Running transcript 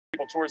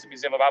people tours of the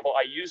Museum of the Bible.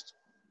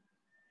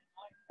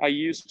 I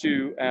used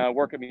to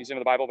work at the Museum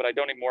of the Bible, but I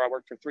don't anymore. I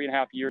worked for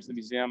 3.5 years in the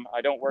museum.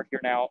 I don't work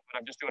here now, but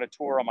I'm just doing a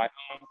tour on my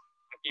own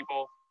with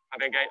people. I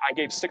think I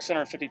gave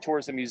 650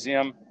 tours of the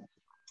museum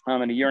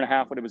in a year and a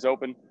half when it was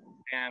open.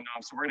 And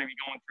so we're going to be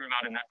going through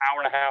about an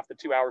hour and a half to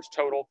 2 hours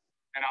total.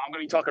 And I'm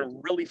going to be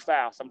talking really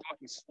fast. I'm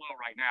talking slow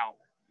right now.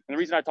 And the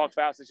reason I talk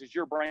fast is because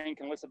your brain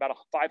can list about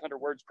 500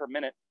 words per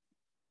minute.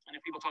 And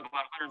if people talk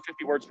about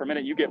 150 words per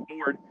minute, you get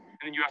bored.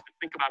 And then you have to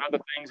think about other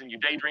things and you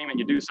daydream and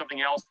you do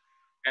something else.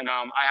 And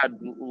I had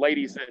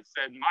ladies that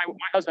said, my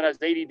husband has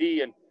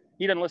ADD and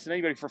he doesn't listen to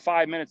anybody for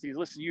 5 minutes. He's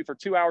listened to you for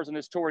 2 hours on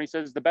this tour. And he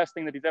says it's the best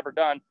thing that he's ever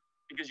done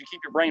because you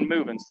keep your brain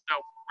moving. So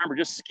remember,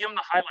 just skim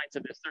the highlights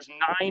of this. There's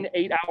 9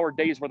 8-hour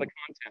days worth of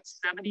content,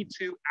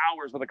 72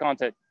 hours worth of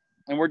content.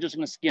 And we're just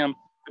going to skim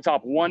the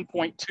top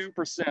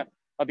 1.2%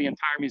 of the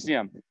entire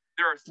museum.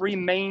 There are 3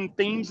 main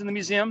themes in the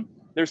museum.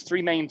 There's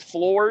 3 main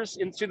floors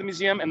into the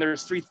museum, and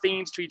there's 3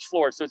 themes to each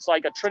floor. So it's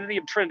like a trinity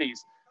of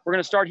trinities. We're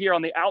going to start here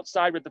on the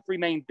outside with the 3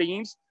 main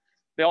themes.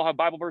 They all have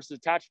Bible verses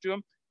attached to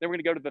them. Then we're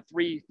going to go to the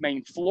 3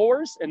 main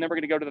floors, and then we're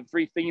going to go to the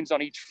 3 themes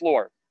on each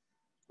floor.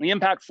 The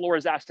impact floor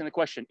is asking the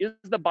question, is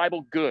the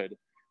Bible good?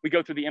 We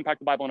go through the impact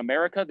of the Bible in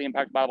America, the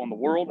impact of the Bible in the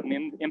world, and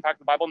the impact of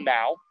the Bible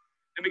now.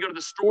 Then we go to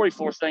the story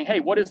floor saying, hey,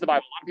 what is the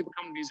Bible? A lot of people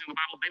come to the Museum of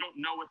the Bible, they don't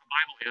know what the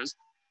Bible is.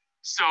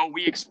 So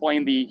we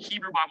explain the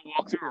Hebrew Bible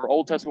walkthrough or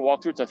Old Testament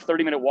walkthrough. It's a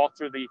 30-minute walk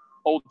through the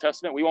Old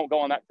Testament. We won't go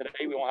on that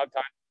today. We won't have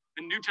time.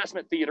 The New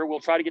Testament theater, we'll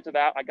try to get to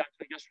that. I got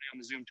to it yesterday on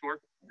the Zoom tour.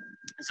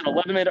 It's an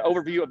 11-minute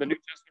overview of the New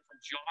Testament from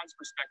John's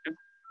perspective,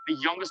 the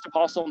youngest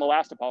apostle and the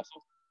last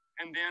apostle.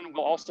 And then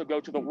we'll also go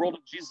to the world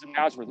of Jesus of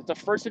Nazareth. It's a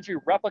first-century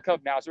replica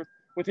of Nazareth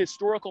with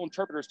historical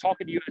interpreters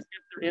talking to you as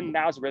if they're in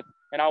Nazareth,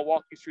 and I'll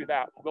walk you through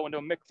that. We'll go into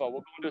a mikvah.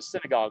 We'll go into a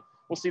synagogue.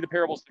 We'll see the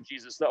parables of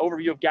Jesus, the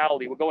overview of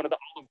Galilee. We'll go into the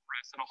olive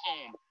press and a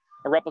home,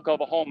 a replica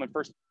of a home in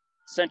first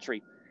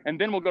century. And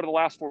then we'll go to the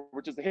last floor,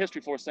 which is the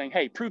history floor, saying,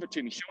 hey, prove it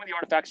to me. Show me the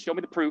artifacts. Show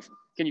me the proof.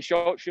 Can you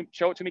show it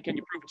to me? Can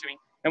you prove it to me?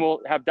 And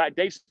we'll have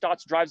Dave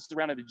Stotts drives us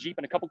around in a Jeep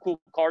and a couple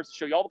cool cars to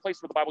show you all the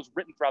places where the Bible's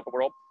written throughout the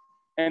world.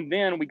 And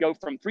then we go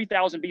from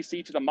 3000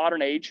 BC to the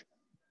modern age,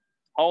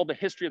 all the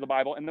history of the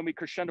Bible. And then we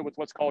crescendo with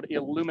what's called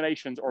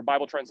illuminations or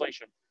Bible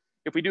translation.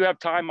 If we do have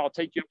time, I'll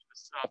take you up to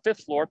this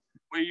 5th floor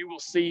where you will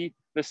see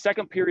the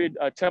 2nd period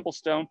temple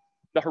stone,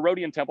 the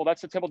Herodian temple.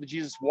 That's the temple that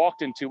Jesus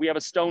walked into. We have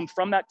a stone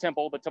from that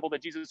temple, the temple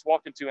that Jesus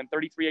walked into in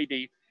 33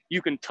 AD.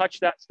 You can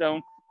touch that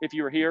stone if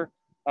you were here,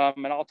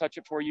 and I'll touch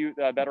it for you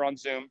better on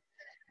Zoom.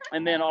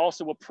 And then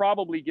also we'll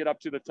probably get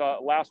up to the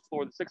last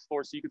floor, the 6th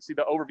floor, so you can see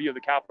the overview of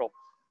the Capitol.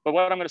 But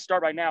what I'm going to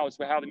start right now is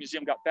with how the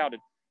museum got founded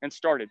and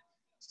started.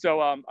 So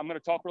I'm going to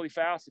talk really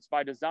fast. It's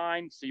by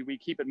design, so we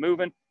keep it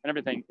moving and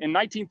everything. In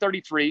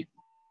 1923,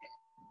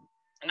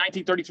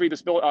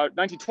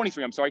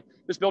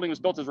 this building was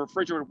built as a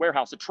refrigerated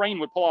warehouse. A train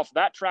would pull off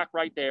that track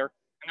right there,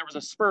 and there was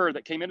a spur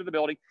that came into the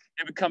building.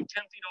 It would come 10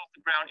 feet off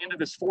the ground into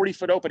this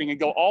 40-foot opening and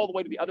go all the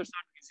way to the other side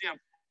of the museum,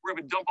 where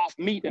it would dump off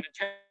meat into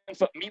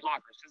 10-foot meat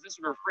lockers, because this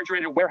was a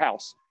refrigerated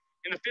warehouse.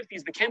 In the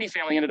 50s, the Kennedy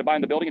family ended up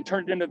buying the building and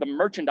turned it into the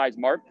merchandise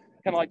mart,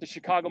 kind of like the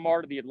Chicago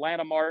Mart or the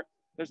Atlanta Mart.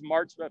 There's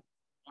marts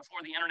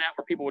before the internet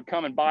where people would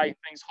come and buy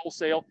things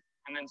wholesale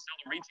and then sell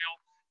them retail.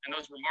 And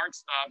those were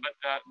marts, but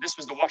this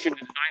was the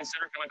Washington Design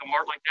Center, kind of like a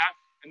mart like that.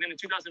 And then in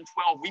 2012,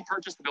 we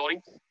purchased the building,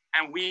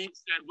 and we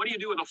said, what do you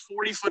do with a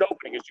 40-foot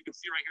opening? As you can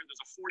see right here, there's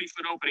a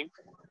 40-foot opening.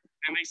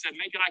 And they said,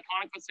 make it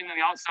iconic, put something on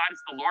the outside.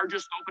 It's the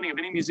largest opening of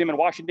any museum in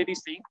Washington,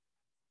 D.C.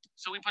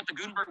 So we put the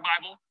Gutenberg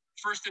Bible,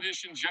 first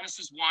edition,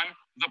 Genesis 1,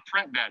 the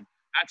print bed.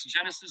 That's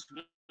Genesis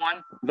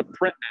 1, the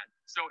print bed.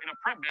 So in a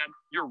print bed,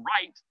 your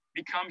right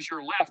becomes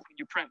your left when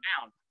you print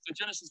down. So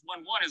Genesis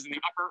 1:1 is in the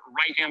upper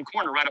right-hand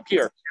corner, right up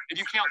here. If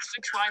you count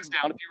 6 lines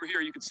down, if you were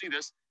here, you could see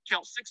this.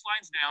 Count 6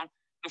 lines down.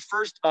 The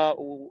first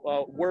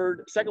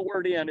second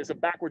word in is a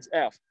backwards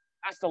F.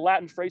 That's the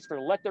Latin phrase for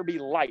let there be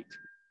light.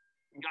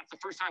 And that's the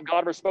first time God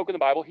ever spoke in the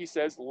Bible. He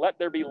says, let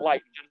there be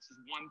light, Genesis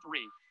 1:3.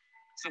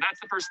 So that's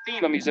the first theme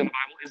of the Museum of the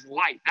Bible is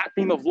light. That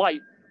theme of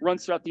light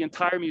runs throughout the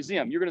entire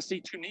museum. You're going to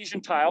see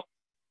Tunisian tile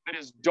that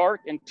is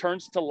dark and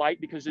turns to light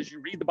because as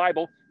you read the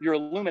Bible, you're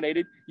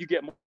illuminated, you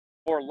get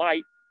more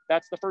light.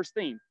 That's the first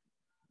theme.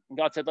 And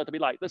God said, let there be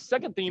light. The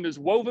second theme is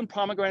woven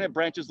pomegranate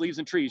branches, leaves,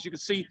 and trees. You can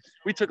see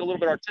we took a little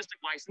bit of artistic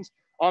license.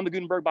 On the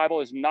Gutenberg Bible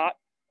is not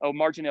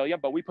marginalia,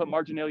 but we put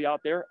marginalia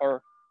out there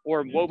or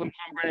woven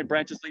pomegranate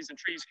branches, leaves, and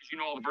trees because you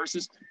know all the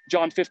verses.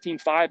 John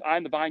 15:5, I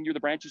am the vine, you're the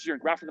branches, you're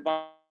engrafted in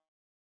the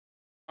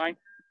vine.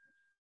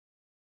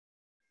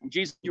 And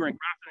Jesus, you're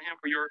engrafted in him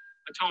for your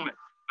atonement.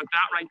 But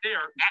that right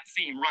there, that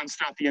theme runs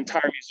throughout the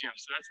entire museum.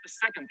 So that's the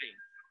second theme.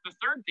 The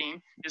third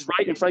theme is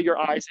right in front of your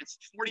eyes. It's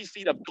 40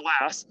 feet of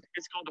glass.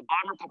 It's called the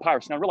Bodmer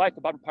Papyrus. Now, in real life,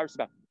 the Bodmer Papyrus is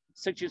about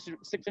 6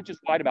 inches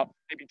wide, about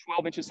maybe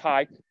 12 inches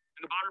high.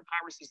 And the Bodmer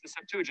Papyrus is the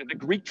Septuagint, the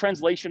Greek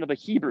translation of the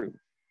Hebrew.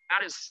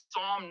 That is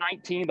Psalm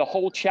 19, the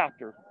whole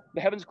chapter.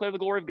 The heavens declare the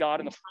glory of God,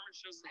 and the firmament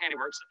shows his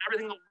handiworks.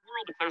 Everything in the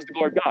world declares the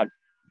glory of God.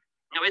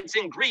 Now, it's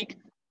in Greek,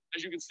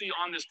 as you can see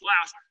on this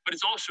glass, but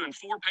it's also in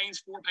 4 panes,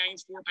 4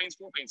 panes, 4 panes,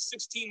 4 panes,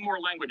 16 more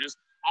languages.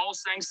 all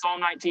sang Psalm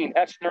 19, each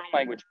in their own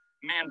language,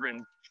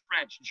 Mandarin,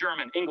 French,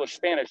 German, English,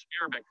 Spanish,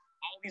 Arabic,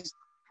 all these,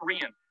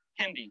 Korean,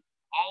 Hindi,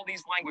 all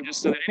these languages,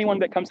 so that anyone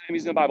that comes to the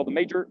Museum of the Bible, the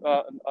major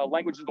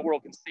languages of the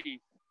world, can see,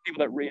 people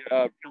that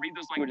can read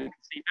those languages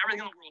can see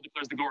everything in the world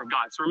declares the glory of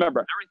God. So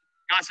remember,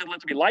 God said,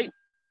 let there be light,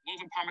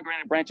 woven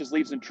pomegranate branches,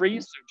 leaves, and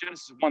trees. So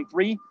Genesis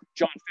 1:3,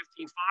 John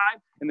 15:5,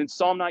 and then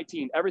Psalm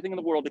 19. Everything in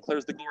the world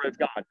declares the glory of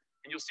God.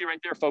 And you'll see right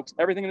there, folks,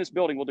 everything in this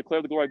building will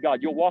declare the glory of God.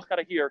 You'll walk out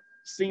of here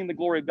seeing the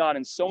glory of God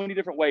in so many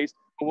different ways,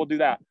 but we'll do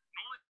that.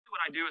 Normally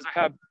what I do is I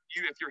have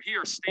you, if you're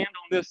here, stand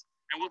on this,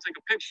 and we'll take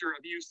a picture of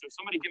you. So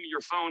somebody give me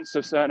your phone,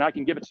 and I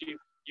can give it to you.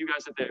 You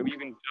guys, you can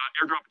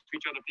airdrop it to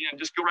each other at the end.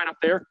 Just go right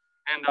up there,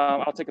 and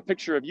I'll take a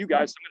picture of you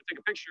guys. So I'm going to take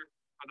a picture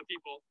of the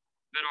people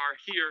that are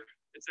here.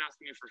 It's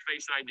asking me for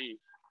Face ID.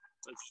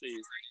 Let's see.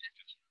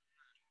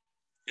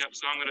 Yep,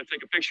 so I'm going to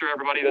take a picture of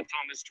everybody that's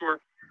on this tour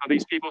of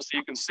these people so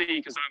you can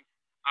see, because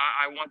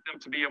I want them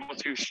to be able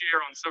to share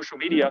on social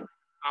media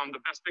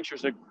the best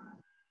pictures. So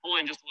pull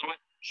in just a little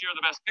bit, share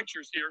the best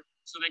pictures here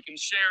so they can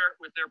share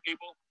with their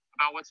people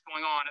about what's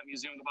going on at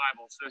Museum of the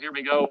Bible. So here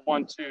we go,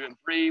 1, 2, and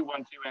 3, 1,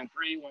 2, and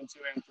 3, 1,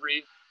 2, and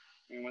 3,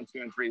 and 1,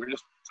 2, and 3.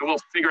 So we'll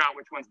figure out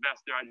which one's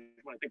best there. I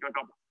just want to think of a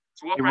couple.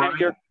 So walk right in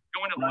here,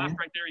 go into the left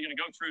right there. You're going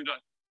to go through the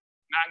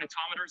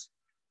magnetometers.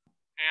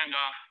 And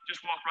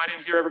just walk right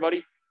in here,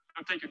 everybody.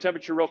 I'll take your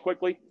temperature real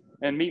quickly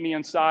and meet me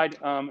inside,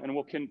 and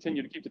we'll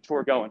continue to keep the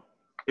tour going.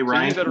 Hey,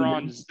 Ryan. So that are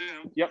on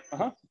Zoom. Yep.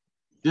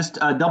 Just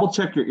double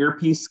check your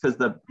earpiece because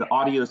the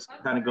audio is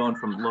kind of going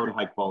from low to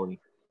high quality.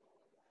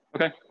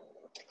 Okay.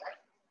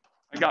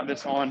 I got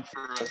this on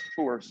for a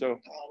tour, so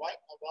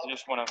I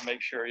just want to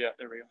make sure. Yeah,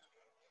 there we go.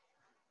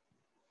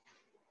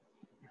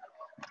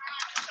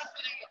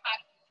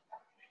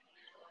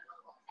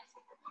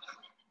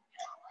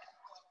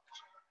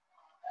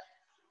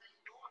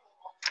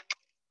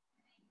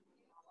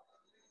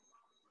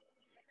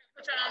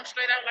 Put your arms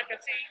straight out like a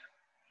T.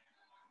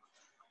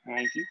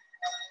 Thank you.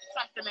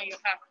 Something in your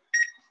pocket.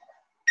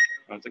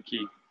 That's a key.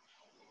 Turn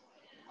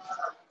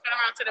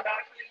around to the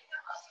back.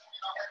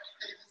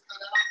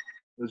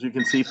 As you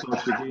can see,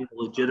 folks, we're doing a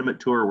legitimate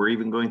tour. We're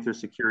even going through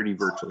security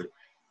virtually.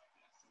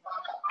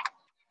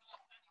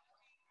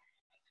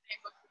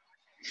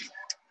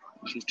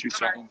 Just 2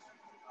 seconds.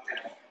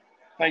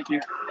 Thank you.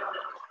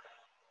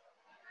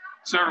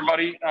 So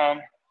everybody,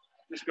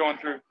 just going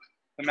through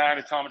the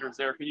magnetometers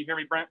there. Can you hear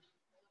me, Brent?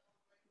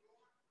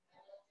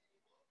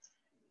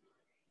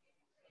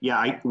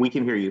 Yeah, we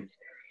can hear you.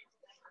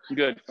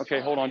 Good.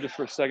 Okay, hold on just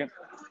for a second.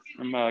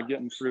 I'm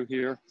getting through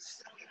here.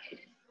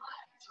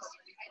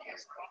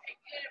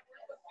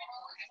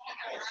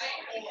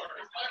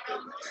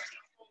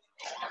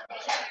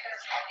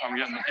 I'm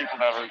getting the people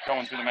that are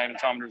going through the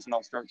magnetometers, and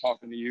I'll start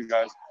talking to you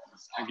guys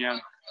again.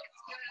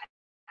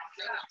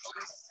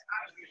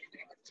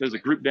 So there's a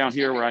group down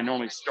here where I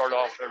normally start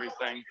off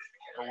everything,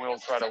 but we'll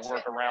try to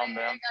work around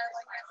them.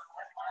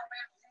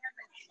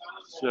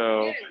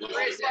 So,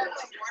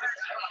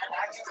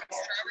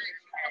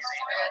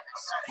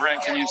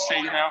 Brent, can you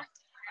see now?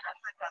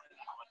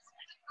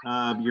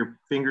 Your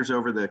fingers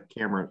over the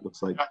camera, it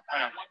looks like. I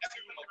know.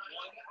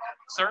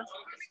 Sir,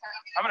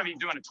 I'm going to be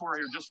doing a tour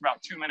here just for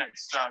about 2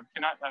 minutes. Some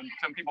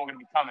people are going to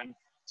be coming.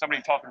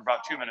 Somebody talking for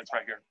about 2 minutes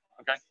right here.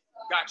 Okay.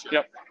 Gotcha.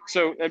 Yep.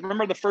 So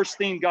remember the first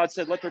theme, God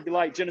said, let there be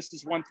light,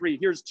 Genesis 1:3.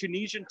 Here's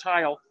Tunisian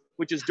tile,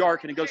 which is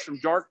dark, and it goes from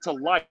dark to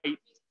light.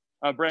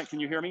 Brent, can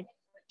you hear me?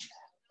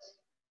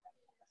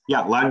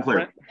 Yeah, loud and clear.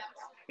 Brent?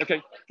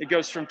 Okay. It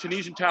goes from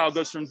Tunisian tile,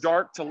 goes from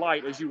dark to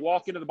light. As you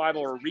walk into the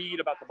Bible or read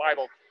about the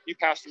Bible, you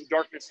pass from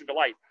darkness into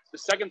light. The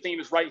second theme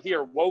is right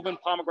here, woven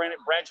pomegranate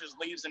branches,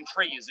 leaves, and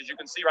trees. As you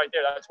can see right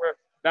there, that's where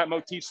that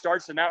motif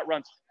starts, and that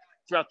runs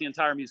throughout the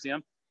entire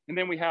museum. And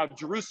then we have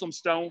Jerusalem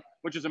stone,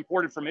 which is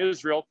imported from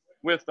Israel,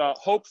 with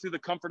hope through the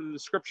comfort of the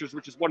scriptures,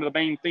 which is one of the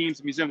main themes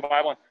of the Museum of the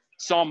Bible.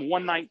 Psalm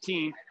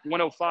 119,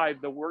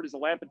 105, the word is a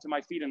lamp unto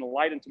my feet and a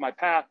light unto my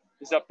path,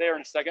 is up there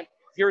in a second.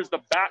 Here's the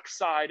back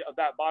side of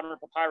that bottom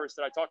papyrus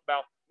that I talked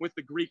about with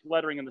the Greek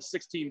lettering in the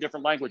 16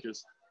 different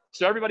languages.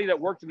 So everybody that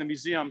worked in the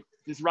museum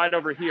is right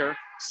over here.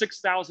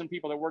 6,000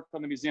 people that worked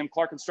on the museum.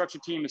 Clark construction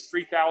team is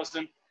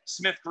 3,000.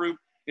 Smith Group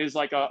is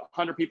like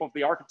 100 people.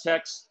 The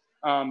architects,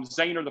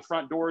 Zahner, the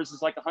front doors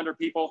is like 100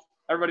 people.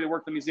 Everybody that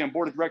worked in the museum,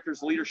 board of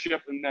directors,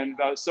 leadership, and then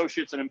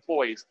associates and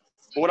employees.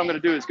 But what I'm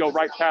going to do is go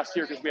right past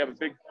here because we have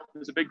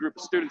there's a big group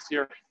of students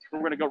here. We're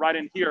going to go right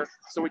in here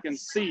so we can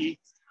see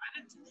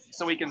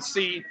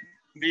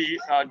the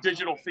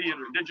digital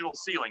theater, digital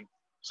ceiling.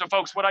 So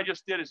folks, what I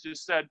just did is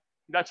just said,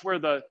 that's where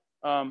the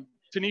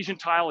Tunisian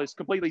tile is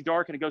completely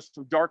dark and it goes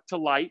from dark to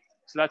light.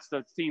 So that's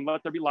the theme,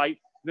 let there be light.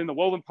 Then the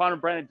woven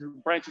pomegranate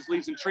branches,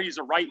 leaves, and trees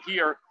are right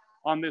here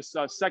on this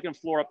second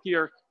floor up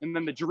here. And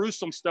then the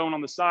Jerusalem stone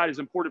on the side is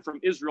imported from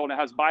Israel and it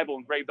has Bible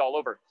engraved all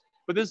over.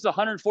 But this is a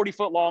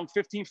 140-foot long,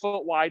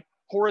 15-foot wide,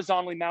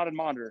 horizontally mounted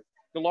monitor.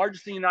 The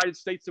largest in the United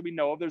States that we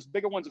know of. There's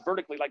bigger ones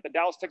vertically, like the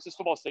Dallas, Texas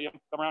football stadium.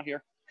 Come around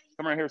here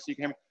so you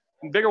can hear me.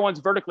 And bigger ones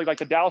vertically, like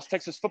the Dallas,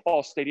 Texas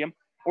football stadium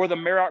or the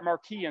Marriott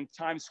Marquis in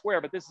Times Square.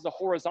 But this is a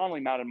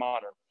horizontally mounted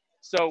monitor.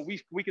 So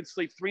we could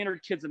sleep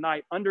 300 kids a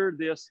night under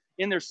this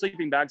in their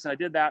sleeping bags. And I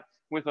did that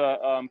with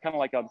a kind of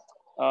like a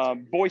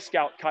Boy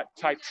Scout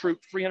type troop.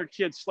 300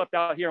 kids slept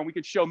out here, and we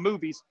could show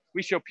movies.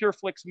 We show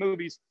PureFlix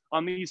movies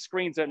on these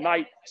screens at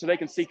night so they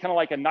can see kind of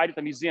like a Night at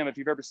the Museum, if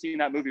you've ever seen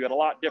that movie, but a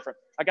lot different.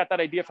 I got that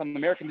idea from the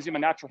American Museum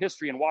of Natural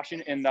History in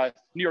Washington, in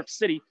New York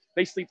City.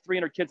 They sleep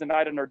 300 kids a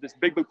night under this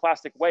big blue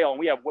plastic whale, and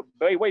we have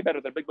way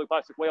better than a big blue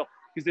plastic whale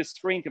because this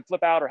screen can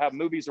flip out or have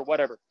movies or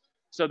whatever.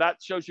 So that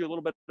shows you a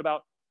little bit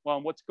about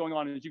what's going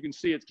on. And as you can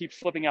see, it keeps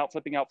flipping out,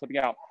 flipping out, flipping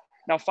out.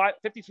 Now,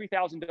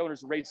 53,000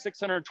 donors raised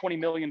 $620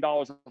 million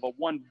of a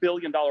 $1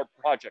 billion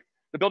project.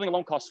 The building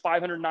alone costs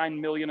 $509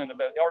 million, and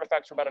the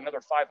artifacts are about another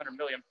 $500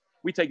 million.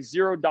 We take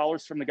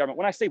 $0 from the government.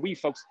 When I say we,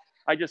 folks,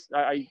 it's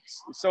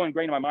so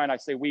ingrained in my mind, I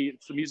say we.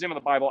 It's the Museum of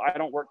the Bible. I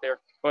don't work there,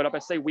 but if I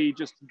say we,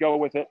 just go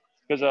with it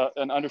because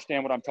and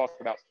understand what I'm talking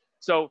about.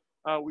 So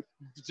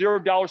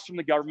 $0 from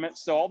the government.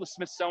 So all the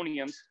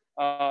Smithsonians,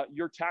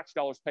 your tax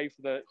dollars pay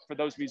for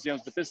those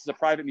museums, but this is a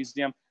private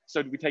museum,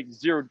 so we take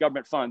zero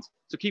government funds.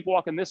 So keep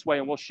walking this way,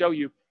 and we'll show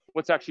you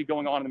what's actually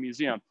going on in the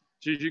museum.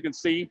 So as you can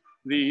see,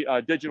 the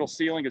digital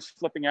ceiling is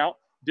flipping out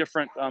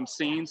different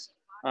scenes.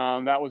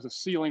 That was a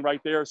ceiling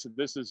right there. So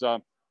this is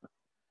a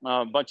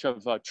bunch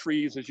of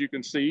trees, as you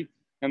can see,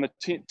 and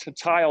the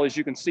tile, as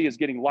you can see, is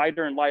getting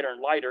lighter and lighter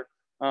and lighter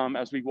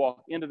as we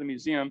walk into the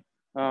museum,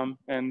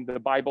 and the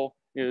Bible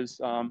is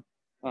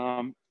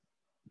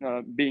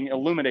being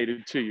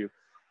illuminated to you.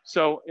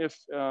 So if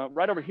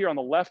right over here on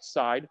the left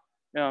side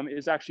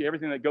is actually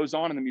everything that goes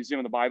on in the Museum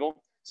of the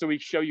Bible. So we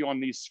show you on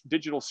these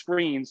digital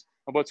screens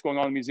of what's going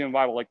on in the Museum of the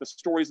Bible, like the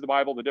stories of the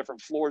Bible, the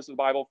different floors of the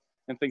Bible,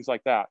 and things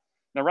like that.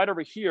 Now, right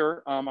over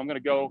here, I'm going to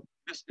go,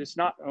 it's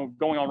not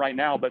going on right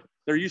now, but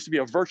there used to be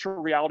a virtual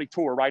reality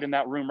tour right in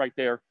that room right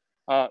there.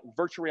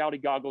 Virtual reality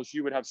goggles,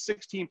 you would have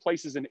 16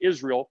 places in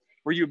Israel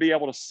where you'd be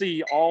able to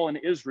see all in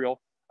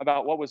Israel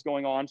about what was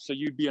going on. So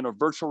you'd be in a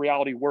virtual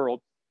reality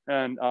world.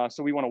 And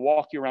so we want to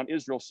walk you around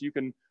Israel so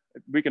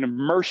we can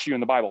immerse you in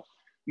the Bible.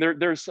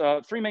 There's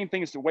three main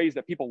ways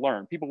that people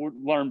learn. People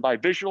learn by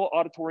visual,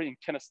 auditory, and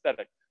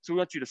kinesthetic. So we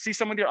want you to see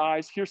some with your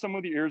eyes, hear some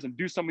with your ears, and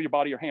do some with your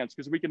body or hands,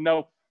 because we can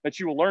know that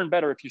you will learn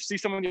better if you see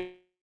some with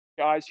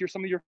your eyes, hear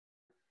some with your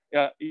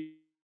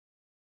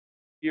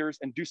ears,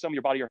 and do some with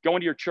your body. Or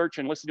going to your church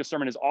and listening to a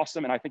sermon is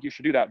awesome, and I think you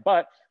should do that.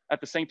 But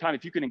at the same time,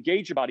 if you can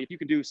engage your body, if you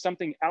can do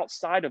something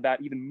outside of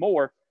that even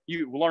more,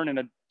 you learn in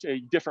a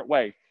different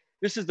way.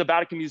 This is the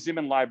Vatican Museum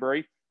and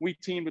Library. We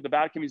teamed with the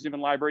Vatican Museum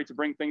and Library to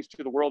bring things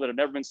to the world that have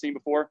never been seen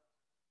before.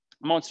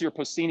 Monsieur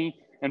Posini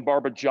and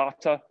Barbara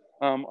Giotta,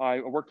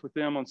 I worked with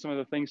them on some of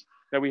the things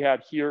that we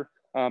had here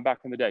back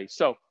in the day.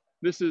 So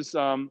this is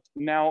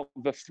now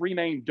the three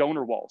main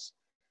donor walls.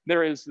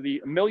 There is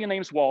the Million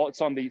Names wall. It's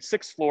on the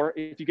 6th floor.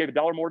 If you gave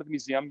 $1 more to the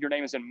museum, your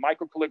name is in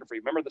microcalligraphy.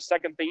 Remember the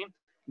second theme?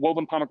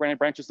 Woven pomegranate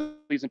branches,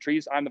 leaves, and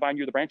trees. I'm the vine,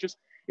 you're the branches.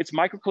 It's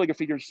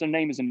microcalligraphy. Your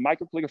name is in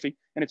microcalligraphy,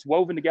 and it's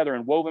woven together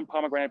in woven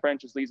pomegranate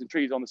branches, leaves, and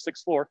trees on the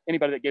 6th floor.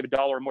 Anybody that gave $1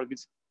 or more to the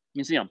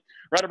museum.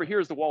 Right over here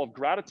is the wall of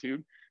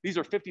gratitude. These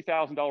are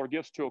 $50,000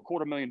 gifts to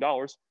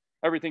 $250,000.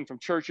 Everything from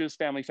churches,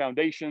 family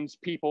foundations,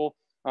 people,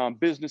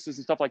 businesses,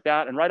 and stuff like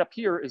that. And right up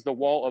here is the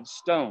wall of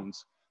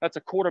stones. That's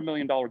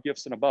 $250,000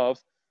 gifts and above.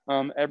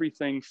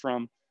 Everything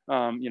from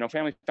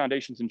family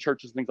foundations and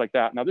churches, things like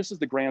that. Now this is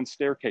the grand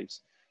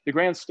staircase. The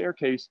grand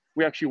staircase,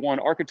 we actually won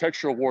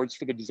architectural awards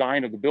for the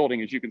design of the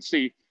building, as you can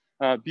see.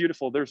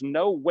 Beautiful. There's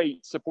no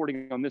weight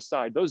supporting on this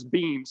side. Those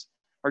beams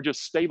are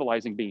just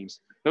stabilizing beams.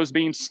 Those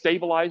beams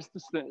stabilize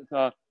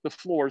the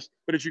floors,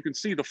 but as you can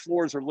see, the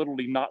floors are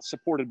literally not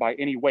supported by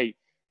any weight.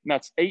 And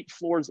that's 8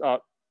 floors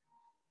up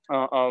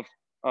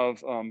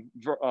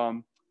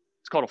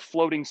it's called a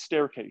floating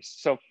staircase.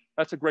 So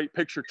that's a great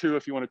picture too,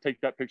 if you want to take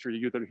that picture,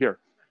 you get it here.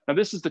 Now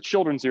this is the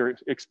children's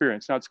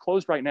experience. Now it's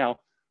closed right now,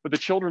 but the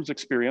children's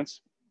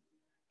experience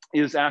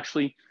is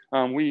actually,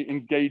 we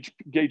engage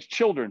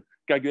children,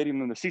 getting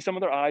them to see some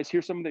of their eyes,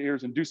 hear some of their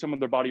ears, and do some of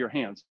their body or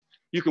hands.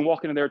 You can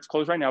walk into there, it's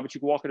closed right now, but you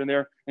can walk in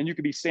there and you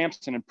can be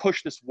Samson and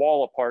push this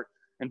wall apart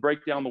and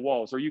break down the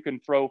walls, or you can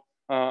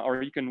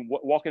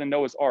walk into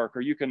Noah's Ark,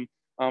 or you can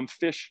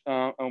fish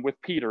with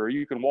Peter, or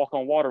you can walk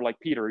on water like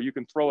Peter, or you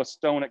can throw a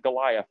stone at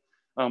Goliath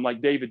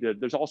like David did.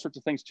 There's all sorts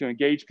of things to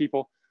engage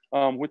people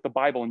with the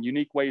Bible in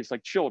unique ways,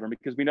 like children,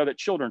 because we know that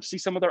children see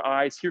some of their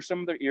eyes, hear some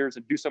of their ears,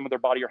 and do some of their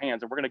body or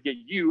hands. And we're going to get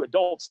you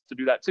adults to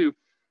do that too.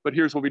 But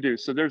here's what we do.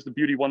 So there's the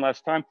beauty one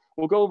last time.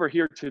 We'll go over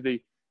here to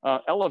the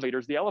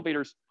elevators. The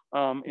elevators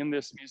in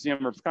this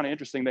museum are kind of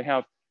interesting. They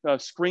have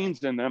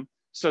screens in them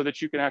so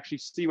that you can actually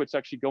see what's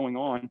actually going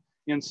on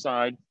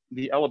inside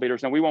the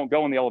elevators. Now we won't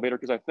go in the elevator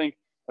because I think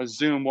a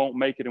Zoom won't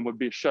make it and would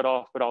be shut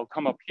off, but I'll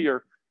come up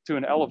here to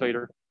an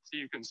elevator so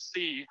you can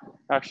see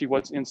actually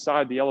what's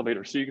inside the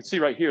elevator. So you can see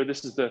right here,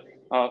 this is the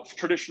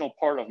traditional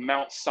part of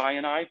Mount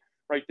Sinai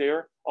right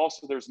there.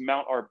 Also, there's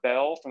Mount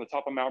Arbel, from the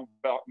top of Mount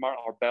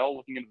Arbel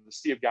looking into the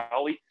Sea of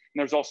Galilee. And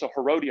there's also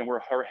Herodium, where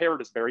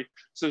Herod is buried.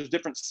 So there's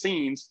different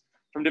scenes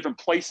from different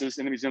places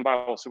in the Museum of the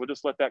Bible. So we'll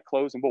just let that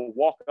close and we'll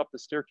walk up the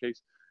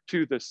staircase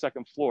to the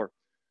 2nd floor.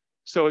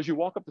 So as you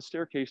walk up the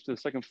staircase to the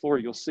second floor,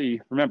 you'll see,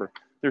 remember,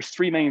 there's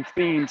three main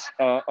themes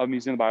of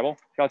Museum of the Bible.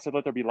 God said,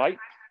 let there be light,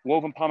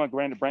 woven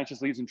pomegranate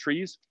branches, leaves, and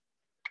trees,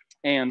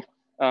 and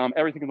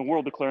everything in the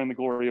world declaring the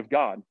glory of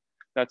God.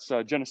 That's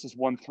Genesis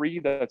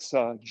 1:3, that's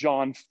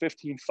John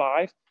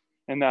 15:5,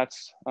 and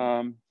that's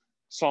Psalm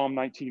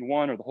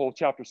 19:1, or the whole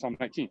chapter, Psalm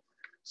 19.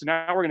 So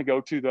now we're gonna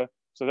go to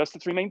so that's the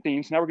three main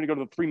themes. Now we're gonna go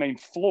to the three main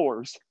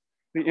floors.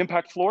 The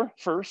impact floor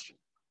first,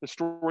 the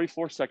story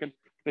floor second,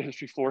 the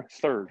history floor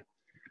third.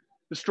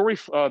 The story,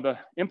 the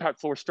impact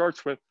floor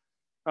starts with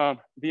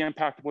the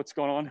impact of what's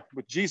going on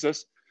with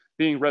Jesus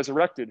being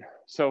resurrected.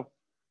 So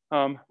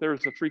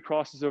there's the three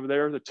crosses over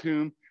there, the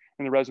tomb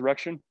and the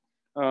resurrection.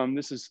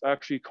 This is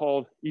actually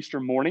called Easter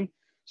morning,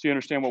 so you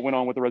understand what went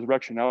on with the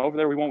resurrection. Now over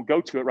there, we won't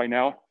go to it right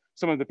now.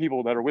 Some of the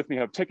people that are with me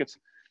have tickets,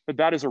 but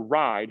that is a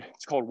ride.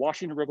 It's called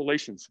Washington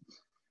Revelations.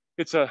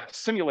 It's a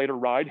simulator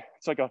ride.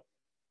 It's like a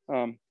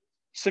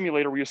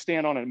simulator where you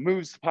stand on it,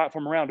 moves the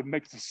platform around and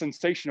makes the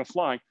sensation of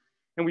flying.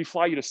 And we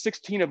fly you to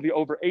 16 of the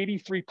over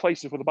 83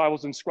 places where the Bible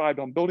is inscribed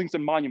on buildings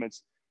and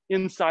monuments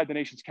inside the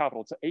nation's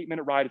capital. It's an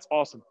 8-minute ride. It's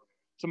awesome.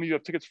 Some of you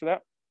have tickets for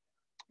that,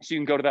 so you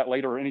can go to that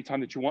later or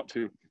anytime that you want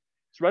to.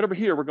 So right over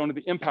here, we're going to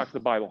the impact of the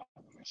Bible.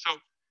 So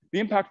the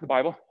impact of the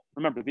Bible,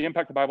 remember, the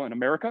impact of the Bible in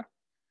America,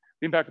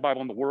 the impact of the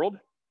Bible in the world,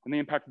 and the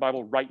impact of the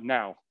Bible right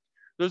now.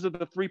 Those are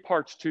the three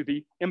parts to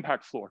the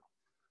impact floor.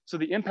 So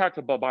the impact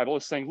of the Bible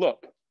is saying,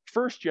 look,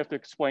 first you have to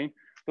explain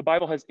the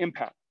Bible has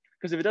impact.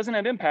 Because if it doesn't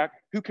have impact,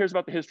 who cares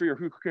about the history or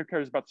who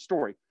cares about the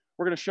story?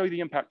 We're going to show you the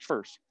impact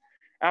first.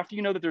 After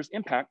you know that there's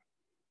impact,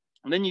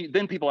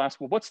 then people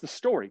ask, well, what's the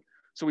story?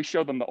 So we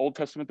show them the Old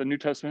Testament, the New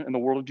Testament, and the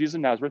world of Jesus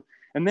of Nazareth.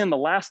 And then the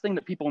last thing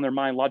that people in their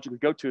mind logically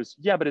go to is,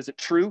 yeah, but is it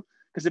true?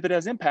 Because if it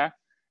has impact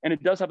and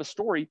it does have a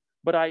story,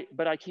 but I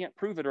can't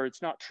prove it or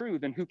it's not true,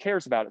 then who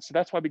cares about it? So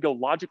that's why we go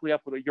logically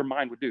up with what your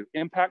mind would do: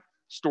 impact,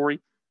 story,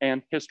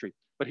 and history.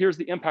 But here's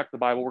the impact of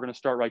the Bible. We're going to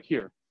start right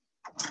here.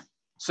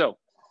 So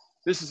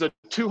this is a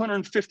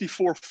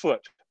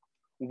 254-foot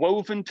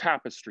woven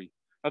tapestry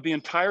of the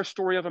entire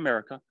story of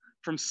America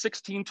from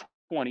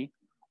 1620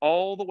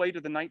 all the way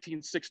to the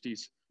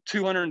 1960s,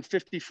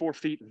 254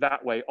 feet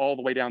that way, all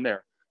the way down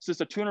there. So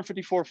it's a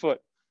 254-foot,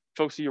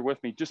 folks, you're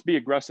with me, just be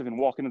aggressive and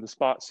walk into the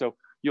spot so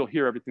you'll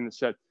hear everything that's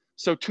said.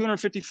 So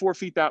 254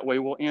 feet that way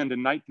will end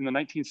in the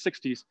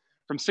 1960s,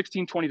 from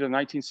 1620 to the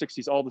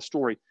 1960s, all the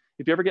story.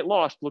 If you ever get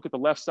lost, look at the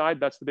left side,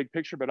 that's the big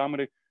picture, but I'm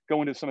gonna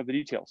go into some of the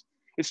details.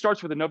 It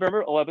starts with the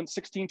November 11th,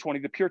 1620,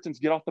 the Puritans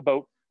get off the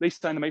boat, they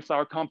sign the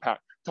Mayflower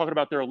Compact, talking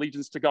about their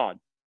allegiance to God.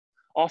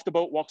 Off the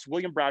boat walks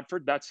William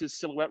Bradford. That's his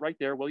silhouette right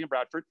there, William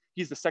Bradford.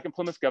 He's the second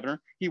Plymouth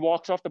governor. He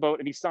walks off the boat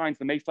and he signs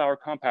the Mayflower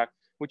Compact,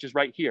 which is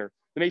right here.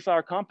 The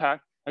Mayflower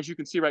Compact, as you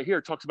can see right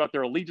here, talks about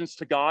their allegiance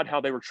to God, how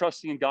they were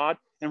trusting in God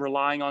and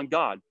relying on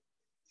God.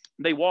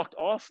 They walked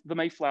off the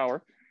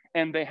Mayflower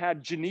and they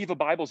had Geneva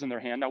Bibles in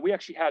their hand. Now, we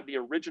actually had the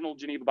original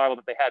Geneva Bible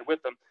that they had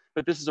with them,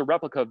 but this is a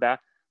replica of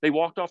that. They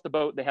walked off the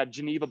boat, they had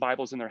Geneva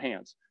Bibles in their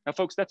hands. Now,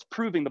 folks, that's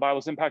proving the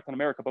Bible's impact on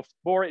America.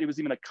 Before it was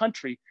even a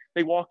country,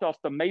 they walked off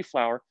the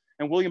Mayflower,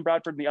 and William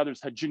Bradford and the others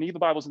had Geneva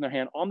Bibles in their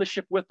hand on the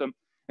ship with them.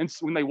 And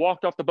so when they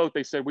walked off the boat,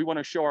 they said, we want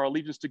to show our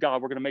allegiance to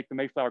God. We're going to make the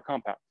Mayflower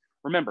Compact.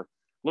 Remember,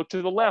 look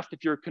to the left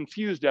if you're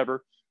confused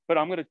ever, but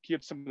I'm going to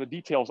give some of the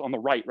details on the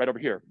right over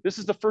here. This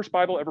is the first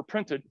Bible ever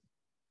printed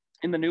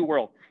in the New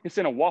World. It's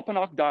in a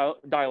Wampanoag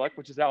dialect,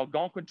 which is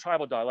Algonquin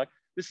tribal dialect.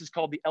 This is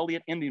called the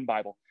Elliott Indian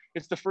Bible.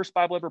 It's the first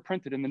Bible ever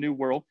printed in the New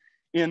World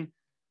in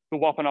the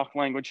Wampanoag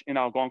language in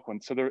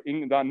Algonquin. So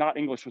not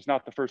English was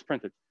not the first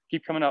printed.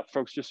 Keep coming up,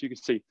 folks, just so you can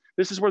see.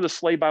 This is where the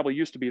slave Bible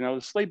used to be. Now,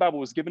 the slave Bible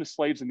was given to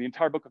slaves, and the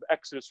entire book of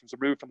Exodus was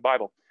removed from the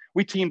Bible.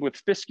 We teamed with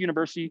Fisk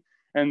University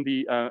and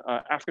the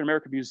African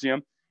American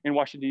Museum in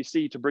Washington,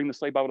 D.C. to bring the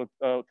slave Bible to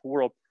the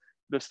world.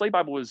 The slave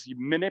Bible was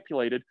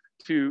manipulated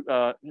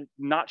to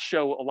not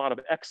show a lot of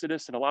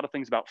Exodus and a lot of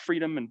things about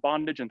freedom and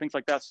bondage and things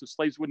like that, so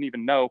slaves wouldn't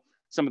even know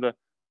some of the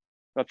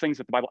things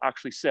that the Bible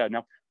actually said.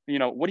 Now, you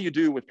know, what do you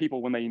do with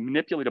people when they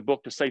manipulate a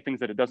book to say things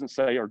that it doesn't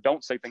say or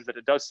don't say things that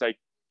it does say?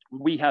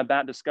 We had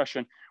that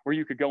discussion where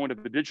you could go into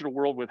the digital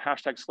world with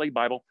hashtag slave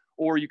Bible,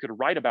 or you could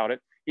write about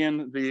it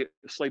in the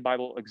slave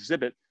Bible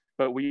exhibit.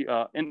 But we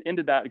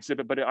ended that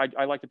exhibit. But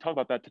I like to talk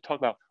about that, to talk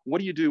about what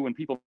do you do when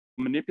people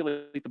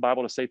manipulate the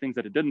Bible to say things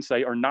that it didn't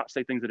say or not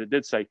say things that it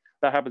did say.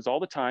 That happens all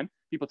the time.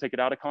 People take it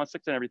out of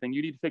context and everything.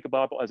 You need to take a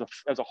Bible as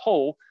a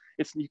whole.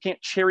 You can't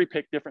cherry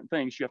pick different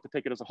things. You have to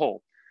take it as a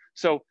whole.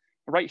 So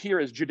right here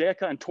is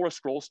Judaica and Torah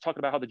scrolls talking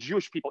about how the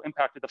Jewish people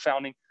impacted the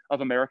founding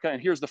of America.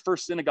 And here's the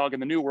first synagogue in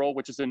the New World,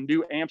 which is in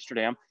New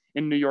Amsterdam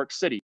in New York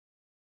City.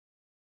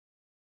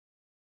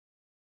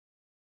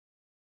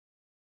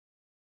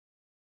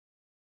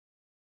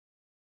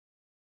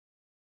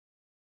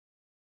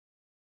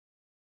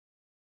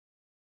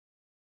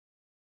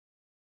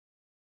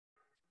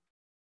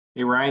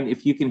 Hey, Ryan,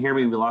 if you can hear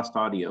me, we lost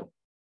audio.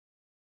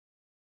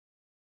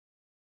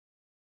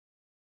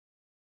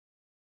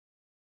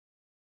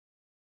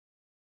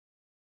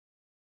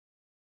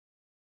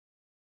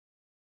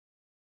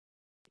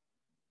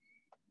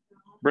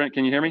 Brent,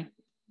 can you hear me?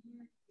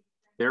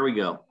 There we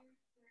go.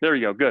 There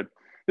you go, good.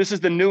 This is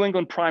the New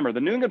England Primer. The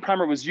New England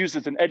Primer was used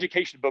as an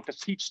education book to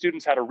teach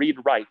students how to read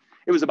and write.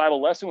 It was a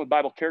Bible lesson with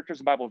Bible characters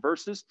and Bible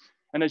verses.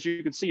 And as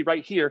you can see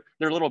right here,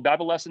 there are little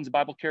Bible lessons,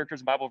 Bible characters,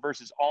 and Bible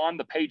verses on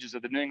the pages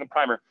of the New England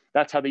Primer.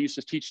 That's how they used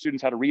to teach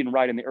students how to read and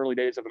write in the early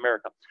days of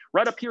America.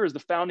 Right up here is the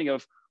founding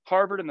of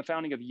Harvard and the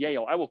founding of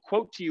Yale. I will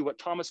quote to you what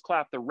Thomas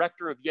Clapp, the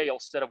rector of Yale,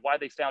 said of why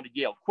they founded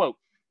Yale. Quote,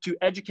 to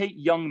educate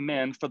young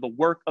men for the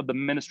work of the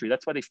ministry.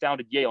 That's why they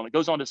founded Yale. And it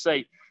goes on to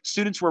say,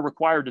 students were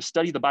required to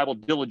study the Bible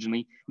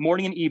diligently,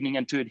 morning and evening,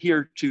 and to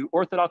adhere to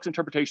orthodox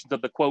interpretations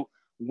of the, quote,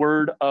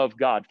 word of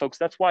God. Folks,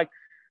 that's why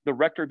the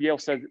rector of Yale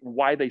said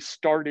why they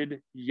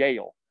started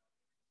Yale.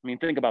 I mean,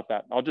 think about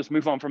that. I'll just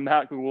move on from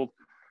that. We'll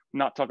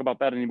not talk about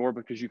that anymore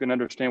because you can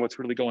understand what's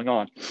really going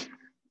on.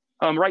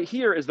 Right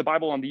here is the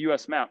Bible on the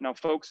U.S. map. Now,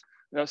 folks,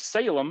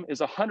 Salem is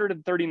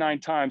 139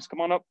 times.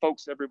 Come on up,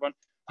 folks, everyone.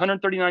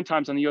 139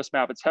 times on the U.S.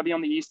 map. It's heavy on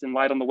the east and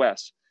light on the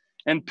west.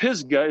 And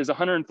Pisgah is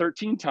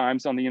 113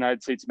 times on the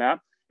United States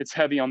map. It's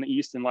heavy on the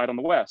east and light on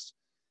the west.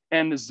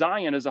 And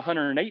Zion is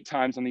 108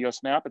 times on the U.S.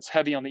 map. It's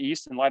heavy on the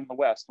east and light on the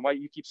west. And why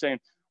do you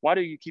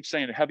keep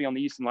saying heavy on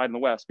the east and light on the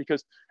west?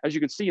 Because as you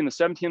can see in the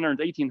 1700s,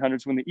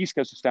 1800s, when the East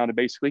Coast was founded,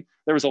 basically,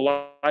 there was a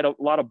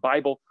lot of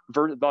Bible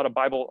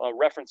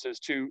references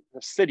to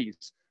the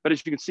cities. But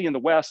as you can see in the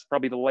West,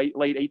 probably the late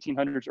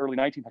 1800s, early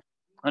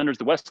 1900s,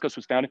 the West Coast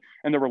was founded,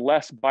 and there were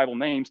less Bible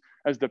names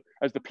as the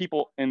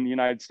people in the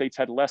United States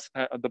had less,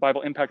 the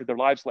Bible impacted their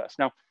lives less.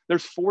 Now,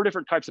 there's 4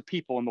 different types of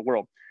people in the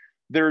world.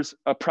 There's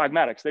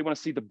pragmatics. They want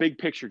to see the big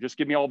picture. Just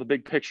give me all the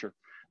big picture.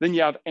 Then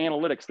you have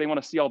analytics. They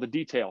want to see all the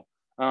detail.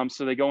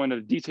 So they go into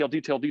detail.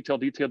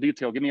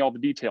 Give me all the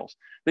details.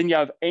 Then you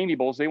have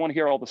amiables. They want to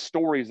hear all the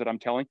stories that I'm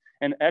telling.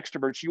 And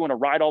extroverts, you want to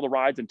ride all the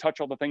rides and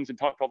touch all the things and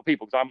talk to all the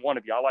people, because I'm one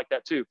of you. I like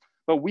that too.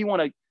 But we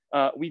want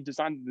to, we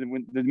designed,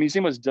 the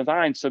museum was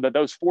designed so that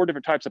those 4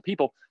 different types of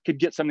people could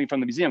get something from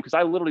the museum. Because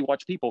I literally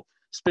watch people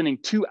spending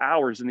 2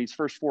 hours in these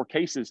first 4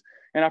 cases.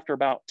 And after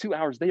about 2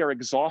 hours, they are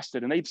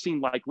exhausted. And they've seen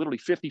like literally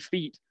 50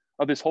 feet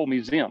of this whole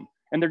museum.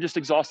 And they're just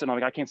exhausted. I'm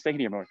like, I can't stay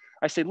here anymore.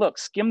 I say, look,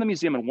 skim the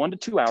museum in 1 to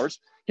 2 hours,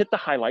 hit the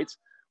highlights,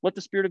 let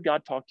the Spirit of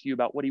God talk to you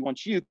about what he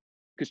wants you,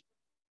 because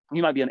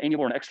you might be an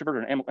amiable or an extrovert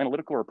or an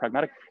analytical or a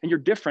pragmatic, and you're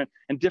different,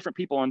 and different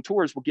people on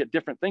tours will get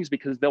different things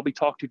because they'll be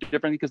talked to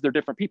differently because they're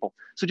different people.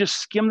 So just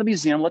skim the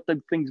museum, let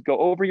the things go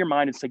over your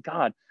mind and say,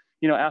 God,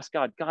 ask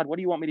God, what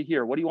do you want me to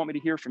hear? What do you want me to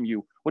hear from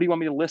you? What do you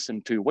want me to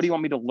listen to? What do you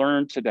want me to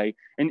learn today?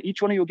 And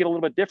each one of you will get a little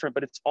bit different,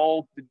 but it's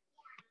all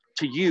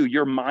to you,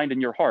 your mind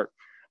and your heart.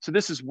 So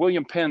this is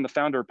William Penn, the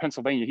founder of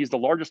Pennsylvania. He's the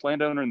largest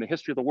landowner in the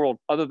history of the world,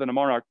 other than a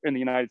monarch in the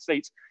United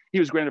States. He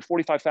was granted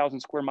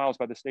 45,000 square miles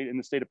by the state in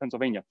the state of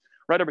Pennsylvania.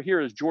 Right over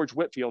here is George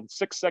Whitefield. In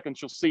 6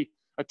 seconds, you'll see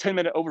a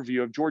 10-minute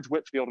overview of George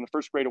Whitefield and the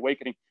First Great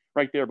Awakening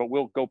right there, but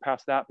we'll go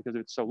past that because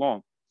it's so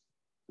long.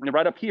 And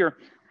right up here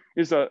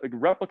is a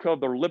replica of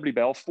the Liberty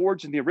Bell,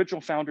 forged in the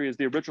original foundry as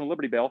the original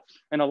Liberty Bell.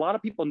 And a lot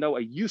of people know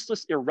a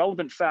useless,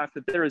 irrelevant fact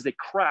that there is a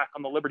crack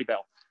on the Liberty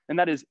Bell, and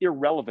that is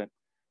irrelevant.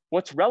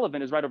 What's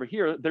relevant is right over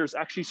here, there's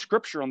actually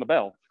scripture on the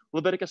bell.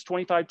 Leviticus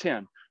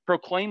 25:10,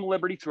 proclaim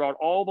liberty throughout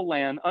all the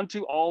land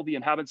unto all the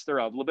inhabitants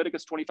thereof.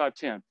 Leviticus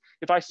 25:10.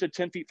 If I stood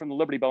 10 feet from the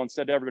Liberty Bell and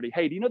said to everybody,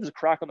 hey, do you know there's a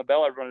crack on the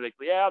bell? Everyone would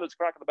be like, yeah, there's a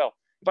crack on the bell.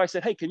 If I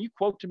said, hey, can you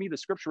quote to me the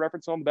scripture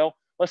reference on the bell?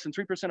 Less than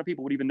 3% of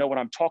people would even know what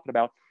I'm talking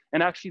about.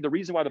 And actually the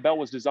reason why the bell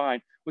was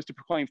designed was to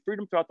proclaim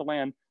freedom throughout the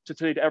land, to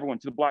say to everyone,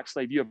 to the black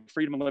slave, you have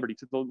freedom and liberty,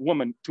 to the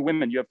woman, to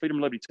women, you have freedom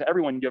and liberty, to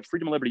everyone, you have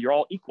freedom and liberty, you're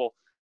all equal.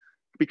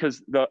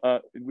 Because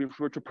we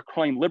were to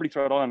proclaim liberty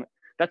throughout all.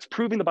 That's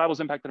proving the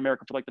Bible's impact in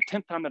America for like the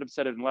 10th time that I've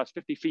said it in the last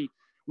 50 feet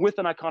with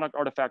an iconic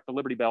artifact, the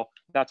Liberty Bell.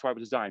 That's why it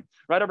was designed.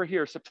 Right over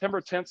here,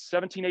 September 10th,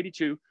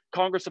 1782,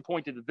 Congress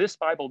appointed this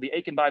Bible, the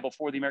Aiken Bible,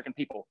 for the American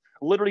people.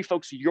 Literally,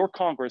 folks, your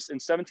Congress in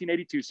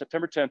 1782,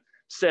 September 10th,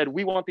 said,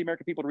 we want the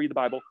American people to read the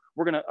Bible.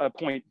 We're going to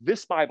appoint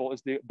this Bible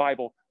as the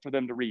Bible for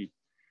them to read.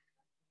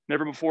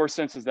 Never before or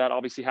since has that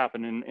obviously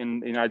happened in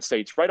the United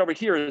States. Right over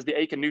here is the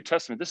Aiken New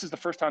Testament. This is the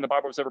first time the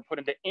Bible was ever put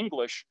into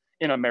English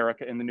in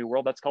America in the New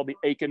World. That's called the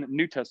Aiken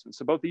New Testament.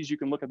 So both these, you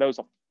can look at those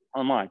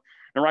online.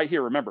 And right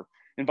here, remember,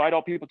 invite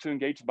all people to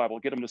engage the Bible,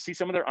 get them to see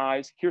some of their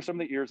eyes, hear some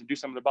of their ears, and do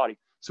some of their body.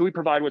 So we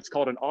provide what's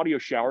called an audio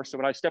shower. So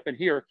when I step in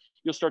here,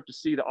 you'll start to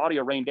see the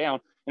audio rain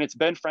down. And it's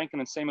Ben Franklin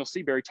and Samuel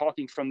Seabury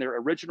talking from their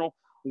original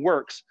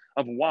works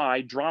of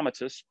why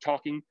dramatists,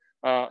 talking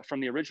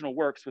from the original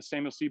works with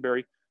Samuel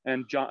Seabury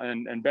and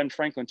Ben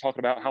Franklin, talking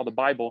about how the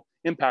Bible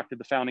impacted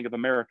the founding of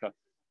America.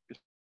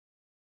 It's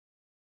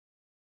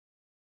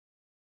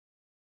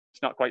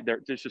not quite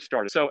there, it's just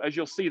started. So as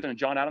you'll see then,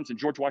 John Adams and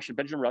George Washington,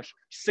 Benjamin Rush,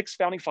 6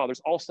 founding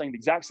fathers, all saying the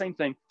exact same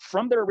thing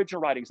from their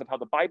original writings of how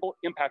the Bible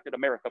impacted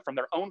America from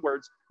their own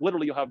words.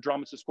 Literally, you'll have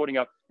dramatists quoting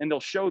up, and they'll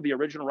show the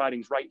original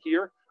writings right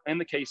here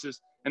and the cases,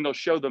 and they'll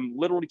show them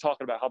literally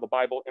talking about how the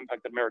Bible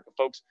impacted America.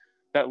 Folks,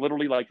 that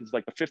literally is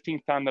like the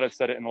 15th time that I've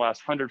said it in the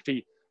last 100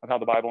 feet of how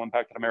the Bible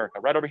impacted America.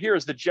 Right over here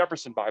is the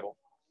Jefferson Bible.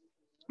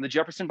 The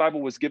Jefferson Bible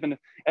was given to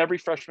every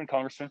freshman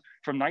congressman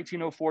from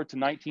 1904 to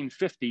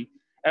 1950.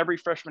 Every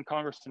freshman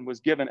congressman was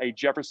given a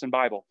Jefferson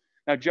Bible.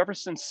 Now,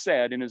 Jefferson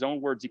said, in his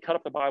own words, he cut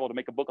up the Bible to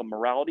make a book of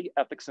morality,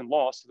 ethics, and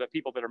law so that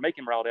people that are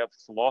making morality,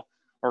 ethics, and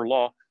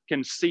law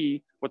can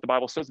see what the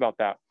Bible says about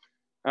that.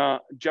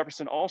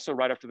 Jefferson also,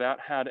 right after that,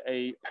 had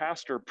a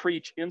pastor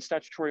preach in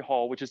Statuary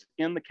Hall, which is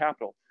in the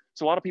Capitol.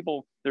 So a lot of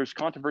people, there's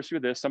controversy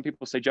with this. Some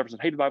people say Jefferson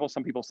hated the Bible.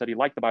 Some people said he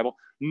liked the Bible.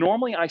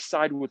 Normally, I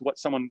side with what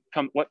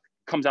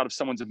comes out of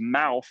someone's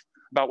mouth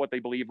about what they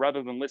believe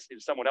rather than listening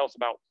to someone else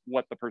about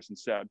what the person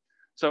said.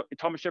 So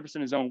Thomas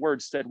Jefferson, in his own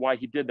words, said why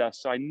he did that.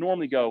 So I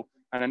normally go,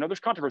 and I know there's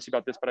controversy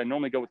about this, but I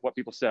normally go with what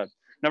people said.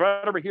 Now,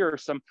 right over here are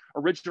some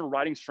original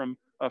writings from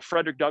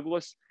Frederick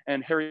Douglass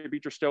and Harriet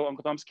Beecher Stowe,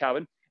 Uncle Tom's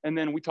Cabin. And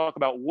then we talk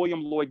about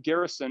William Lloyd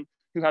Garrison,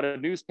 who had a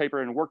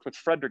newspaper and worked with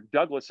Frederick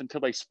Douglass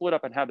until they split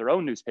up and had their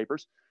own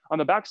newspapers. On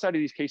the backside of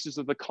these cases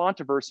are the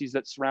controversies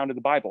that surrounded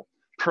the Bible.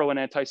 Pro and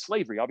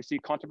anti-slavery, obviously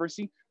a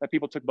controversy that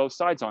people took both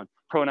sides on.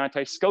 Pro and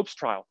anti-Scopes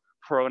trial,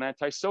 pro and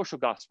anti-social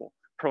gospel,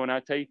 pro and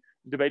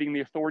anti-debating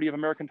the authority of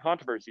American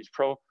controversies,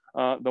 pro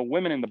the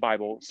women in the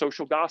Bible,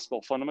 social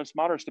gospel, fundamentalist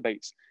modernist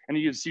debates. And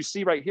you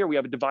see right here, we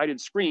have a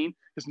divided screen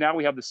because now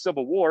we have the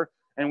Civil War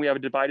and we have a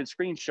divided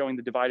screen showing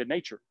the divided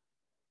nature.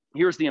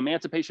 Here's the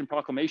Emancipation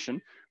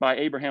Proclamation by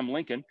Abraham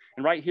Lincoln.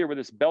 And right here where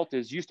this belt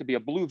is, used to be a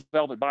blue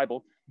velvet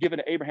Bible given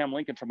to Abraham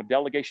Lincoln from a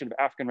delegation of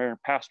African-American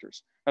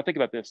pastors. Now think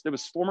about this. There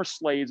was former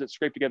slaves that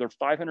scraped together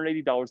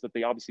 $580 that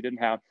they obviously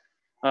didn't have.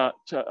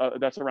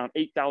 That's around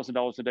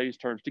 $8,000 in today's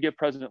terms to give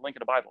President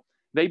Lincoln a Bible.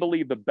 They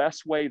believed the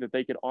best way that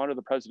they could honor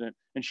the president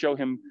and show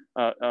him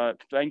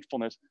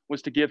thankfulness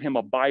was to give him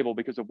a Bible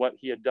because of what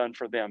he had done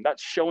for them.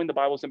 That's showing the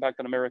Bible's impact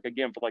on America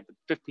again for like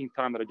the 15th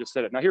time that I just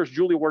said it. Now here's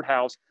Julia Ward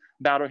Howe's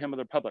Battle Hymn of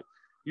the Republic.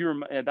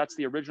 That's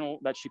the original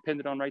that she penned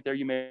it on right there.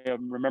 You may have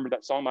remembered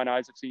that song, Mine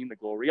Eyes Have Seen the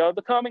Glory of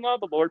the Coming of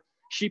the Lord.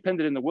 She penned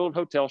it in the Willard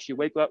Hotel. She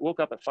woke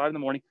up at 5 in the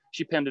morning.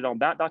 She penned it on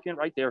that document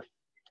right there.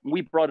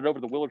 We brought it over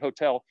to the Willard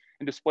Hotel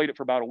and displayed it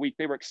for about a week.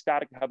 They were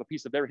ecstatic to have a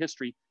piece of their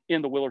history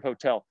in the Willard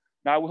Hotel.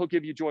 Now I will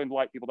give you joy and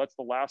delight, people. That's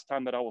the last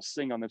time that I will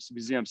sing on this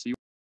museum. So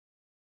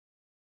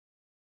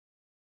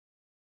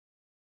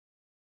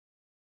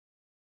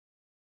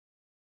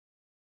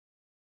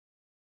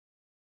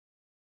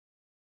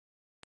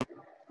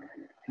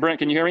Brent,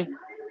 can you hear me?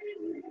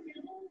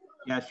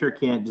 Yeah, sure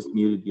can. Just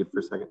muted you for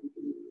a second.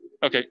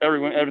 Okay,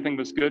 everything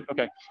was good.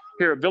 Okay,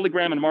 here, Billy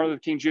Graham and Martin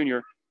Luther King Jr.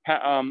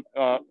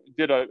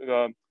 Did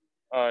a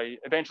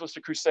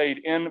evangelistic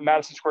crusade in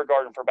Madison Square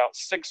Garden for about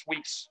 6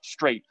 weeks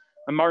straight.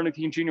 And Martin Luther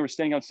King Jr. was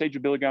standing on stage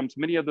with Billy Graham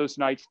many of those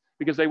nights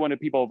because they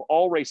wanted people of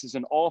all races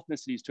and all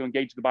ethnicities to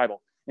engage the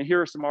Bible. And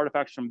here are some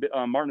artifacts from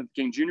Martin Luther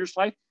King Jr.'s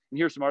life, and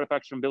here's some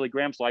artifacts from Billy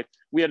Graham's life.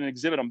 We had an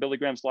exhibit on Billy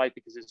Graham's life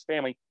because his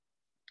family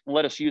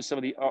let us use some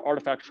of the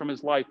artifacts from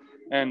his life.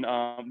 And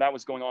that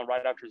was going on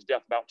right after his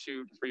death about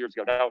 2 to 3 years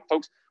ago. Now,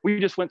 folks,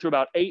 we just went through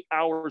about 8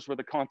 hours worth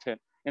of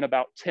content in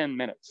about 10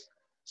 minutes.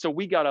 So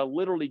we got to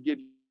literally give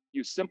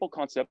you simple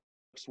concepts,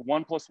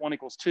 1 + 1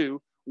 =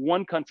 2,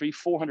 one country,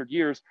 400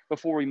 years,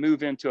 before we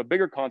move into a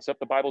bigger concept,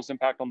 the Bible's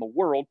impact on the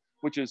world,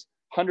 which is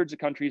hundreds of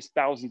countries,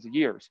 thousands of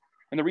years.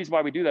 And the reason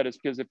why we do that is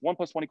because if 1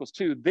 + 1 =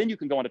 2, then you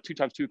can go on to 2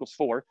 × 2 =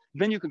 4.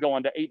 Then you can go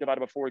on to 8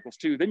 ÷ 4 =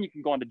 2. Then you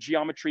can go on to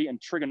geometry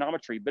and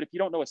trigonometry. But if you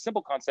don't know a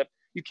simple concept,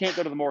 you can't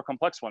go to the more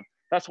complex one.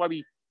 That's why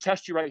we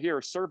test you right here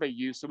or survey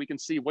you so we can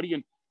see what do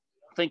you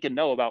think and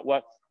know about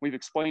what we've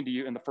explained to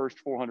you in the first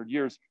 400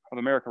 years of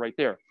America right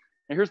there.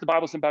 And here's the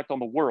Bible's impact on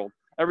the world.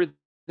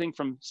 Everything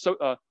from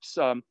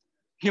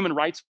human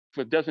rights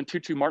with Desmond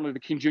Tutu, Martin Luther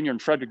King Jr.,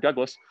 and Frederick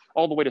Douglass,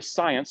 all the way to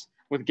science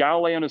with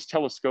Galileo and his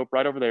telescope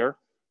right over there,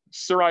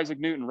 Sir Isaac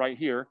Newton right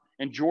here,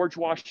 and George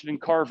Washington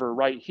Carver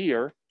right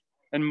here,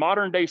 and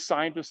modern day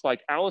scientists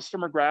like Alistair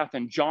McGrath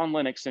and John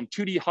Lennox and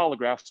 2D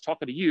holographs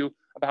talking to you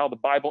about how the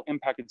Bible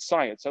impacted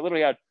science. I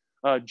literally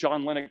had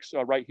John Lennox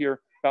right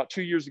here about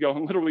 2 years ago,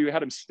 and literally we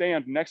had him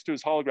stand next to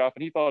his holograph,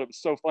 and he thought it was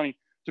so funny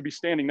to be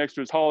standing next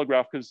to his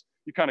holograph because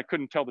you kind of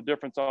couldn't tell the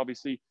difference,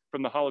 obviously,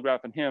 from the holograph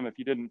and him if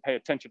you didn't pay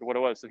attention to what it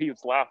was. So he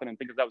was laughing and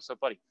thinking that was so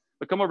funny.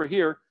 But come over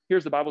here.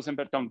 Here's the Bible's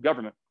impact on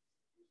government.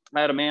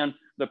 I had a man,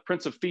 the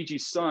Prince of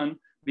Fiji's son,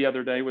 the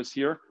other day was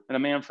here, and a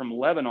man from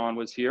Lebanon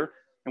was here,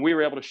 and we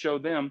were able to show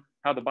them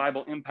how the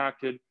Bible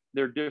impacted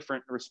their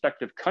different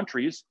respective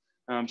countries.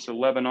 So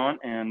Lebanon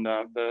and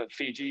the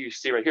Fiji, you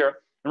see right here.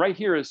 And right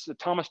here is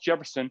Thomas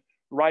Jefferson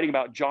writing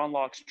about John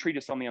Locke's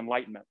treatise on the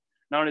Enlightenment.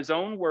 Now, in his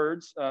own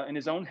words, in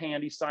his own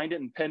hand, he signed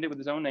it and penned it with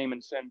his own name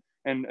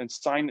and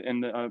signed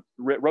and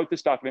wrote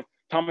this document.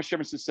 Thomas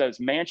Jefferson says,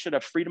 man should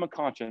have freedom of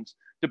conscience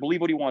to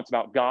believe what he wants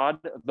about God,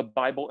 the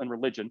Bible, and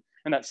religion,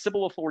 and that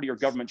civil authority or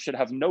government should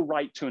have no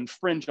right to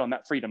infringe on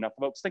that freedom. Now,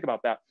 folks, think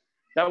about that.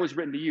 That was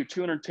written to you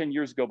 210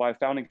 years ago by a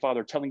founding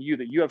father telling you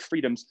that you have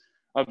freedoms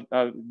of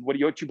what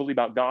you believe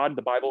about God,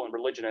 the Bible, and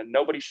religion, and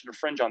nobody should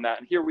infringe on that.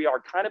 And here we are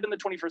kind of in the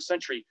 21st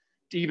century,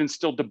 even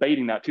still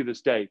debating that to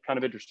this day. Kind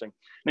of interesting.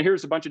 Now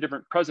here's a bunch of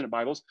different president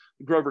Bibles: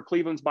 Grover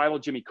Cleveland's Bible,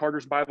 Jimmy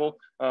Carter's Bible,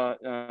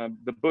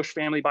 the Bush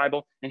family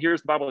Bible, and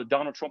here's the Bible that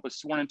Donald Trump was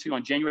sworn into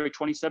on January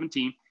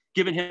 2017,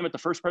 given him at the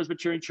First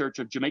Presbyterian Church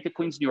of Jamaica,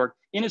 Queens, New York,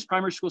 in his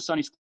primary school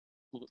Sunday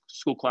school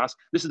school class.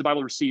 This is the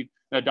Bible received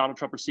Donald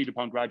Trump received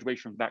upon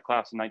graduation from that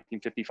class in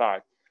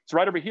 1955. So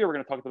right over here, we're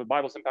going to talk about the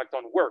Bible's impact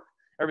on work,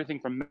 everything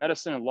from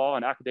medicine and law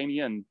and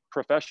academia and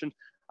profession.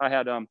 I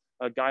had a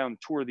guy on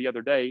tour the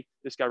other day,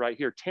 this guy right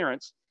here,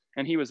 Terrence,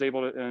 and he was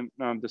able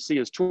to see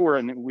his tour,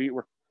 and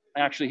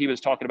he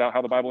was talking about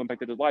how the Bible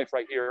impacted his life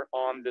right here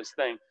on this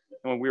thing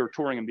when we were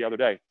touring him the other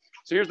day.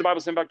 So here's the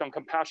Bible's impact on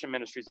compassion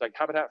ministries like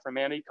Habitat for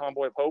Humanity,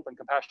 Convoy of Hope, and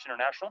Compassion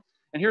International.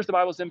 And here's the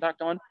Bible's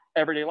impact on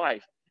everyday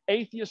life.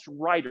 Atheist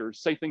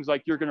writers say things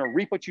like, you're going to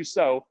reap what you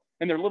sow,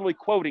 and they're literally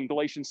quoting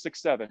Galatians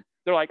 6:7.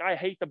 They're like, I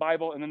hate the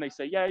Bible, and then they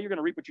say, yeah, you're going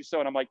to reap what you sow.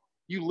 And I'm like,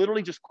 you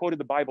literally just quoted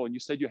the Bible, and you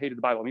said you hated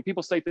the Bible. I mean,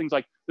 people say things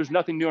like, there's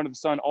nothing new under the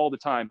sun all the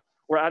time,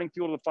 or adding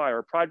fuel to the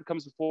fire, pride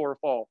comes before a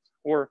fall,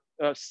 or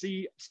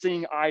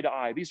seeing eye to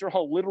eye. These are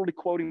all literally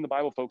quoting the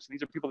Bible, folks.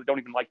 These are people that don't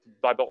even like the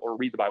Bible or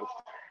read the Bible.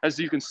 As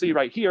you can see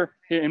right here,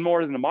 in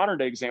more than a modern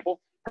day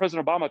example,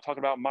 President Obama talking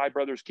about my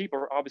brother's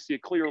keeper, obviously a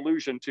clear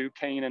allusion to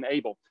Cain and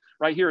Abel.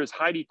 Right here is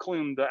Heidi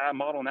Klum, the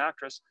model and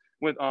actress,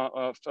 with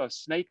a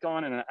snake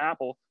on and an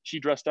apple. She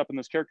dressed up in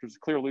this character is a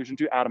clear allusion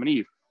to Adam and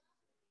Eve.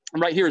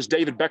 And right here is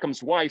David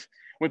Beckham's wife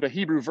with a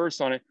Hebrew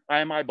verse on it, I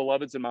am my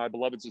beloved's and my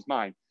beloved's is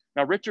mine.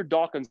 Now, Richard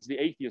Dawkins, the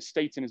atheist,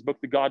 states in his book,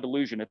 The God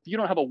Delusion, if you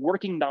don't have a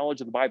working knowledge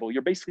of the Bible,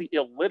 you're basically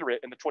illiterate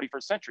in the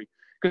 21st century,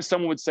 because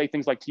someone would say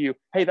things like to you,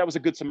 hey, that was a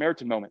Good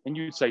Samaritan moment. And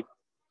you'd say,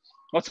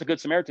 what's a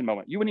Good Samaritan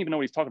moment? You wouldn't even know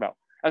what he's talking about.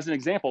 As an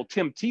example,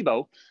 Tim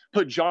Tebow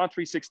put John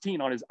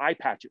 3:16 on his eye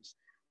patches.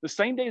 The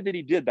same day that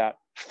he did that,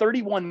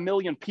 31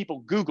 million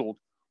people Googled,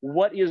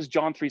 what is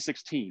John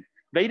 3:16?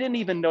 They didn't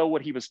even know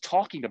what he was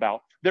talking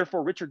about.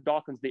 Therefore, Richard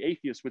Dawkins, the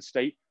atheist, would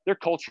state they're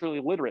culturally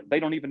illiterate. They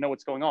don't even know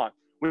what's going on.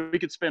 We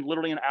could spend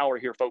literally an hour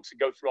here, folks, and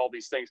go through all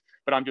these things,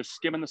 but I'm just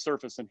skimming the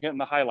surface and hitting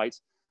the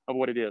highlights of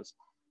what it is.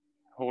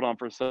 Hold on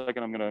for a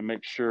second. I'm going to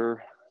make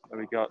sure that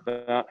we got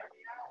that.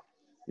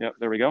 Yep,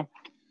 there we go.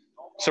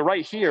 So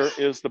right here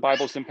is the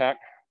Bible's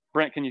impact.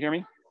 Brent, can you hear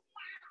me?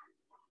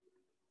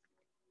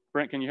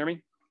 Brent, can you hear me?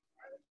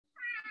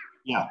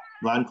 Yeah,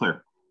 loud and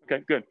clear.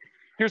 Okay, good.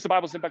 Here's the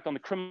Bible's impact on the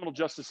criminal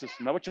justice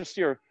system. Now, what you'll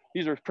see here,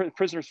 these are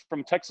prisoners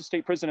from Texas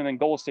State Prison and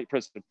Angola State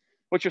Prison.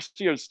 What you'll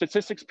see is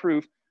statistics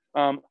prove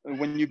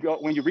when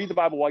you read the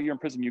Bible while you're in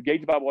prison, you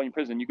gauge the Bible while you're in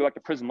prison, you go back to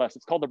prison less.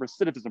 It's called the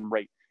recidivism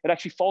rate. It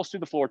actually falls through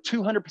the floor,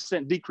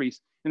 200%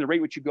 decrease in the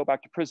rate which you go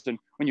back to prison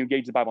when you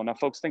engage the Bible. Now,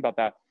 folks, think about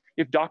that.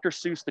 If Dr.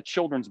 Seuss, the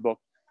children's book,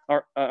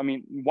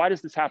 why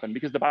does this happen?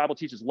 Because the Bible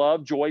teaches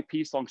love, joy,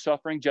 peace,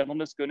 long-suffering,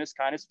 gentleness, goodness,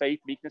 kindness, faith,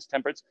 meekness,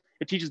 temperance.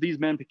 It teaches these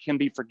men can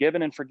be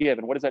forgiven and forgive.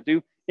 And what does that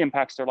do?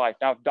 Impacts their life.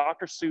 Now, if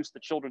Dr. Seuss, the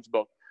children's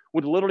book,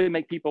 would literally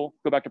make people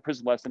go back to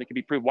prison less, and it can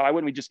be proved, why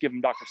wouldn't we just give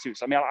them Dr. Seuss?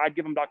 I mean, I'd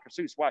give them Dr.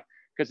 Seuss. Why?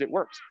 Because it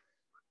works.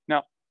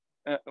 Now,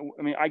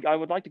 I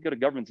would like to go to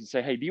governments and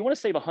say, hey, do you want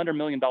to save $100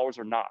 million or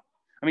not?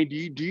 I mean,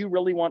 do you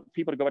really want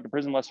people to go back to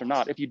prison less or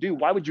not? If you do,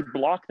 why would you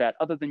block that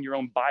other than your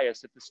own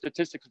bias if the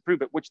statistics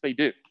prove it, which they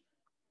do?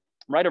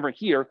 Right over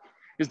here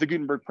is the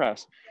Gutenberg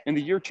Press. In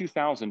the year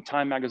 2000,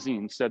 Time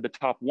magazine said the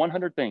top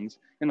 100 things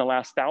in the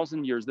last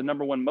 1,000 years, the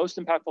number one most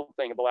impactful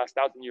thing of the last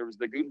 1,000 years was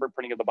the Gutenberg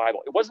printing of the Bible.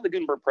 It wasn't the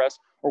Gutenberg Press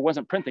or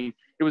wasn't printing,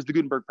 it was the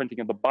Gutenberg printing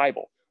of the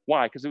Bible.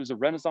 Why? Because it was a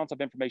renaissance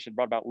of information,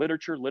 brought about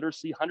literature,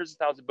 literacy, hundreds of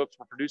thousands of books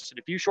were produced in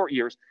a few short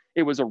years.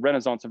 It was a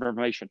renaissance of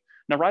information.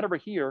 Now, right over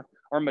here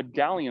are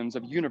medallions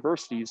of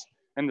universities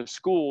and the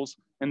schools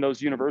in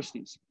those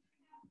universities.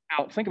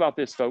 Now, think about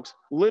this, folks.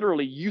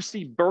 Literally,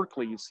 UC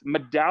Berkeley's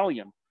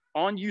medallion,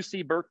 on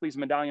UC Berkeley's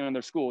medallion in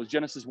their school is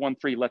Genesis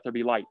 1:3, let there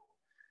be light.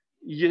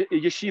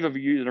 Yeshiva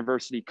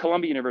University,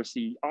 Columbia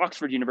University,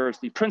 Oxford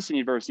University, Princeton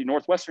University,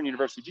 Northwestern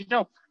University. Do you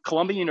know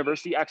Columbia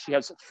University actually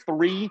has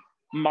 3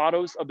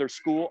 mottos of their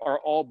school are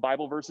all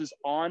Bible verses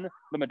on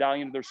the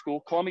medallion of their school?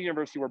 Columbia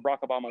University, where Barack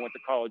Obama went to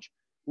college,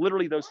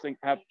 literally those things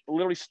have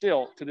literally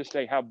still to this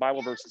day have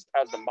Bible verses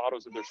as the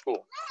mottos of their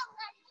school.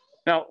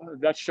 Now,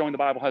 that's showing the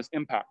Bible has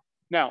impact.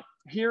 Now,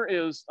 here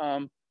is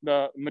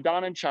the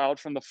Madonna and Child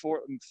from the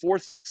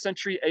 4th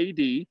century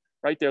AD,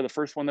 right there, the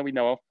first one that we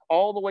know of,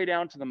 all the way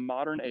down to the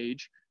modern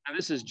age. And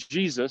this is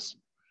Jesus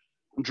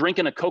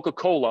drinking a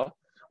Coca-Cola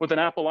with an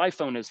Apple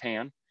iPhone in his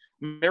hand.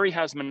 Mary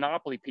has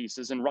Monopoly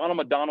pieces, and Ronald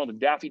McDonald and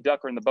Daffy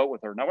Duck are in the boat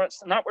with her. Now,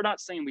 we're not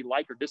saying we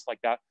like or dislike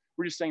that.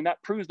 We're just saying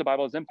that proves the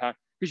Bible has impact,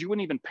 because you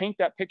wouldn't even paint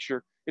that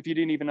picture if you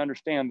didn't even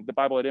understand that the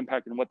Bible had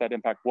impact and what that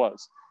impact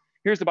was.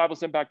 Here's the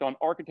Bible's impact on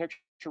architecture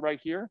right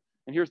here.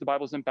 And here's the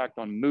Bible's impact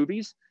on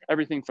movies.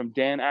 Everything from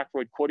Dan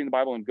Aykroyd quoting the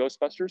Bible in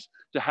Ghostbusters,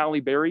 to Halle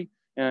Berry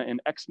in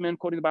X-Men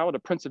quoting the Bible, to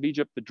Prince of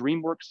Egypt, the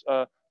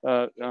DreamWorks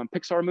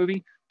Pixar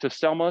movie, to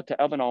Selma, to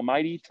Evan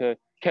Almighty, to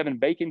Kevin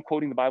Bacon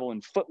quoting the Bible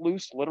in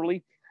Footloose,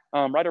 literally.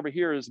 Right over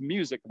here is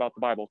music about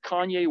the Bible.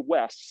 Kanye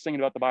West singing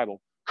about the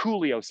Bible.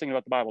 Coolio singing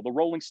about the Bible. The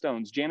Rolling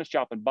Stones, Janis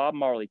Joplin, Bob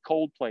Marley,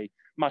 Coldplay,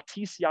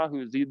 Matisse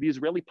Yahoo, the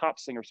Israeli pop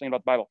singer singing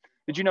about the Bible.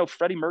 Did you know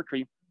Freddie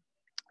Mercury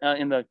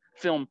in the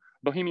film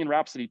Bohemian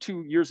Rhapsody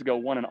 2 years ago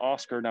won an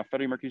Oscar? Now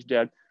Freddie Mercury's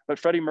dead, but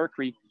Freddie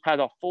Mercury had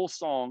a full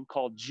song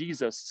called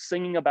Jesus,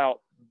 singing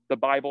about the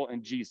Bible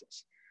and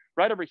Jesus.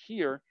 Right over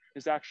here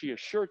is actually a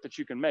shirt that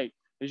you can make.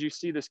 As you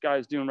see this guy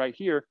is doing right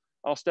here,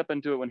 I'll step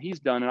into it when he's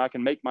done, and I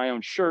can make my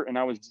own shirt. And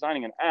I was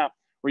designing an app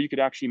where you could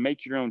actually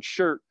make your own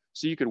shirt.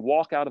 So you could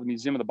walk out of the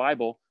Museum of the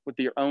Bible with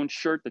your own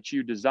shirt that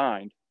you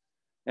designed.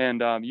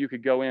 And you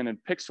could go in and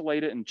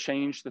pixelate it and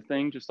change the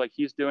thing just like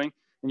he's doing.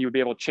 And you would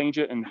be able to change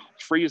it and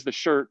freeze the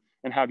shirt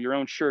and have your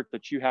own shirt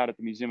that you had at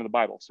the Museum of the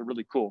Bible. So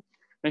really cool.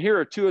 And here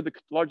are two of the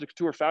largest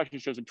couture fashion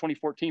shows in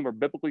 2014 were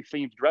biblically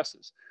themed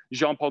dresses.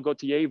 Jean-Paul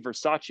Gaultier,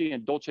 Versace,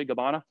 and Dolce &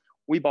 Gabbana.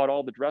 We bought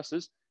all the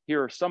dresses.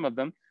 Here are some of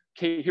them.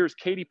 Here's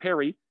Katy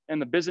Perry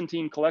and the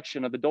Byzantine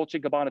collection of the Dolce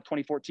 & Gabbana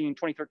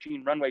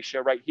 2014-2013 runway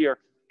show right here,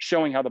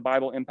 showing how the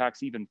Bible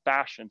impacts even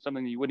fashion,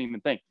 something that you wouldn't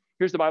even think.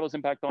 Here's the Bible's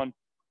impact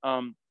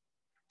on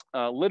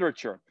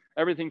literature,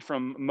 everything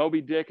from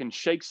Moby Dick and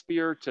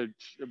Shakespeare to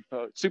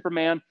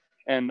Superman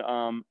and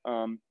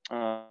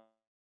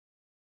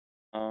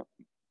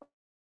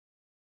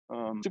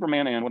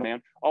Superman and Wonder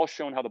Man, all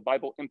showing how the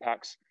Bible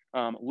impacts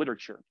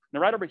literature. Now,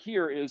 right over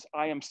here is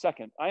I Am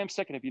Second. I Am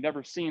Second, if you've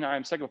never seen I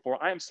Am Second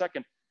before, I Am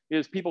Second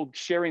is people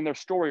sharing their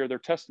story or their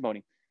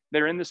testimony.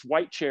 They're in this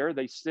white chair.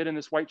 They sit in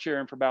this white chair,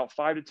 and for about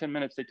 5 to 10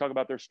 minutes, they talk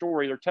about their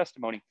story, their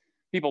testimony.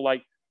 People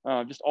like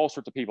just all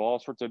sorts of people, all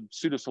sorts of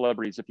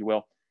pseudo-celebrities, if you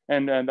will.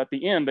 And at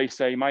the end, they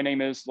say, my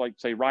name is, like,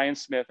 say, Ryan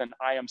Smith, and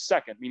I am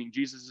second, meaning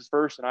Jesus is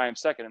first, and I am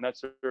second. And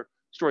that's their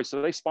story.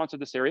 So they sponsored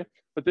this area.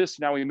 But this,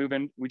 now we move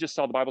in, we just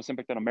saw the Bible's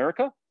impact on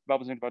America, the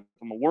Bible's impact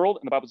on the world,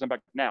 and the Bible's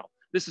impact now.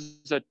 This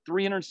is a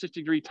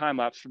 360-degree time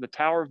lapse from the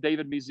Tower of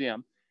David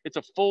Museum. It's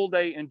a full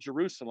day in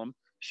Jerusalem,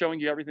 showing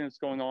you everything that's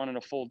going on in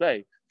a full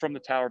day from the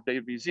Tower of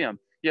David Museum.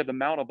 You have the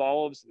Mount of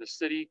Olives, the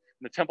city,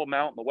 and the Temple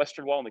Mount, and the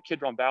Western Wall, and the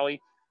Kidron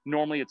Valley.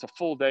 Normally, it's a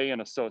full day,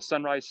 and so a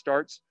sunrise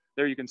starts.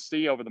 There you can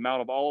see over the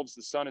Mount of Olives,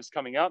 the sun is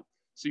coming up.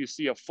 So you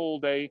see a full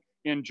day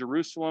in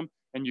Jerusalem,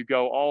 and you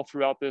go all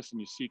throughout this,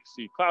 and you see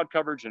cloud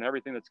coverage and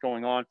everything that's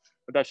going on.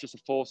 But that's just a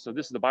full, so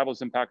this is the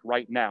Bible's impact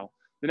right now.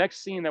 The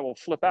next scene that will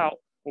flip out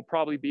will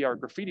probably be our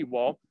graffiti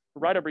wall.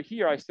 Right over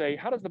here, I say,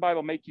 how does the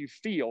Bible make you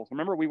feel?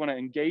 Remember, we want to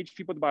engage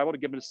people with the Bible to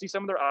get them to see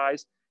some of their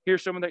eyes, hear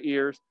some of their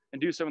ears,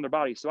 and do some of their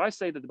bodies. So I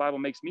say that the Bible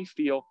makes me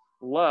feel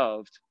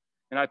loved.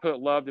 And I put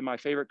loved in my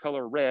favorite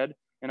color, red,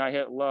 and I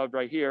hit loved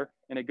right here,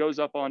 and it goes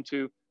up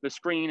onto the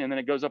screen, and then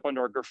it goes up onto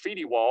our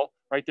graffiti wall.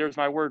 Right there's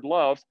my word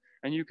loved,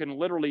 and you can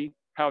literally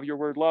have your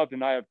word loved.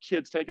 And I have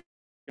kids taking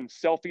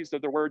selfies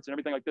of their words and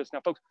everything like this. Now,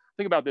 folks,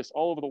 think about this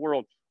all over the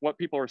world, what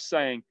people are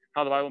saying,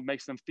 how the Bible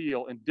makes them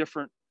feel in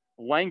different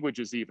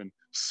languages even.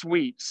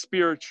 Sweet,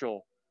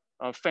 spiritual,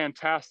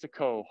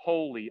 fantastico,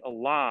 holy,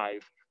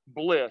 alive,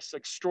 bliss,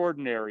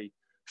 extraordinary,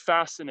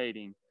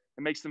 fascinating.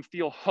 It makes them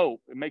feel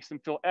hope. It makes them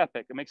feel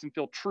epic. It makes them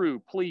feel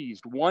true,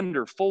 pleased,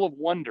 wonder, full of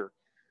wonder.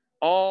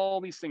 All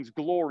these things,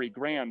 glory,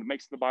 grand,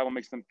 makes the Bible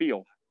makes them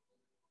feel.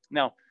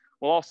 Now,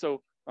 we'll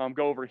also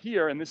go over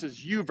here, and this is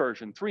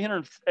YouVersion.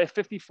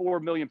 354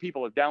 million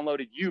people have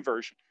downloaded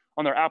YouVersion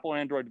on their Apple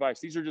and Android device.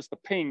 These are just the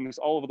pings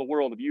all over the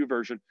world of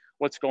YouVersion,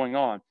 what's going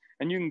on.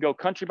 And you can go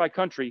country by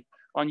country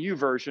on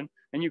YouVersion,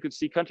 and you can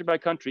see country by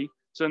country.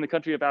 So in the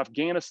country of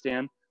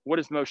Afghanistan, what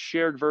is the most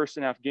shared verse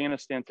in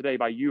Afghanistan today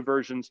by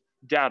YouVersion's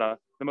data?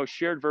 The most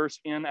shared verse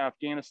in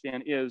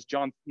Afghanistan is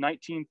John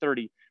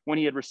 19:30. When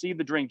he had received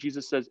the drink,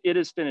 Jesus says, "It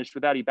is finished."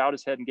 With that, he bowed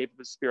his head and gave up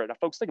his spirit. Now,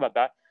 folks, think about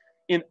that.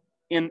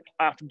 In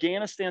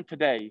Afghanistan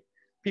today,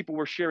 people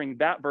were sharing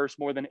that verse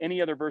more than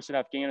any other verse in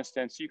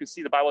Afghanistan. So you can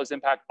see the Bible's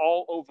impact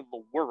all over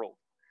the world.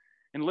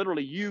 And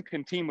literally, you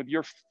can team with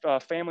your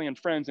family and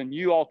friends, and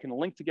you all can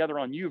link together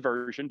on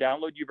YouVersion,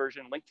 download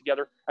YouVersion, link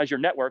together as your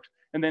network.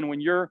 And then when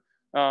you're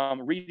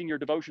reading your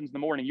devotions in the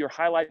morning, you're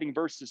highlighting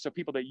verses so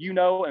people that you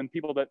know and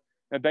people that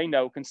they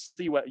know can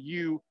see what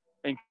you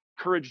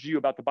encouraged you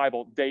about the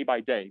Bible day by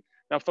day.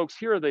 Now, folks,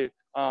 here are the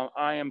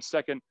I Am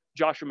Second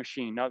Joshua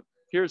Machine. Now,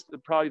 here's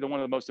probably one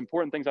of the most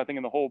important things I think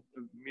in the whole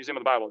Museum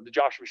of the Bible, the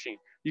Joshua Machine.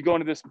 You go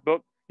into this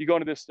book, you go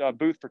into this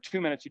booth for 2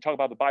 minutes, you talk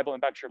about the Bible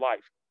impacts your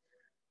life.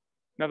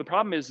 Now, the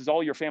problem is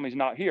all your family's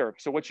not here.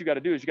 So what you got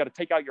to do is you got to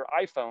take out your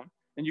iPhone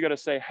and you got to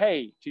say,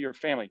 hey, to your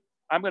family,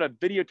 I'm going to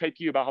videotape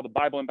you about how the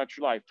Bible impacts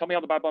your life. Tell me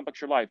how the Bible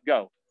impacts your life.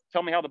 Go.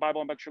 Tell me how the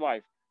Bible impacts your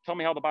life. Tell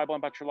me how the Bible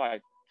impacts your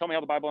life. Tell me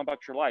how the Bible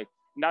impacts your life.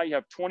 Now you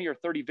have 20 or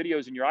 30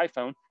 videos in your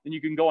iPhone, and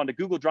you can go onto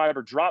Google Drive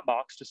or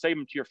Dropbox to save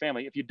them to your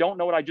family. If you don't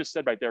know what I just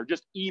said right there,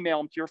 just email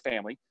them to your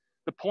family.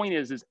 The point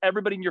is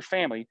everybody in your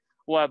family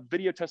will have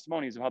video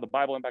testimonies of how the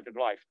Bible impacted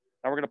their life.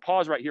 Now we're going to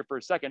pause right here for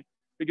a second,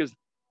 because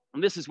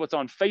this is what's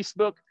on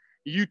Facebook,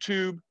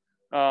 YouTube,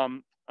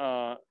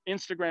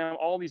 Instagram,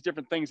 all these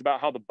different things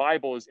about how the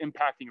Bible is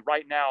impacting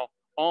right now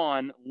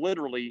on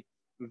literally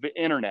the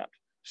internet.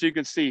 So you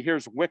can see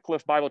here's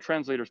Wycliffe Bible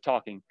Translators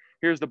talking.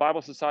 Here's the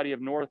Bible Society of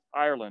North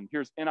Ireland.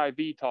 Here's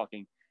NIV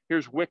talking.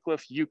 Here's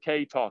Wycliffe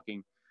UK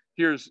talking.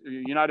 Here's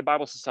United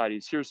Bible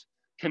Societies. Here's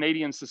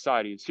Canadian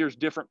societies. Here's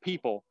different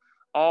people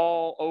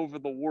all over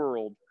the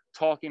world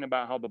talking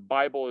about how the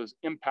Bible is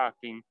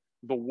impacting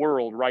the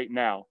world right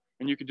now.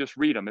 And you can just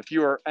read them. If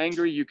you are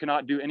angry, you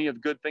cannot do any of the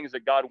good things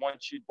that God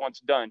wants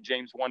done,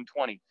 James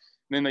 1:20. And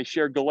then they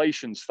share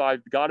Galatians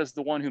 5. God is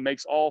the one who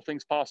makes all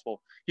things possible.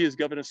 He has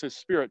given us his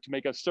spirit to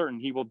make us certain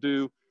he will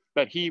do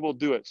that he will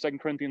do it. 2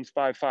 Corinthians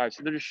 5:5.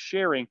 So they're just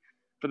sharing,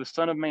 for the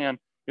Son of Man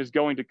is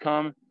going to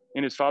come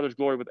in his Father's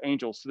glory with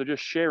angels. So they're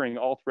just sharing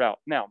all throughout.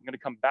 Now, I'm going to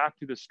come back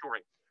to this story.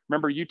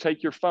 Remember, you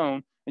take your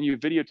phone and you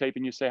videotape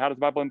and you say, how does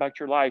the Bible impact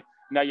your life?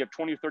 Now you have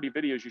 20 or 30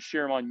 videos. You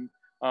share them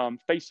on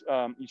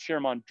you share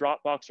them on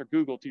Dropbox or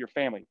Google to your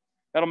family.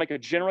 That'll make a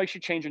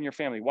generation change in your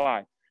family.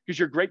 Why? Because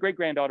your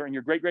great-great-granddaughter and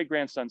your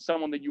great-great-grandson,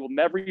 someone that you will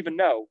never even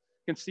know,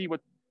 can see what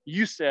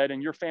you said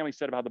and your family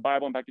said about how the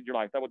Bible impacted your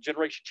life. That will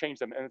generation change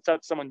them. And it's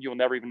not someone you'll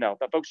never even know.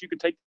 But folks, you can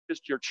take this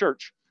to your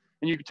church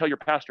and you can tell your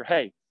pastor,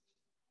 hey,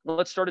 well,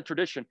 let's start a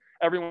tradition.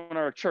 Everyone in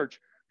our church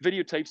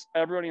videotapes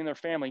everybody in their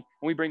family,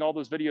 and we bring all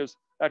those videos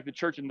back to the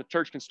church, and the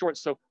church can store it.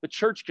 So the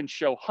church can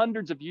show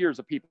hundreds of years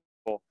of people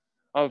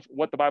of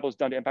what the Bible has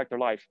done to impact their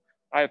life.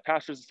 I have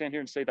pastors that stand here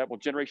and say that will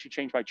generation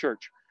change my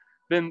church.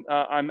 Then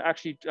I'm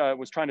actually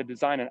was trying to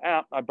design an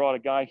app. I brought a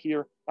guy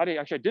here. I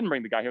didn't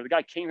bring the guy here. The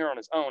guy came here on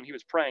his own. He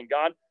was praying,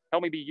 God,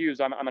 help me be used.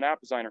 I'm an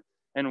app designer.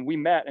 And we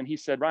met, and he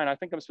said, Ryan, I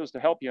think I'm supposed to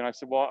help you. And I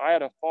said, well, I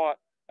had a thought.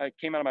 It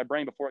came out of my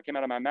brain before it came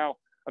out of my mouth,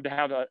 of to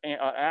have an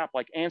app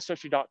like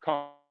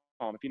Ancestry.com,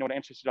 if you know what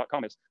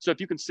Ancestry.com is. So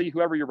if you can see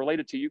whoever you're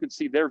related to, you can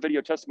see their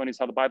video testimonies,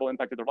 how the Bible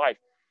impacted their life.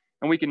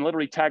 And we can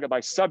literally tag it by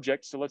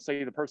subject. So let's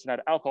say the person had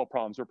alcohol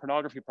problems or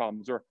pornography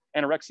problems or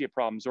anorexia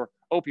problems or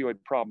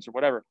opioid problems or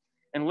whatever.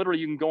 And literally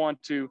you can go on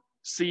to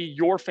see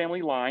your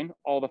family line,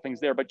 all the things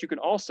there, but you can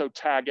also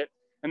tag it.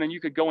 And then you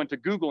could go into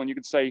Google and you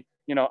could say,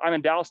 you know, I'm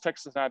in Dallas,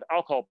 Texas, and I have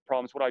alcohol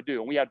problems. What do I do?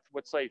 And we had,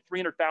 let's say,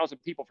 300,000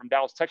 people from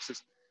Dallas,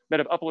 Texas that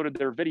have uploaded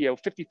their video.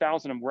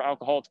 50,000 of them were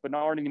alcoholics, but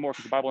not anymore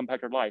because the Bible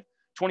impacted their life.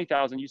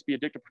 20,000 used to be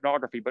addicted to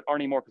pornography, but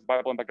aren't anymore because the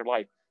Bible impacted their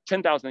life.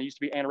 10,000 used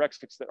to be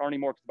anorexics that aren't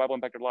anymore because the Bible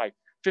impacted their life.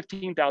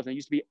 15,000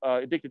 used to be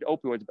addicted to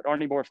opioids, but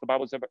aren't anymore if the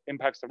Bible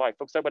impacts their life.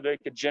 Folks, that would make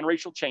a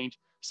generational change,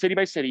 city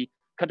by city,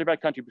 country by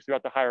country,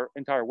 throughout the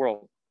entire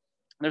world.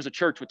 And there's a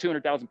church with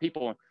 200,000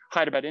 people in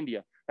Hyderabad,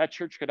 India. That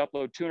church could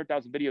upload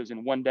 200,000 videos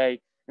in one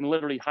day, and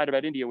literally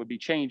Hyderabad, India would be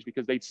changed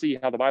because they'd see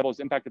how the Bible has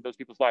impacted those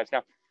people's lives.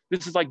 Now,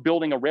 this is like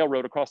building a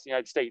railroad across the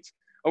United States.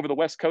 Over the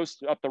West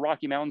Coast, up the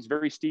Rocky Mountains,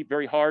 very steep,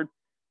 very hard.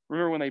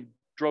 Remember when they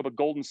drove a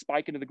golden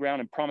spike into the ground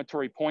in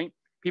Promontory Point?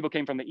 People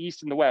came from the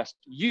east and the west.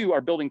 You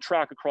are building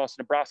track across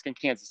Nebraska and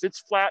Kansas. It's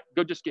flat.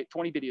 Go just get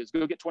 20 videos.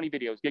 Go get 20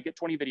 videos. Get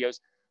 20 videos.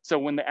 So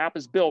when the app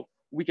is built,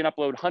 we can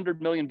upload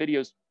 100 million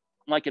videos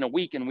like in a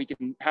week, and we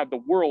can have the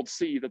world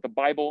see that the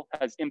Bible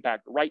has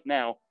impact right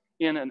now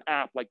in an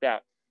app like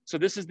that. So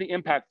this is the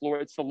impact floor.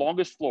 It's the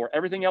longest floor.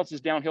 Everything else is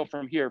downhill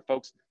from here,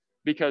 folks,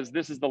 because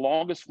this is the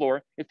longest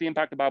floor. It's the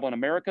impact of the Bible in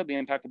America, the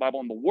impact of the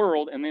Bible in the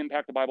world, and the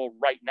impact of the Bible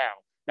right now.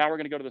 Now we're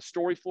going to go to the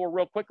story floor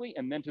real quickly,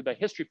 and then to the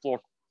history floor,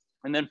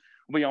 and then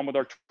we'll be on with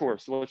our tour.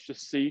 So let's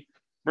just see.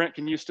 Brent,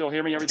 can you still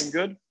hear me? Everything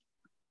good?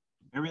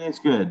 Everything's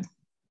good.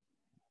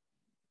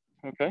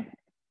 Okay.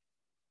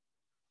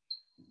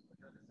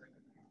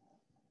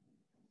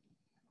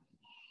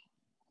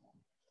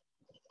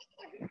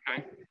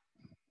 Okay.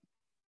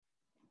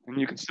 And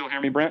you can still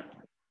hear me, Brent?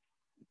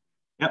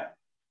 Yep.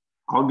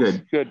 All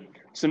good. Good.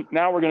 So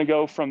now we're going to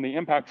go from the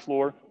impact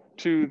floor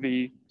to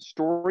the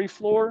story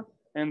floor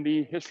and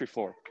the history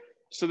floor.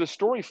 So the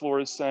story floor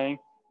is saying,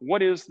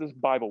 what is the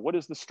Bible? What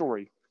is the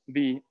story?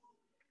 The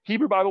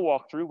Hebrew Bible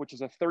walkthrough, which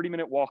is a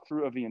 30-minute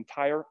walkthrough of the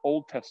entire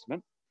Old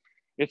Testament.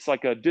 It's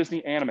like a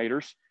Disney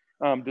animators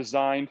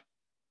designed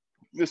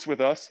this with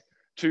us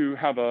to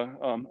have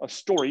a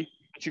story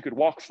that you could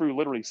walk through,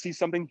 literally see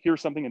something, hear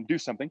something, and do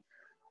something.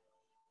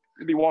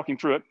 You'd be walking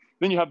through it.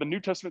 Then you have the New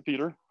Testament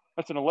theater.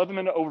 That's an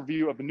 11-minute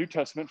overview of the New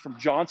Testament from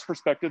John's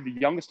perspective, the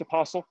youngest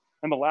apostle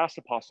and the last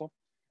apostle.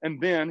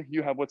 And then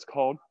you have what's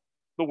called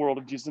the world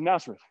of Jesus of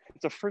Nazareth.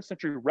 It's a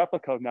first-century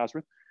replica of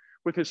Nazareth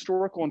with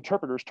historical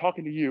interpreters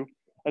talking to you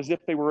as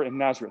if they were in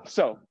Nazareth.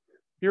 So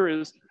here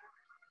is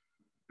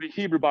the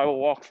Hebrew Bible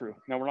walkthrough.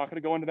 Now, we're not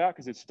going to go into that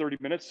because it's 30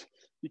 minutes.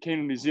 You came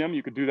to the museum,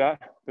 you could do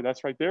that, but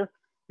that's right there.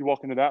 You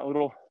walk into that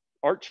little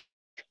arch,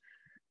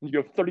 and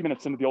you go 30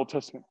 minutes into the Old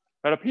Testament.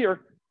 Right up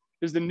here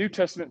is the New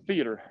Testament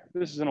theater.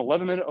 This is an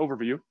 11-minute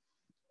overview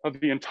of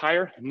the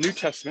entire New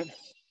Testament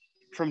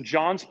from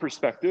John's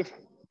perspective,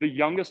 the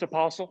youngest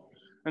apostle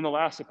and the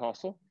last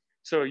apostle.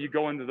 So you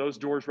go into those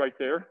doors right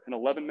there, and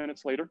 11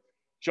 minutes later,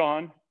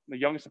 John, the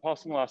youngest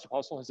apostle and the last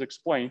apostle, has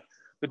explained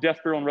the death,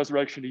 burial, and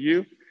resurrection to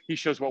you. He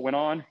shows what went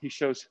on. He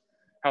shows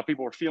how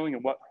people were feeling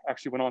and what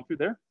actually went on through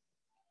there.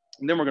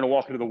 And then we're going to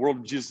walk into the world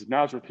of Jesus of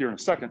Nazareth here in a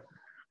second.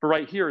 But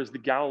right here is the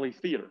Galilee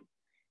theater.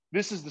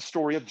 This is the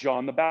story of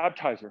John the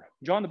Baptizer.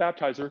 John the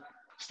Baptizer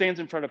stands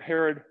in front of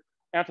Herod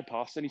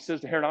Antipas, and he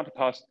says to Herod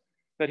Antipas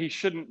that he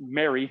shouldn't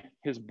marry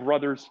his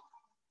brother's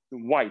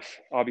wife.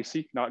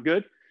 Obviously, not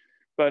good.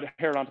 But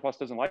Herod Antipas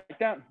doesn't like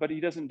that, but he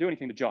doesn't do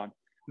anything to John.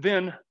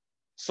 Then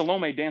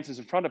Salome dances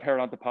in front of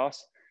Herod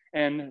Antipas,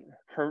 and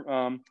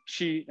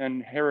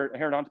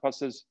Herod Antipas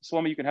says,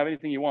 Salome, you can have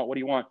anything you want. What do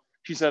you want?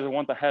 She says, I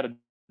want the head of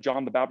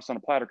John the Baptist on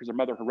a platter, because her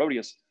mother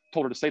Herodias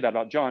told her to say that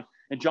about John.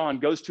 And John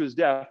goes to his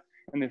death,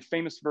 and the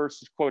famous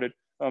verse is quoted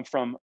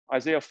from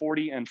Isaiah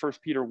 40 and 1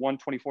 Peter 1,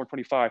 24,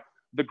 25.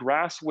 the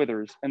grass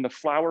withers and the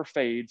flower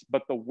fades,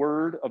 but the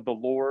word of the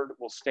Lord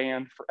will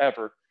stand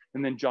forever.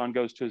 And then John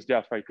goes to his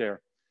death right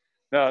there.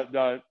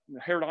 The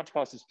Herod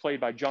Antipas is played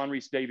by John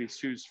Rhys Davies,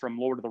 who's from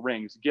Lord of the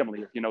Rings,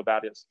 Gimli, if you know who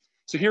that is.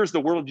 So here's the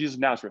world of Jesus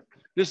of Nazareth.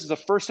 This is a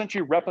first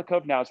century replica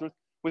of Nazareth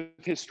with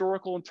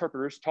historical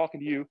interpreters talking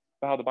to you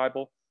about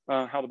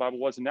how the Bible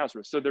was in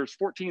Nazareth. So there's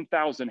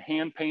 14,000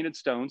 hand-painted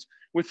stones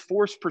with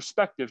forced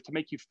perspective to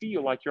make you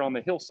feel like you're on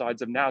the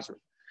hillsides of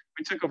Nazareth.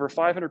 We took over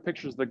 500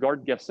 pictures of the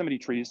Garden of Gethsemane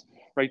trees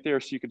right there,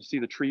 so you can see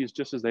the trees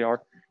just as they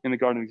are in the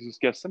Garden of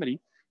Gethsemane.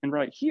 And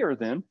right here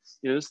then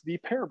is the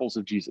parables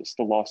of Jesus,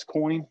 the lost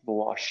coin, the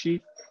lost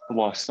sheep, the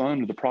lost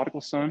son, or the prodigal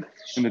son,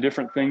 and the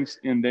different things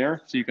in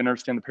there so you can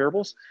understand the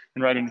parables.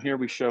 And right in here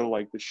we show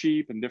like the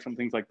sheep and different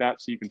things like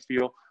that so you can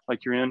feel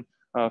like you're in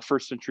a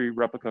first century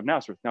replica of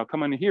Nazareth. Now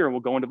come in here and we'll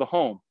go into the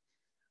home.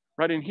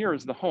 Right in here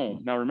is the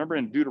home. Now remember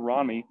in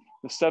Deuteronomy,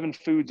 the 7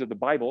 foods of the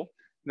Bible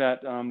that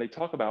they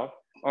talk about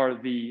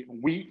are the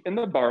wheat and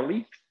the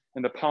barley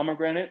and the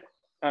pomegranate,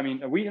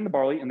 wheat and the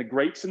barley and the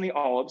grapes and the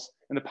olives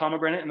and the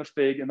pomegranate and the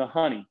fig and the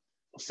honey.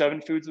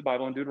 7 foods of the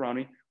Bible in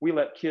Deuteronomy. We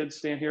let kids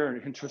stand here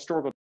and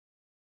historical.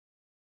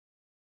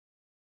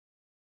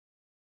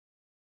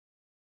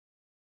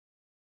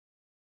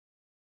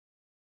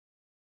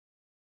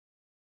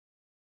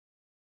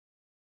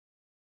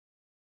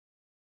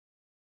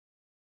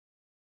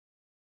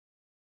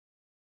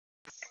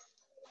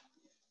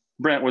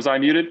 Brent, was I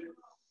muted?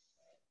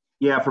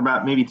 Yeah, for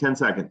about maybe 10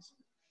 seconds.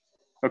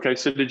 Okay,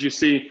 so did you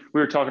see,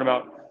 we were talking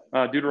about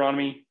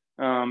Deuteronomy,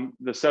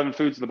 the 7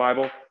 foods of the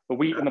Bible, the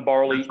wheat and the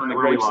barley and the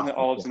grapes and the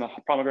olives and the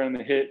pomegranate and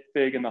the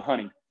fig and the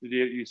honey. Did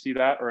you see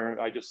that, or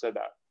I just said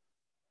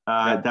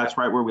that? That's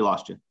right where we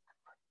lost you.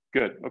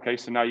 Good, okay,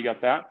 so now you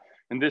got that.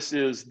 And this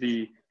is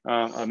the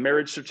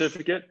marriage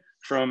certificate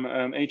from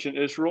ancient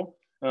Israel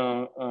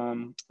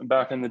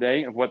back in the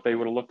day of what they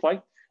would have looked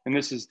like. And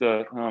this is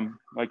the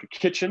like a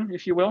kitchen,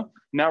 if you will.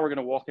 Now we're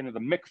gonna walk into the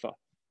mikveh.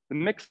 The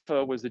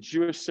mikveh was the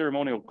Jewish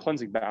ceremonial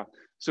cleansing bath.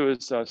 So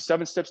it's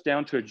 7 steps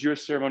down to a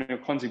Jewish ceremonial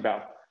cleansing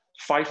bath,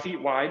 5 feet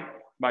wide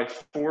by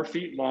 4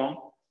 feet long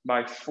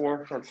by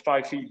 4 or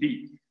 5 feet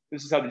deep.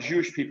 This is how the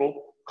Jewish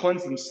people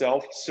cleanse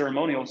themselves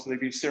ceremonial, so they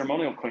do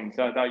ceremonial cleans.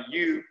 Now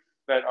you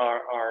that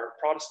are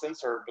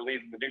Protestants or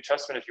believe in the New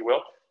Testament, if you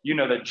will, you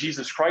know that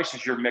Jesus Christ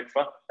is your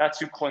mikveh. That's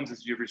who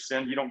cleanses you of your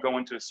sin. You don't go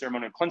into a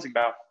ceremonial cleansing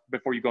bath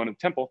before you go into the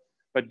temple,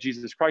 but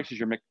Jesus Christ is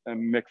your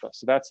mikveh.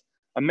 So that's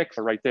a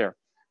mikveh right there.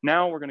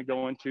 Now we're going to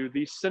go into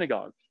the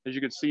synagogue. As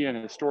you can see in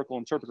a historical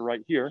interpreter right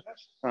here,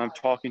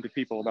 talking to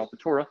people about the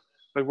Torah,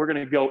 but we're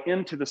going to go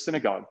into the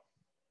synagogue.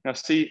 Now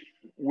see,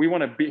 we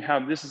want to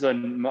have, this is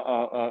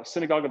a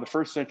synagogue of the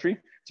first century.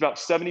 It's about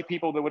 70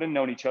 people that would have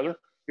known each other.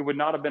 It would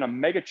not have been a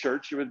mega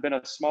church. It would have been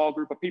a small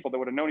group of people that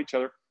would have known each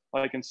other,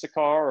 like in Sychar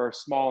or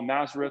small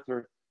Nazareth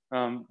or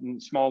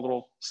small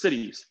little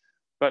cities.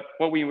 But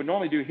what we would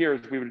normally do here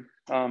is we would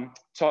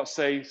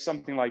say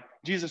something like,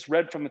 Jesus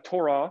read from the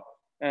Torah,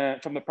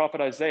 from the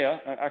prophet Isaiah,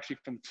 actually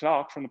from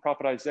Tanakh, from the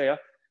prophet Isaiah,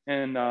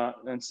 and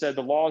said,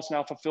 the law is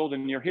now fulfilled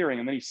in your hearing.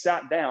 And then he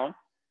sat down,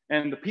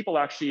 and the people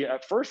actually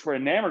at first were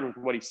enamored with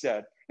what he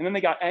said. And then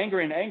they got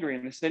angry and angry,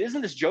 and they said,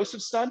 isn't this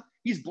Joseph's son?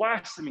 He's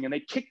blaspheming. And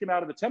they kicked him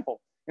out of the temple,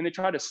 and they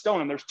tried to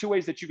stone him. There's 2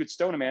 ways that you could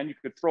stone a man. You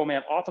could throw a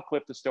man off a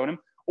cliff to stone him,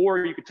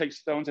 or you could take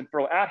stones and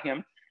throw at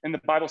him. And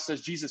the Bible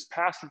says Jesus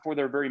passed before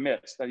their very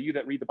midst. Now, you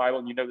that read the Bible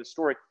and you know this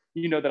story,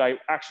 you know that I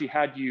actually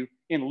had you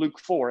in Luke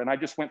 4, and I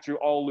just went through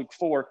all Luke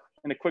 4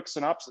 in a quick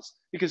synopsis,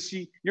 because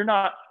see, you're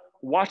not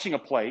watching a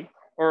play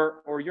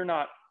or you're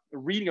not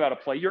reading about a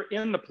play, you're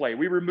in the play.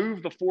 We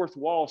removed the 4th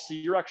wall, so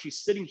you're actually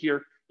sitting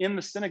here in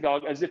the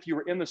synagogue as if you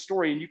were in the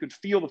story, and you could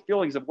feel the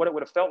feelings of what it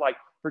would have felt like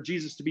for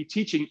Jesus to be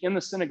teaching in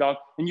the synagogue,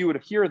 and you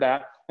would hear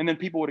that, and then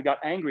people would have got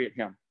angry at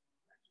him.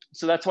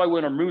 So that's why we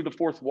want to remove the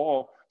 4th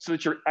wall, so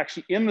that you're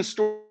actually in the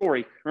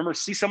story. Remember,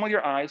 see some with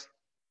your eyes,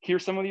 hear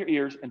some with your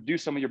ears, and do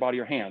some with your body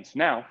or hands.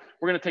 Now,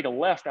 we're going to take a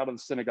left out of the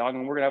synagogue,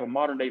 and we're going to have a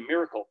modern day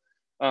miracle.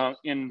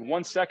 In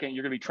 1 second,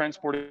 you're going to be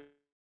transported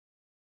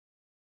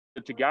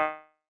to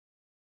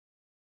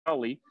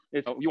Galilee.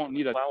 If you won't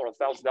need $1,000 or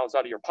 $1,000 out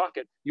of your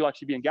pocket, you'll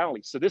actually be in Galilee.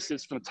 So this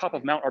is from the top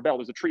of Mount Arbel.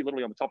 There's a tree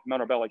literally on the top of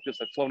Mount Arbel like this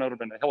that's flown over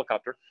in a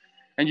helicopter.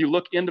 And you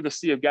look into the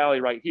Sea of Galilee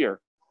right here.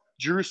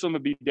 Jerusalem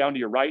would be down to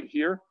your right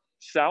here,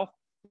 south,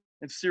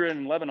 and Syria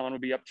and Lebanon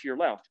would be up to your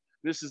left.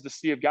 This is the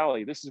Sea of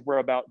Galilee. This is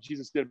where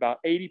Jesus did about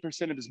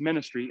 80% of his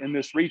ministry in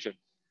this region.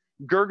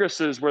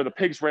 Gerges is where the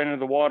pigs ran into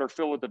the water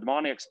filled with the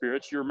demoniac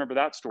spirits. You remember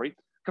that story.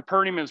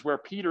 Capernaum is where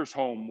Peter's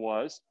home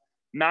was.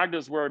 Magda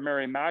is where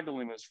Mary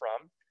Magdalene was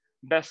from.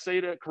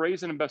 Bethsaida,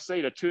 Chorazin and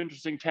Bethsaida, 2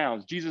 interesting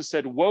towns. Jesus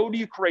said, woe to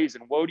you,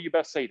 Chorazin, woe to you,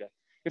 Bethsaida.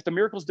 If the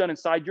miracles done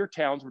inside your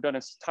towns were done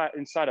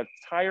inside of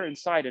Tyre and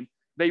Sidon,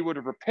 they would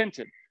have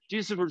repented.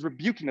 Jesus was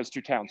rebuking those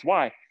 2 towns.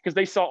 Why? Because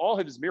they saw all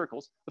of his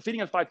miracles. The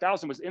feeding of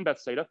 5,000 was in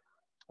Bethsaida.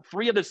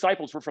 3 of the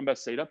disciples were from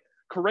Bethsaida.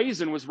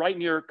 Chorazin was right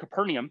near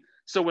Capernaum.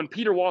 So when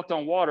Peter walked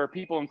on water,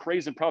 people in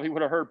Chorazin probably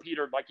would have heard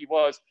Peter like he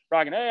was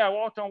bragging, hey, I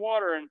walked on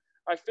water and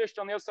I fished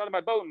on the other side of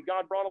my boat and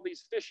God brought all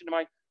these fish into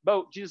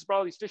boat. Jesus brought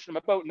all these fish in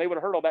a boat, and they would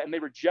have heard all that, and they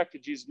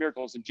rejected Jesus'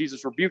 miracles, and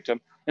Jesus rebuked them.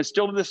 And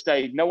still to this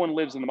day, no one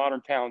lives in the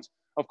modern towns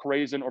of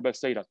Chorazin or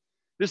Bethsaida.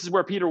 This is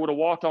where Peter would have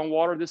walked on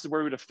water. This is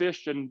where he would have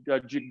fished, and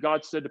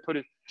Jesus said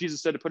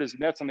to put his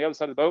nets on the other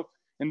side of the boat.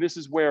 And this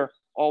is where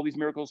all these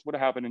miracles would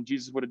have happened, and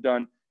Jesus would have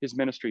done his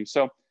ministry.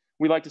 So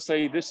we like to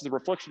say this is a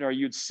reflectionary.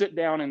 You'd sit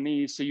down in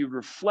these so you'd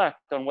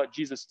reflect on what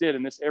Jesus did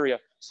in this area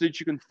so that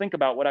you can think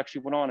about what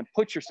actually went on and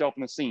put yourself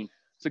in the scene.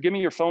 So give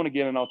me your phone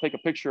again, and I'll take a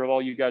picture of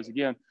all you guys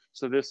again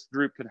so this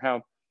group can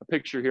have a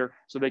picture here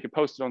so they can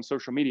post it on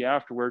social media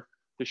afterward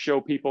to show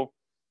people,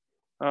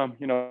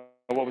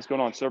 what was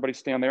going on. So everybody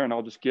stand there, and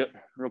I'll just get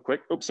real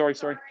quick. Oops, sorry.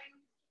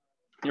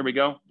 Here we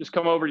go. Just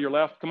come over to your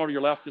left. Come over to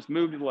your left. Just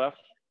move to the left.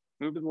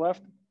 Move to the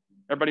left.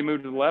 Everybody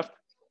move to the left.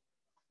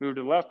 Move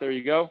to the left. There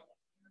you go.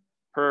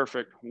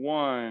 Perfect.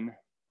 1,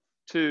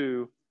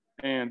 2,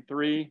 and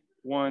 3.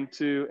 1,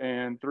 2,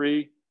 and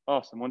 3.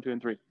 Awesome. 1, 2,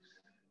 and 3.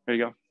 There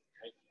you go.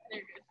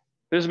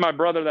 This is my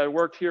brother that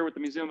worked here with the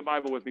Museum of the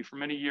Bible with me for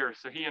many years.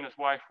 So he and his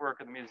wife work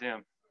at the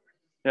museum.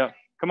 Yeah.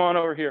 Come on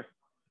over here.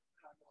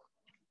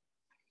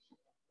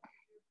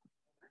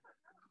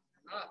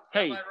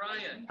 Hey,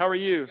 Ryan. How are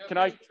you? Can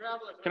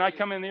I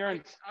come in there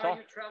and talk?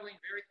 You're traveling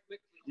very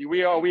quickly.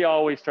 We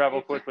always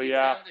travel quickly,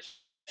 yeah.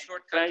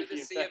 Thank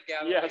you.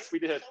 Yes, we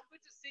did.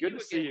 Good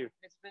to see you.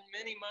 It's been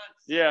many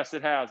months. Yes,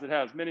 it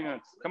has. Many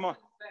months. Come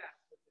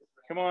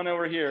on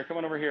over here. Come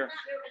on over here.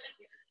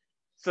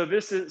 So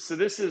this is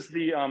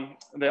the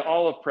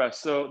olive press.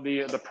 So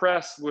the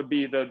press would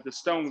be the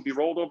stone would be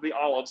rolled over the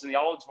olives, and the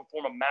olives would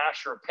form a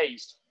mash or a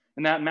paste.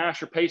 And that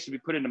mash or paste would be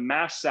put into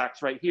mash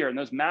sacks right here. And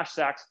those mash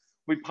sacks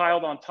we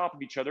piled on top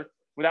of each other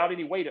without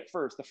any weight at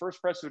first. The first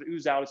press that would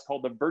ooze out is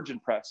called the virgin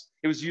press.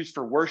 It was used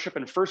for worship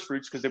and first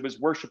fruits because it was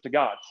worship to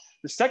God.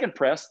 The second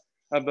press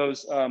of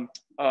those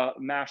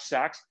mash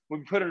sacks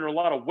would be put under a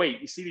lot of weight.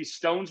 You see these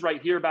stones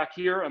right here, back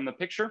here on the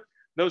picture?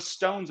 Those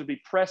stones would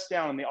be pressed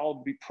down and the olive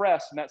would be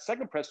pressed. And that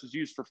second press was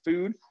used for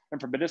food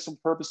and for medicinal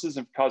purposes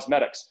and for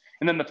cosmetics.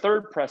 And then the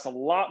third press, a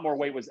lot more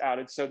weight was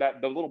added so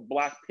that the little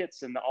black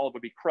pits in the olive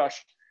would be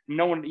crushed.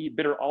 No one would eat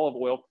bitter olive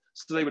oil,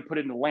 so they would put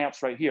it in the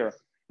lamps right here.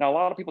 Now, a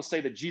lot of people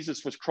say that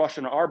Jesus was crushed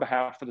on our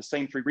behalf for the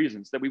same 3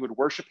 reasons: that we would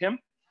worship him,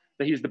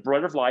 that he's the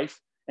bread of life,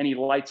 and he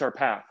lights our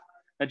path.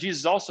 Now,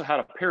 Jesus also had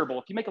a parable.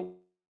 If you make a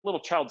little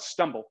child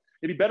stumble,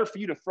 it'd be better for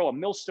you to throw a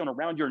millstone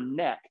around your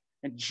neck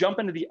and jump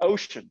into the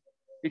ocean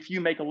if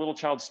you make a little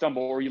child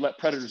stumble or you let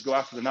predators go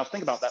after them. Now,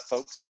 think about that,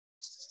 folks.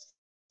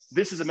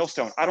 This is a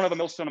millstone. I don't have a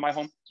millstone in my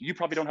home. You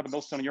probably don't have a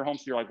millstone in your home.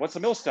 So you're like, what's a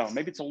millstone?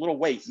 Maybe it's a little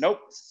weight.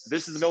 Nope.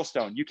 This is a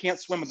millstone. You can't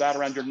swim with that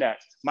around your neck.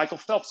 Michael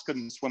Phelps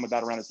couldn't swim with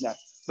that around his neck.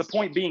 The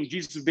point being,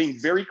 Jesus was being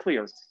very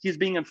clear. He's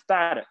being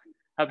emphatic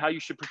of how you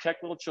should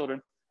protect little children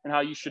and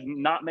how you should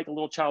not make a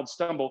little child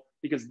stumble,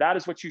 because that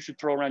is what you should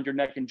throw around your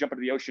neck and jump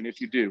into the ocean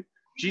if you do.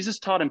 Jesus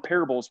taught in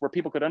parables where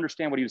people could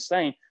understand what he was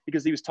saying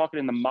because he was talking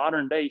in the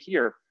modern day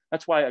here.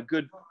 That's why a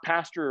good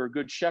pastor or a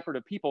good shepherd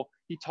of people,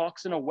 he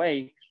talks in a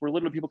way where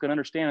little people can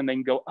understand and they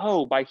can go,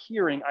 oh, by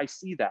hearing, I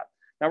see that.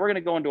 Now we're going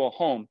to go into a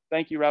home.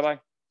 Thank you, Rabbi.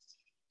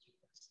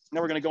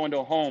 Now we're going to go into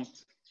a home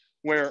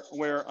where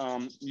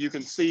you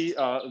can see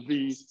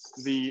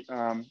the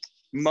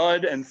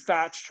mud and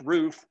thatched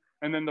roof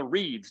and then the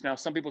reeds. Now,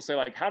 some people say,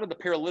 like, how did the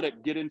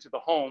paralytic get into the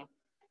home?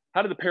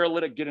 How did the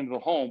paralytic get into the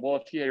home?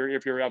 Well,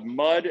 if you have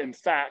mud and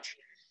thatch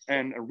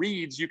and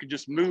reeds, you can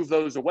just move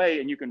those away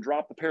and you can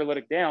drop the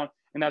paralytic down.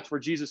 And that's where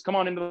Jesus, come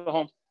on into the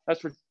home.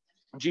 That's where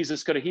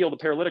Jesus could have healed the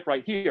paralytic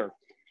right here.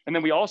 And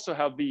then we also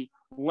have the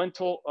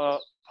lintel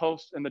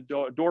post and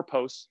the door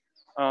posts.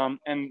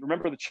 And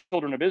remember, the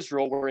children of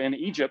Israel were in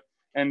Egypt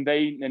and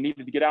they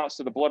needed to get out.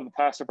 So the blood of the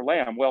Passover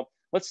lamb. Well,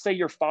 let's say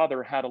your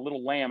father had a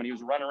little lamb and he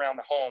was running around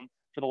the home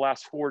for the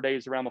last 4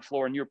 days around the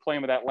floor and you were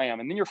playing with that lamb.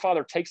 And then your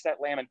father takes that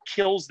lamb and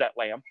kills that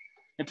lamb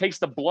and takes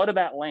the blood of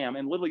that lamb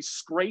and literally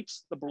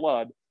scrapes the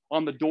blood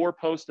on the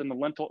doorpost and the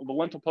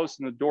lintel post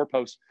and the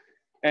doorpost.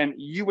 And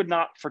you would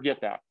not forget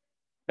that.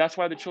 That's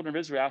why the children of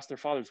Israel asked their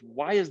fathers,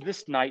 why is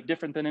this night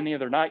different than any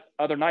other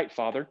night,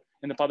 Father?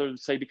 And the father would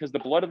say, because the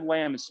blood of the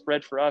lamb is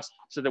spread for us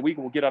so that we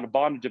will get out of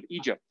bondage of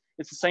Egypt.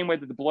 It's the same way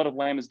that the blood of the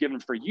lamb is given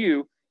for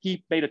you.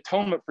 He made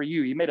atonement for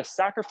you. He made a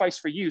sacrifice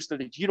for you so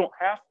that you don't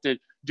have to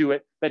do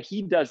it, but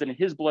he does it, and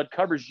his blood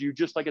covers you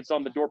just like it's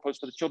on the doorpost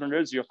for the children of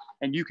Israel,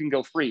 and you can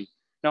go free.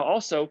 Now,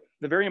 also,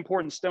 the very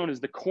important stone is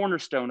the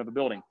cornerstone of a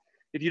building.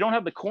 If you don't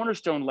have the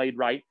cornerstone laid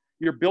right,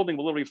 your building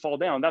will literally fall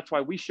down. That's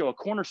why we show a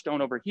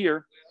cornerstone over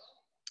here.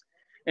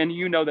 And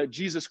you know that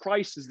Jesus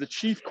Christ is the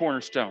chief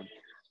cornerstone.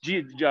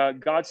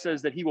 God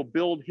says that he will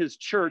build his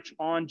church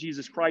on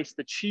Jesus Christ,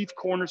 the chief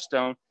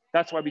cornerstone.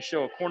 That's why we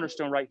show a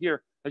cornerstone right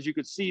here. As you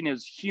can see, it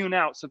is hewn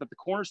out so that the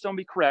cornerstone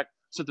be correct,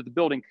 so that the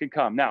building can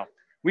come. Now,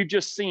 we've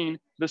just seen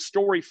the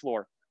story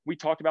floor. We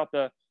talked about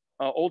the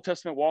Old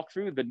Testament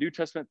walkthrough, the New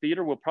Testament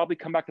theater. We'll probably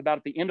come back to that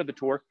at the end of the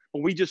tour.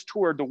 But we just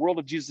toured the world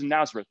of Jesus in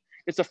Nazareth.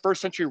 It's a first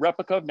century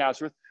replica of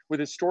Nazareth with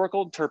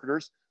historical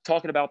interpreters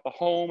talking about the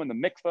home and the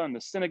mikveh and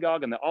the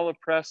synagogue and the olive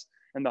press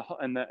and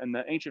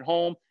the ancient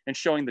home, and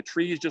showing the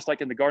trees just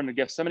like in the Garden of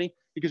Gethsemane,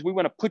 because we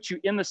want to put you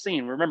in the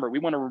scene. Remember, we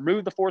want to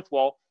remove the fourth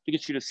wall to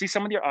get you to see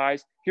some with your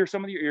eyes, hear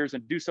some with your ears,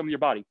 and do some with your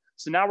body.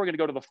 So now we're going to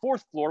go to the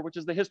fourth floor, which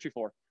is the history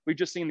floor. We've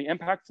just seen the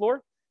impact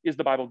floor. Is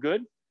the Bible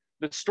good?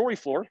 The story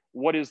floor,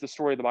 what is the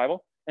story of the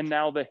Bible? And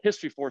now the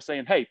history floor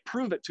saying, hey,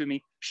 prove it to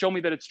me. Show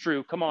me that it's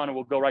true. Come on, and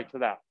we'll go right to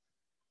that.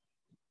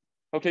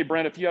 Okay,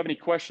 Brent, if you have any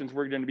questions,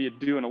 we're going to be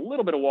doing a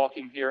little bit of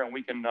walking here, and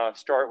we can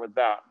start with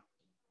that.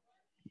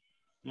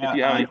 Yeah, if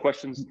you have any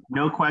questions.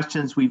 No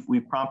questions. We've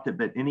prompted,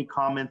 but any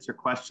comments or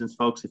questions,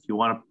 folks, if you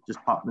want to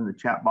just pop them in the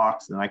chat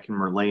box, and I can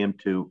relay them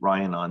to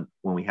Ryan on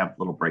when we have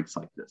little breaks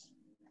like this.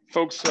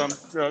 Folks,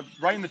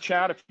 write in the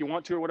chat if you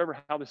want to, or whatever,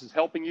 how this is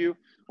helping you,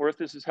 or if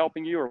this is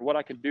helping you, or what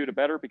I can do to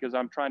better, because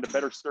I'm trying to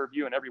better serve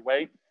you in every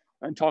way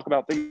and talk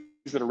about things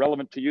that are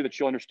relevant to you that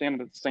you'll understand,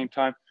 and at the same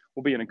time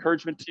will be an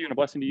encouragement to you and a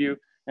blessing to you,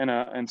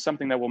 and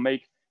something that will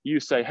make you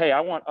say, hey,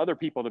 I want other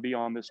people to be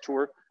on this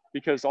tour,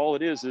 because all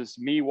it is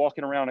me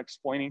walking around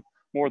explaining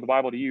more of the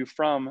Bible to you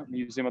from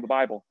Museum of the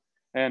Bible.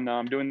 And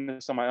I'm doing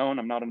this on my own.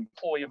 I'm not an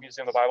employee of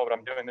Museum of the Bible, but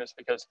I'm doing this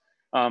because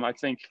I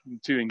think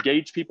to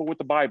engage people with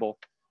the Bible,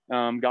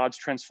 God's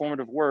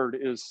transformative word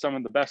is some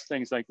of the best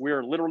things. Like,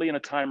 we're literally in a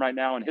time right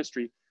now in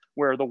history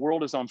where the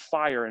world is on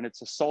fire and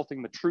it's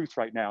assaulting the truth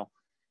right now.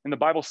 And the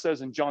Bible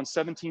says in John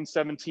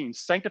 17:17,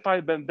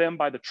 sanctify them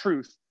by the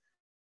truth.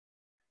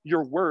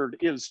 Your word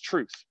is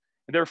truth.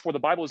 And therefore, the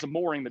Bible is a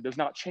mooring that does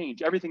not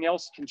change. Everything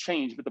else can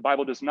change, but the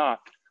Bible does not.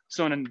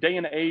 So in a day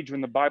and age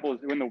when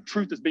the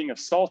truth is being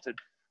assaulted,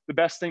 the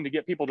best thing to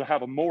get people to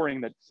have a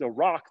mooring that's a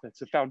rock,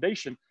 that's a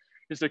foundation,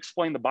 is to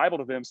explain the Bible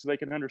to them so they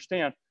can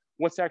understand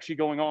what's actually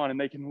going on, and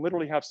they can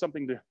literally have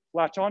something to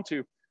latch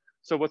onto.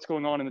 So what's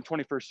going on in the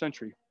 21st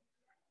century.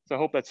 So I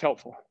hope that's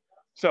helpful.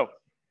 So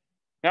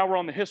now we're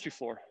on the history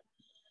floor.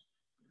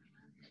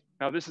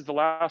 Now this is the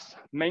last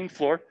main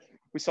floor.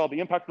 We saw the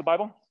impact of the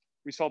Bible.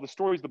 We saw the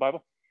stories of the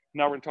Bible.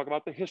 Now we're going to talk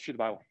about the history of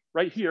the Bible.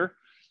 Right here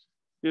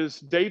is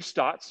Dave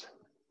Stotts.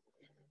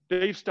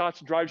 Dave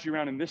Stotts drives you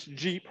around in this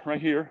Jeep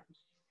right here,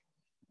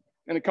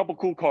 and a couple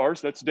cool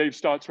cars. That's Dave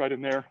Stotts right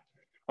in there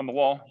on the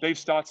wall. Dave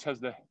Stotts has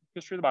the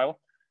history of the Bible,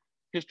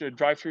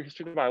 drive-through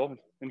history of the Bible,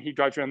 and he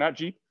drives around that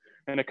Jeep,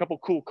 and a couple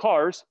cool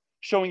cars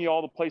showing you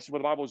all the places where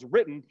the Bible was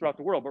written throughout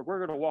the world. But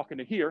we're going to walk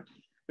into here,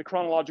 the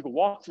chronological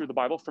walk through the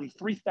Bible from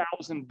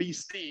 3000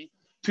 BC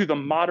to the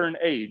modern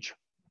age.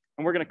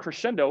 And we're going to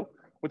crescendo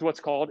with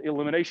what's called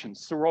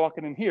illuminations. So we're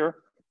walking in here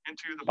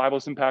into the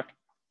Bible's impact,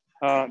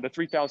 the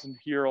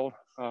 3,000-year-old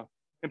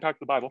impact of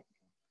the Bible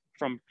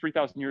from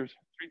 3,000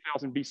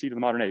 BC to the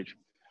modern age.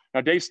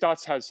 Now, Dave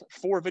Stotts has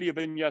 4 video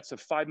vignettes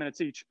of 5 minutes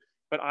each,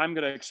 but I'm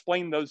going to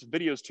explain those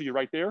videos to you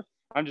right there.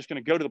 I'm just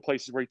going to go to the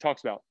places where he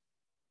talks about.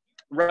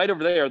 Right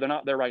over there, they're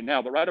not there right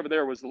now, but right over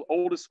there was the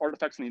oldest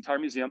artifacts in the entire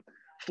museum,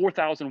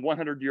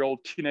 4,100-year-old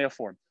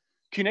cuneiform.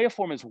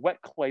 Cuneiform is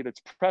wet clay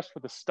that's pressed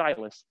with a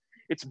stylus.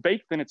 It's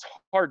baked and it's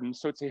hardened,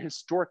 so it's a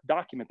historic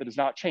document that does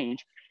not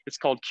change. It's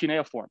called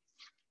cuneiform.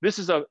 This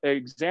is an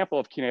example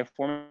of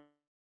cuneiform.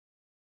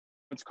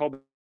 It's called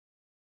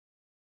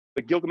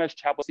the Gilgamesh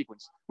tablet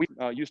sequence. We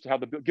used to have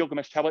the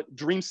Gilgamesh tablet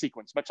dream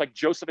sequence, much like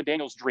Joseph and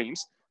Daniel's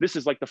dreams. This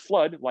is like the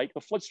flood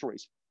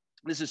stories.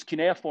 This is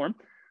cuneiform,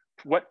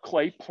 wet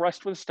clay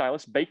pressed with a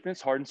stylus, baked and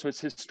it's hardened, so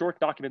it's a historic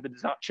document that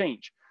does not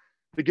change.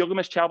 The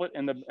Gilgamesh tablet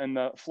and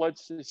the flood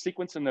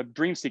sequence and the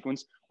dream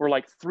sequence were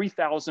like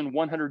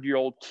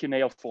 3,100-year-old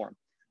cuneiform.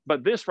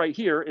 But this right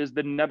here is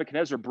the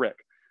Nebuchadnezzar brick.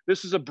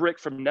 This is a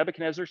brick from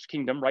Nebuchadnezzar's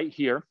kingdom right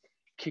here.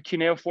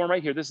 Cuneiform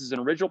right here. This is an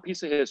original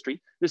piece of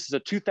history. This is a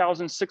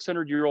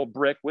 2,600-year-old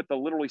brick with the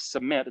literally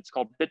cement. It's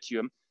called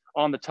bitumen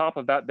on the top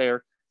of that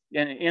there.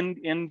 And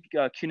in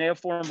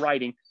cuneiform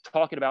writing,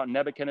 talking about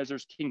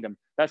Nebuchadnezzar's kingdom.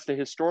 That's the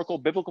historical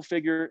biblical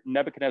figure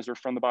Nebuchadnezzar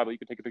from the Bible. You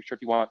can take a picture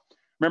if you want.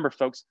 Remember,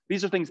 folks,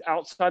 these are things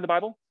outside the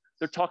Bible.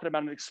 They're talking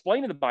about and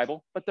explaining the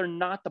Bible, but they're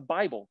not the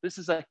Bible. This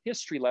is a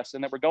history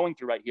lesson that we're going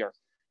through right here.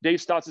 Dave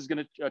Stotts is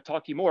going to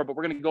talk to you more, but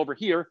we're going to go over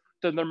here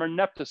to the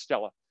Merneptah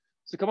Stela.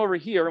 So come over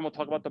here and we'll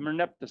talk about the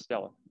Merneptah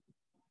Stela.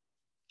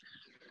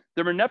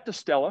 The Merneptah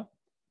Stela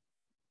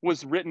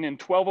was written in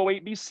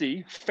 1208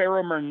 BC.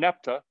 Pharaoh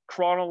Merneptah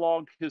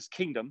chronologued his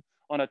kingdom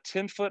on a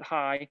 10-foot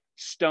high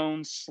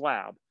stone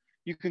slab.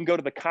 You can go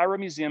to the Cairo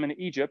Museum in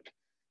Egypt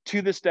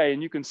to this day,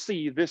 and you can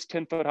see this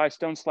 10-foot high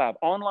stone slab.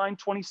 On line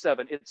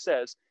 27, it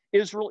says,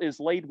 Israel is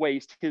laid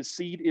waste, his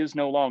seed is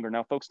no longer.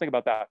 Now, folks, think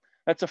about that.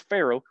 That's a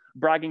Pharaoh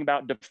bragging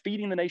about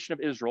defeating the nation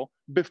of Israel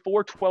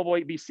before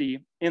 1208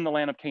 BC in the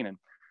land of Canaan.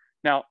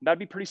 Now, that'd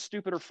be pretty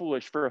stupid or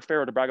foolish for a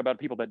Pharaoh to brag about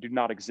people that do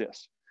not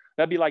exist.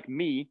 That'd be like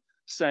me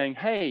saying,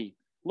 hey,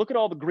 look at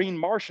all the green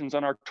Martians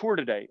on our tour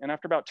today. And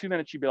after about 2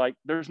 minutes, you'd be like,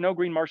 there's no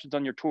green Martians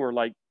on your tour.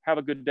 Like, have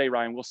a good day,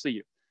 Ryan. We'll see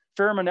you.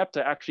 Pharaoh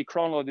Merneptah actually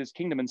chronologed his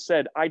kingdom and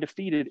said, I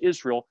defeated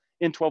Israel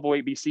in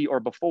 1208 BC or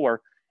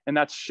before. And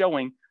that's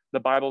showing the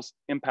Bible's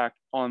impact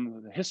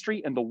on the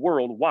history and the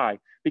world. Why?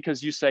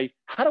 Because you say,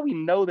 how do we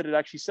know that it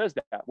actually says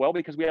that? Well,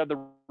 because we have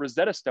the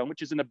Rosetta Stone,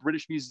 which is in the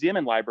British Museum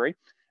and Library.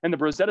 And the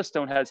Rosetta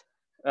Stone has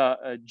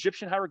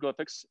Egyptian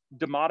hieroglyphics,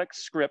 Demotic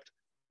script,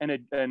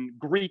 and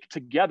Greek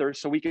together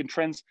so we can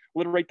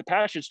transliterate the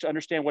passage to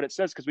understand what it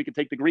says, because we can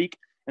take the Greek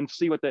and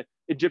see what the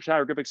Egyptian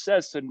hieroglyphic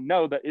says to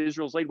know that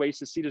Israel's laid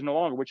waste, his seed is no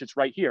longer, which it's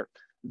right here.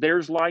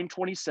 There's line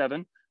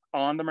 27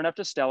 on the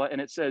Merneptah Stela,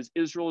 and it says,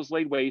 Israel is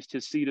laid waste,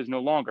 his seed is no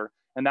longer.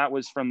 And that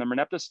was from the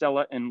Merneptah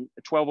Stela in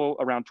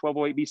around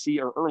 1208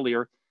 BC or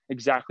earlier,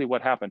 exactly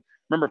what happened.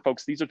 Remember,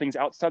 folks, these are things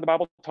outside the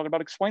Bible, talking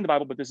about explain the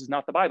Bible, but this is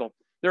not the Bible.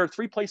 There are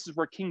 3 places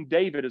where King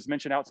David is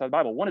mentioned outside the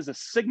Bible. One is a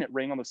signet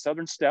ring on the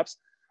southern steps.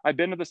 I've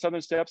been to the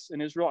southern steps in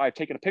Israel. I've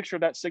taken a picture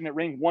of that signet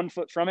ring, 1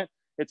 foot from it.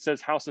 It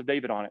says House of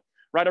David on it.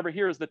 Right over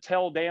here is the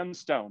Tel Dan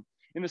stone.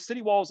 In the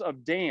city walls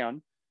of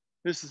Dan,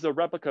 this is a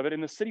replica of it.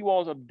 In the city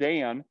walls of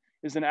Dan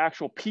is an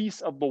actual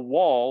piece of the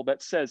wall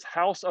that says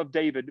House of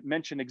David,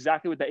 mentioned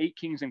exactly with the 8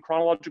 kings in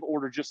chronological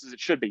order, just as it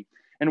should be.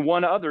 And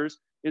one of others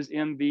is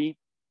the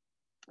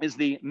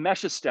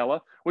Mesha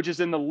Stela, which is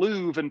in the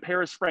Louvre in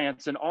Paris,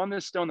 France. And on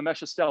this stone, the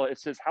Mesha Stela, it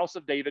says House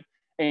of David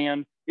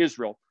and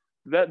Israel.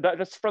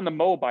 That's from the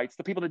Moabites.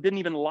 The people that didn't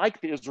even like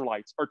the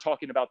Israelites are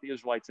talking about the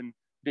Israelites and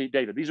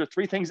David. These are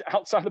 3 things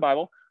outside the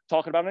Bible,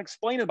 talking about and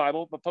explaining the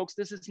Bible. But folks,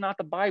 this is not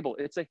the Bible.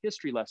 It's a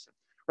history lesson.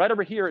 Right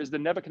over here is the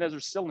Nebuchadnezzar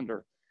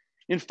cylinder.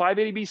 In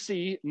 580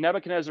 BC,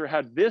 Nebuchadnezzar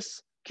had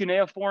this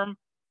cuneiform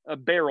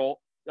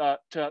barrel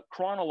to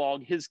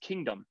chronologue his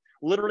kingdom.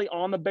 Literally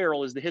on the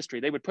barrel is the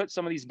history. They would put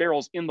some of these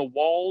barrels in the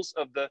walls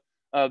of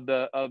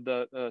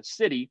the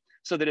city,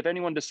 so that if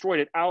anyone destroyed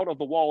it, out of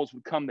the walls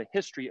would come the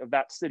history of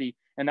that city.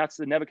 And that's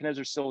the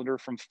Nebuchadnezzar cylinder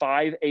from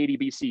 580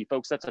 BC.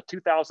 Folks, that's a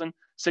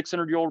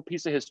 2,600-year-old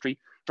piece of history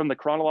from the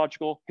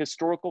chronological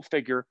historical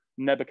figure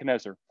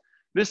Nebuchadnezzar.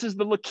 This is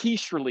the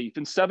Lachish relief.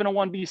 In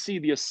 701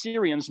 BC, the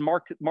Assyrians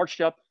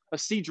marched up a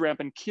siege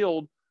ramp and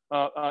killed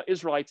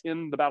Israelites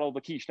in the Battle of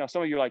Lachish. Now,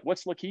 some of you are like,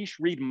 what's Lachish?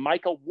 Read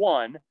Micah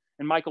 1,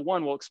 and Micah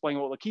 1 will explain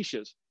what Lachish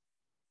is.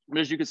 But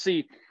as you can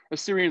see,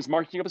 Assyrians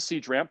marching up a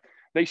siege ramp.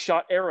 They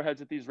shot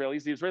arrowheads at the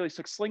Israelis. The Israelis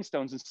took sling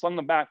stones and slung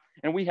them back.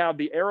 And we have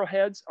the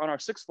arrowheads on our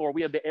 6th floor.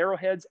 We have the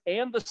arrowheads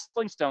and the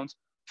sling stones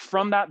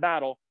from that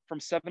battle from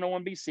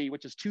 701 BC,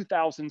 which is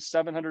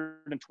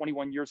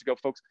 2,721 years ago,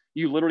 folks.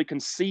 You literally can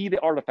see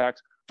the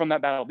artifacts from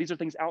that battle. These are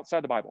things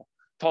outside the Bible,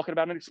 talking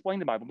about and explaining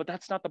the Bible. But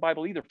that's not the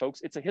Bible either, folks.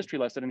 It's a history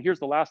lesson. And here's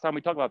the last time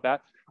we talk about that,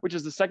 which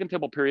is the Second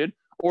Temple period,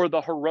 or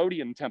the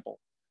Herodian Temple.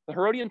 The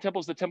Herodian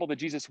Temple is the temple that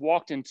Jesus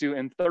walked into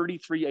in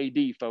 33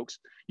 AD, folks.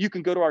 You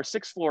can go to our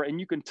 6th floor and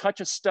you can touch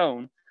a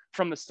stone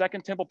from the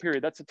Second Temple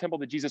period. That's the temple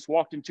that Jesus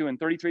walked into in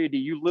 33 AD.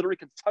 You literally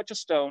can touch a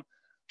stone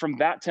from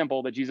that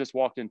temple that Jesus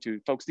walked into.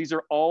 Folks, these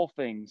are all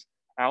things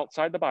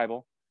outside the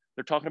Bible.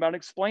 They're talking about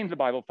explaining the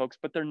Bible, folks,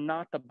 but they're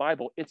not the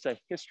Bible. It's a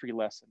history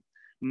lesson.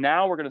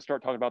 Now we're going to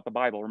start talking about the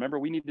Bible. Remember,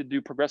 we need to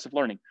do progressive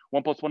learning.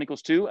 1 + 1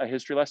 = 2, a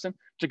history lesson,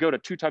 to go to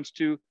 2 ×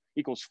 2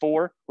 =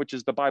 4, which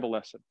is the Bible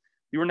lesson.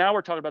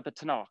 We're talking about the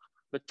Tanakh,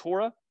 the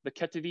Torah, the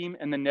Ketuvim,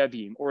 and the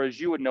Nevi'im, or as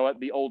you would know it,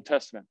 the Old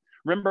Testament.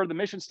 Remember, the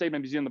mission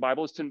statement of Museum of the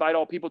Bible is to invite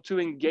all people to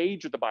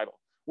engage with the Bible.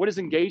 What is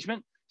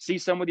engagement? See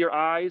some with your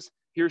eyes,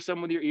 hear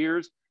some with your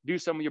ears, do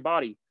some with your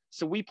body.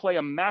 So we play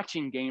a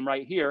matching game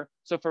right here.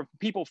 So for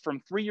people from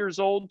 3 years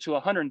old to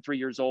 103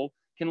 years old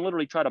can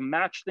literally try to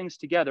match things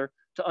together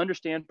to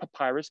understand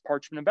papyrus,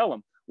 parchment, and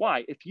vellum.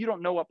 Why? If you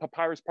don't know what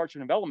papyrus,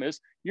 parchment, and vellum is,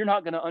 you're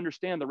not going to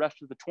understand the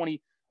rest of the 20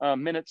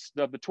 minutes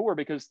of the tour,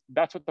 because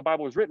that's what the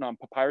Bible is written on,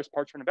 papyrus,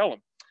 parchment, and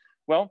vellum.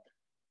 Well,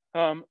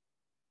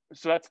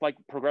 so that's like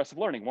progressive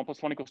learning. 1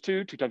 + 1 =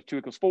 2, 2 ×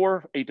 2 =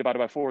 4, 8 divided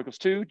by 4 =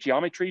 2,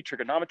 geometry,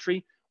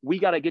 trigonometry. We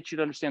got to get you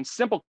to understand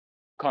simple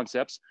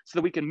concepts so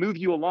that we can move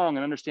you along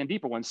and understand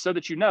deeper ones, so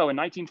that in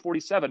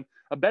 1947,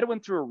 a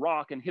Bedouin threw a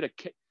rock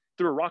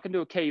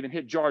into a cave and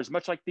hit jars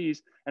much like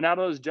these, and out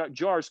of those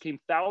jars came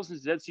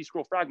thousands of Dead Sea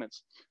Scroll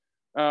fragments.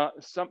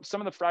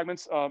 Some of the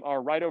fragments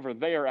are right over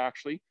there,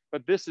 actually,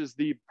 but this is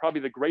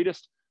probably the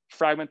greatest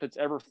fragment that's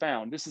ever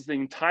found. This is the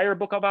entire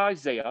book of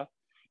Isaiah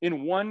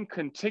in one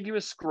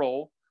contiguous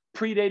scroll,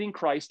 predating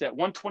Christ at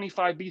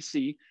 125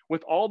 BC,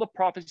 with all the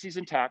prophecies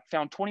intact,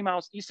 found 20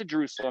 miles east of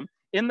Jerusalem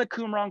in the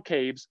Qumran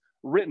caves,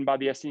 written by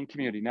the Essene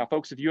community. Now,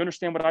 folks, if you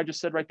understand what I just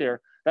said right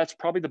there, that's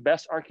probably the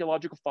best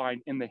archaeological find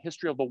in the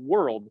history of the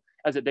world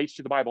as it dates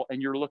to the Bible,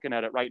 and you're looking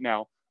at it right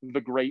now,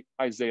 the great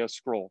Isaiah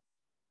scroll.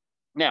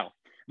 Now,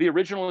 the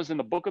original is in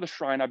the Book of the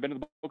Shrine. I've been to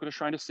the Book of the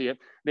Shrine to see it.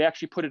 They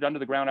actually put it under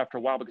the ground after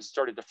a while because it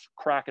started to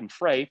crack and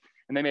fray,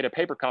 and they made a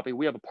paper copy.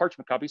 We have a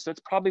parchment copy, so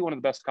it's probably one of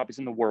the best copies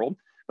in the world,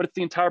 but it's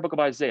the entire book of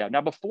Isaiah.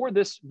 Now, before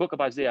this book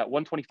of Isaiah,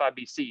 125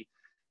 BC,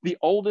 the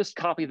oldest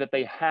copy that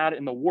they had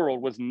in the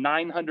world was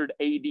 900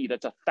 AD.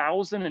 That's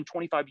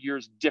 1,025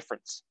 years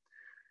difference.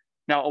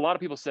 Now, a lot of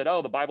people said,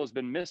 oh, the Bible has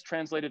been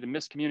mistranslated and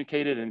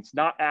miscommunicated and it's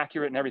not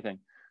accurate and everything.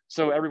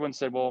 So everyone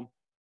said, well,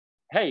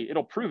 hey,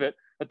 it'll prove it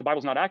that the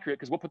Bible's not accurate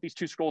because we'll put these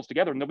 2 scrolls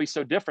together and they'll be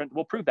so different.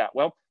 We'll prove that.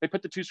 Well, they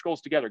put the 2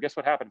 scrolls together. Guess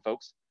what happened,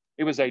 folks?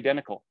 It was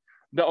identical.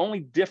 The only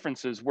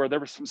differences were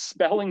there were some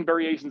spelling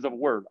variations of a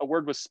word. A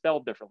word was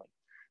spelled differently.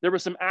 There were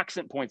some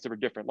accent points that were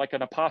different, like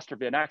an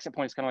apostrophe. An accent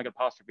point is kind of like an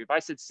apostrophe. If I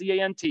said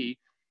C-A-N-T,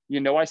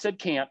 I said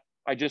can't.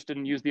 I just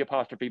didn't use the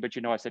apostrophe, but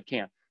I said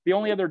can't. The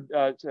only other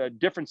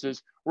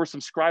differences were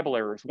some scribal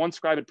errors. One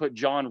scribe had put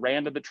John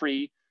ran to the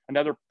tree.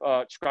 Another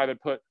scribe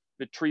had put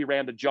the tree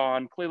ran to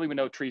John. Clearly, we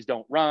know trees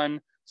don't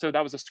run. So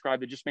that was a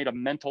scribe that just made a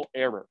mental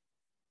error.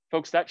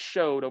 Folks, that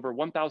showed over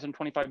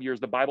 1,025 years,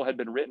 the Bible had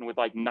been written with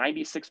like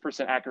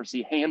 96%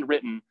 accuracy,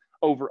 handwritten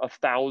over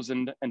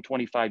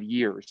 1,025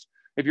 years.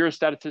 If you're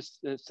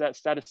a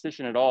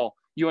statistician at all,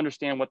 you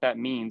understand what that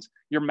means.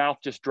 Your mouth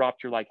just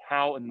dropped. You're like,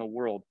 how in the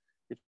world?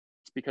 It's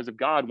because of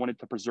God wanted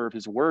to preserve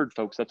his word,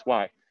 folks. That's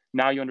why.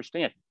 Now you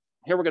understand.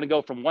 Here we're going to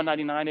go from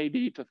 199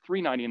 AD to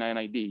 399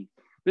 AD.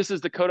 This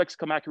is the Codex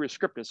Comacria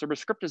Scriptus. So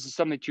Scriptus is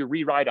something that you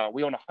rewrite on.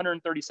 We own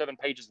 137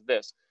 pages of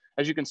this.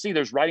 As you can see,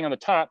 there's writing on the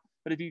top,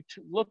 but if you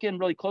look in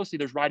really closely,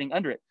 there's writing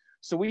under it.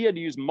 So we had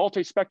to use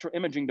multispectral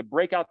imaging to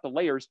break out the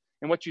layers.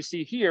 And what you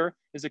see here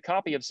is a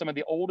copy of some of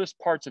the oldest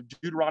parts of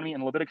Deuteronomy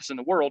and Leviticus in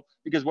the world,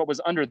 because what was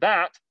under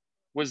that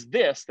was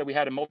this that we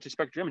had in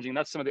multispectral imaging.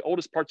 That's some of the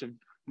oldest parts of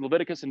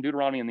Leviticus and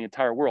Deuteronomy in the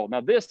entire world.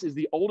 Now, this is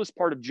the oldest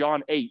part of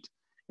John 8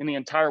 in the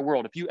entire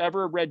world. If you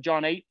ever read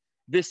John 8,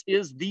 this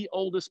is the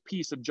oldest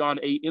piece of John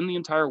 8 in the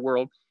entire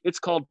world. It's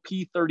called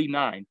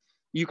P39.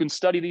 You can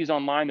study these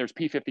online. There's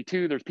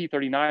P52, there's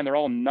P39. They're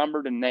all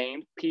numbered and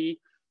named. P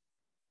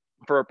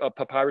for a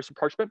papyrus and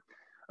parchment,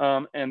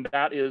 and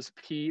that is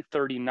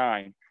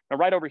P39. Now,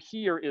 right over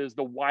here is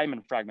the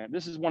Wyman fragment.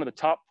 This is one of the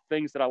top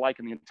things that I like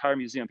in the entire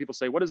museum. People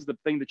say, what is the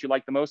thing that you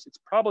like the most? It's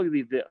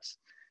probably this.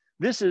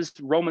 This is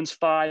Romans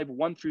 5,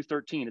 1 through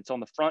 13. It's on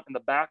the front and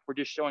the back. We're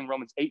just showing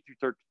Romans 8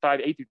 through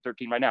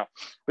 13 right now.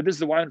 But this is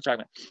the Wyman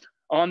fragment.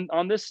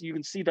 On this, you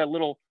can see that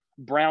little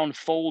brown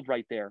fold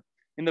right there.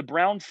 In the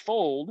brown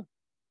fold,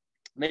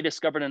 they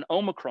discovered an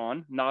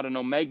omicron, not an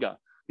omega.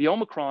 The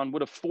omicron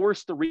would have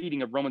forced the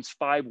reading of Romans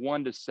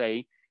 5:1 to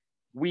say,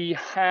 we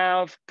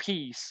have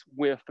peace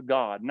with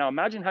God. Now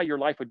imagine how your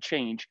life would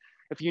change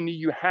if you knew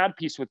you had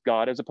peace with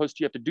God, as opposed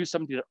to you have to do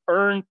something to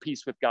earn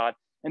peace with God.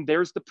 And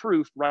there's the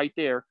proof right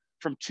there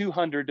from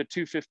 200 to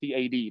 250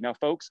 AD. Now,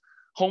 folks,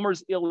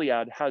 Homer's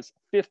Iliad has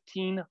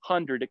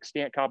 1,500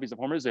 extant copies of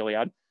Homer's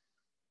Iliad.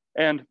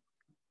 And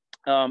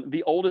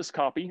the oldest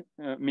copy,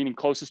 meaning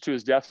closest to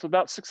his death, so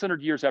about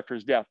 600 years after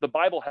his death. The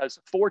Bible has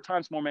 4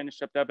 times more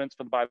manuscript evidence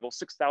for the Bible,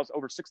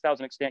 over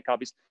 6,000 extant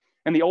copies.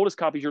 And the oldest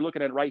copies you're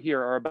looking at right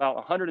here are about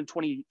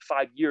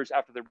 125 years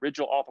after the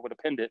original author would have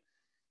penned it.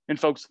 And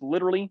folks,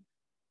 literally,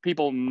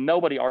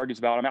 nobody argues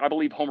about it. I mean, I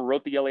believe Homer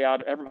wrote the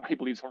Iliad. Everybody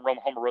believes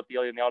Homer wrote the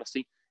Iliad and the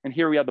Odyssey. And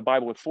here we have the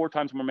Bible with 4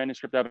 times more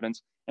manuscript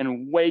evidence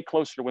and way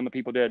closer to when the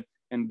people did.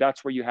 And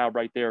that's where you have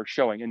right there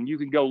showing. And you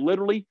can go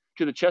literally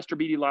to the Chester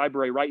Beatty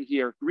Library right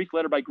here, Greek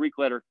letter by Greek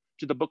letter,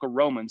 to the book of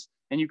Romans.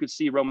 And you can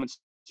see Romans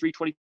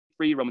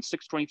 3:23, Romans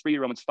 6:23,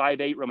 Romans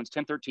 5:8, Romans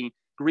 10:13,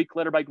 Greek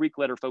letter by Greek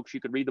letter, folks. You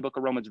could read the book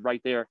of Romans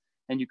right there,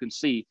 and you can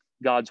see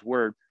God's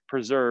word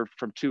preserved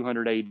from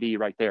 200 AD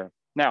right there.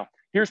 Now,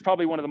 here's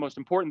probably one of the most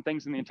important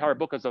things in the entire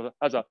book as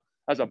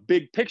a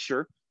big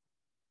picture,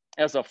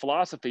 as a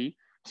philosophy.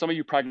 Some of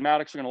you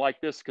pragmatics are going to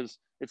like this because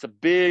it's a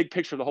big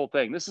picture of the whole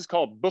thing. This is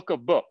called Book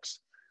of Books.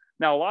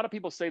 Now, a lot of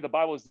people say the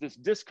Bible is this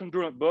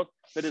discongruent book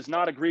that does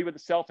not agree with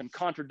itself and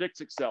contradicts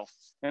itself.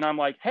 And I'm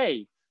like,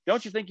 hey,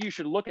 don't you think you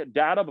should look at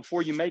data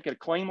before you make a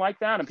claim like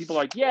that? And people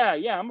are like, yeah,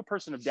 I'm a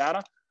person of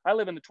data. I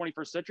live in the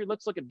 21st century.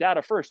 Let's look at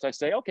data first. I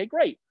say, okay,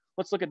 great.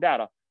 Let's look at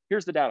data.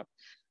 Here's the data.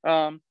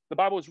 The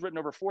Bible was written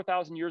over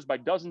 4,000 years by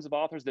dozens of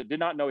authors that did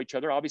not know each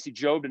other. Obviously,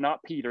 Job did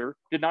not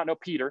know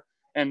Peter,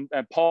 and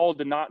Paul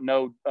did not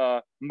know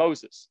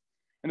Moses.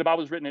 And the Bible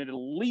was written in at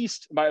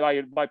least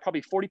by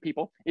probably 40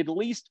 people, at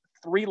least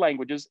 3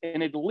 languages,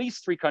 in at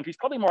least 3 countries,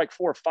 probably more like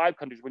 4 or 5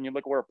 countries when you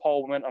look at where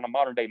Paul went on a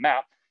modern day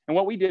map. And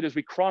what we did is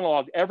we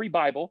chronologed every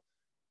Bible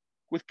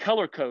with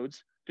color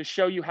codes to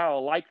show you how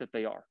alike that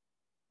they are.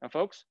 Now,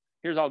 folks,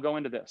 I'll go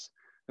into this.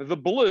 The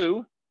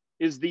blue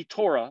is the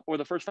Torah, or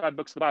the first 5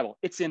 books of the Bible.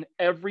 It's in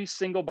every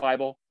single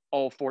Bible,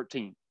 all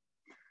 14.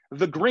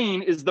 The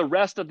green is the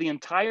rest of the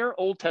entire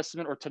Old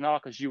Testament, or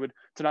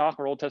Tanakh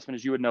or Old Testament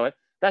as you would know it.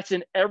 That's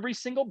in every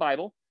single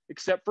Bible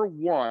except for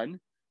one.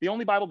 The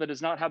only Bible that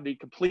does not have the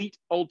complete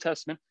Old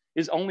Testament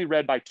is only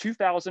read by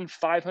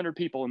 2,500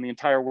 people in the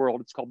entire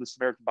world. It's called the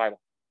Samaritan Bible.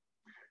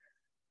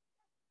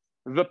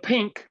 The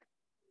pink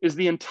is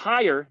the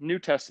entire New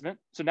Testament.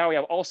 So now we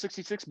have all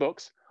 66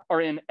 books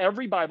are in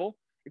every Bible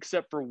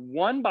except for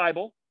one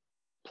Bible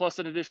plus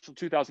an additional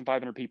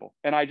 2,500 people.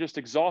 And I just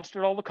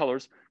exhausted all the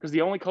colors because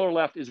the only color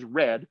left is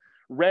red.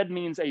 Red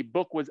means a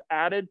book was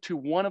added to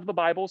one of the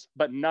Bibles,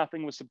 but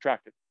nothing was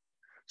subtracted.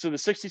 So the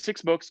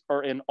 66 books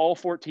are in all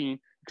 14,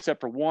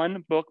 except for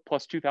one book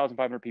plus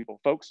 2,500 people.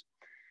 Folks,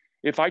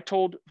 if I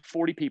told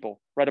 40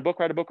 people, write a book,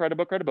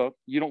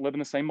 you don't live in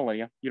the same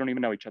millennia. You don't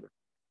even know each other.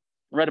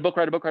 Write a book.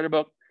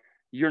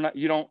 You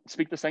don't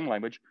speak the same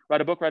language.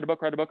 Write a book.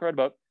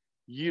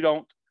 You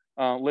don't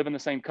live in the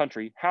same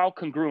country. How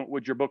congruent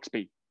would your books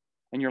be?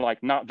 And you're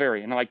like, not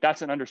very. And I'm like,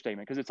 that's an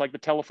understatement, because it's like the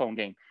telephone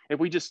game. If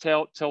we just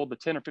tell the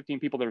 10 or 15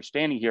 people that are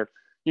standing here,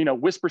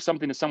 whisper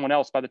something to someone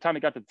else, by the time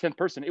it got to the 10th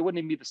person, it wouldn't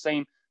even be the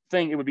same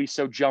thing. It would be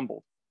so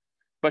jumbled.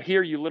 But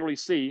here you literally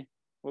see,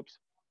 whoops,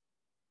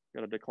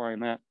 got to decline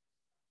that.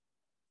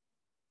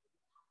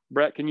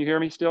 Brett, can you hear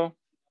me still?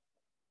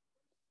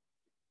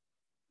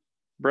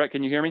 Brett,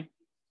 can you hear me?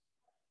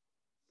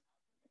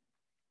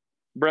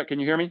 Brett, can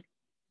you hear me?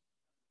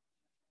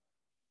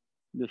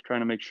 Just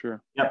trying to make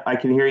sure. Yep, I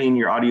can hear you and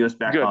your audio is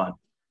back Good. on.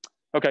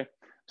 Okay,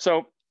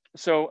 so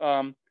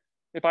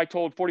if I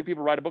told 40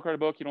 people write a book, you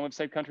don't live in the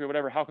same country or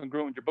whatever, how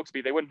congruent would your books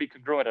be? They wouldn't be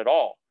congruent at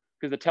all,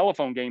 because the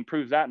telephone game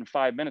proves that in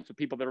 5 minutes with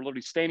people that are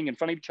literally standing in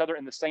front of each other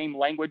in the same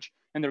language,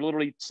 and they're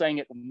literally saying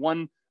it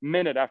 1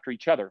 minute after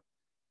each other.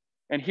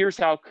 And here's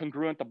how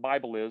congruent the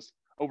Bible is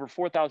over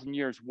 4,000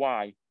 years.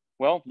 Why?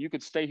 Well, you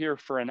could stay here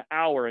for an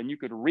hour and you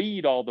could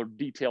read all the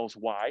details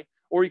why,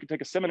 or you could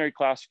take a seminary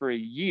class for a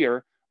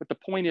year. But the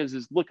point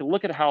is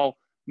look at how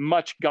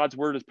much God's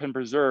word has been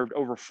preserved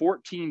over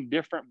 14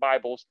 different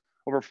Bibles,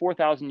 over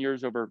 4,000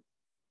 years, over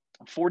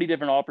 40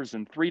 different authors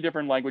in 3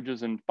 different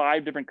languages in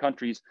 5 different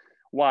countries.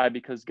 Why?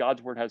 Because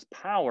God's word has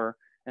power,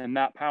 and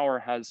that power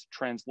has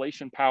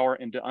translation power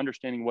into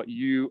understanding what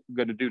you're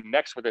going to do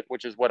next with it,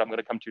 which is what I'm going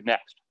to come to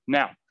next.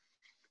 Now,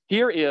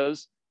 here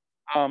is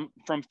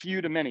from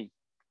few to many.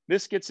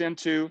 This gets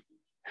into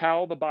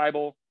how the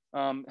Bible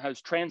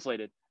has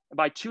translated.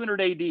 By 200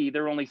 AD,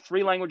 there were only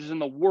 3 languages in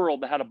the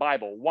world that had a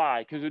Bible.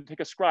 Why? Because it would take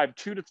a scribe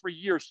 2 to 3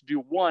 years to do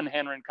one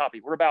handwritten copy.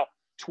 We're about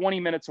 20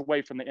 minutes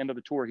away from the end of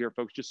the tour here,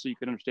 folks, just so you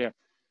can understand.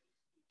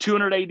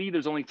 200 AD,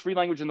 there's only 3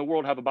 languages in the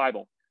world that have a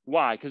Bible.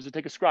 Why? Because it would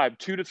take a scribe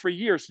 2 to 3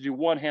 years to do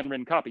one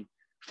handwritten copy.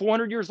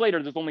 400 years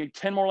later, there's only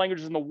 10 more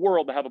languages in the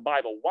world that have a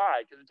Bible.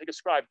 Why? Because it would take a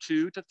scribe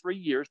 2 to 3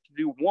 years to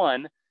do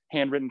one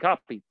handwritten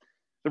copy.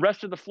 The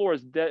rest of the floor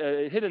is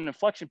hit an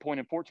inflection point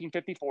in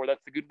 1454.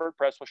 That's the Gutenberg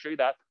Press. We'll show you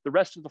that. The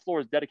rest of the floor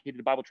is dedicated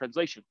to Bible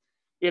translation.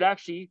 It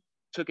actually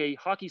took a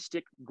hockey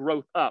stick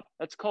growth up.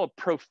 That's called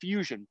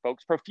profusion,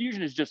 folks.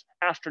 Profusion is just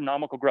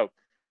astronomical growth.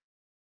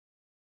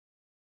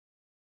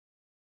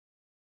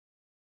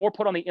 More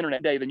put on the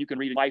internet today than you can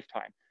read in a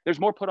lifetime. There's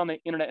more put on the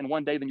internet in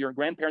one day than your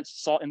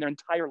grandparents saw in their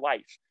entire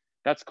life.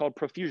 That's called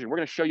profusion. We're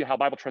going to show you how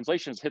Bible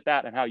translations hit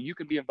that and how you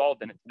can be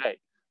involved in it today.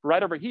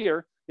 Right over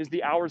here is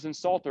the Hours in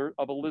Psalter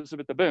of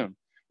Elizabeth de Boon.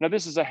 Now,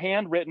 this is a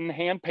handwritten,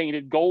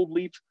 hand-painted, gold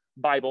leaf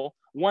Bible.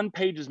 1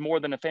 page is more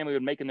than a family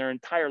would make in their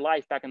entire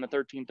life back in the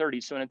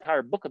 1330s. So an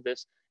entire book of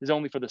this is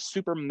only for the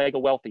super mega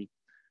wealthy.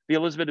 The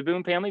Elizabeth de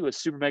Boon family was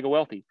super mega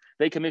wealthy.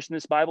 They commissioned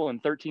this Bible in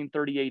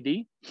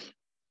 1330 AD.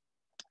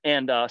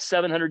 And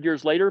 700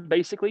 years later,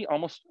 basically,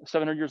 almost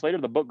 700 years later,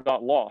 the book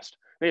got lost.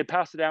 They had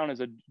passed it down as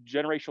a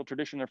generational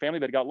tradition in their family,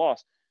 but it got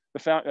lost.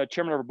 The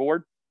chairman of our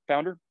board,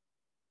 founder,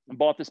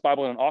 bought this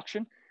Bible at an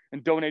auction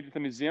and donated it to the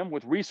museum.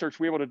 With research,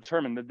 we were able to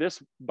determine that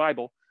this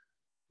Bible,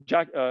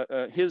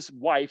 his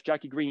wife,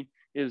 Jackie Green,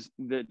 is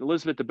the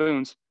Elizabeth de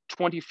Boon's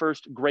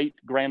 21st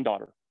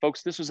great-granddaughter.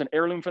 Folks, this was an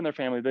heirloom from their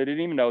family they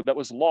didn't even know that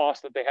was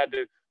lost, that they had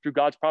to, through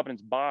God's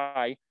providence,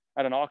 buy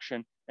at an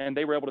auction. And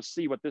they were able to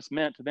see what this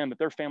meant to them, that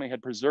their family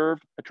had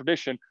preserved a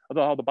tradition of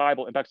how the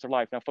Bible impacts their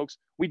life. Now, folks,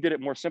 we did it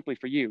more simply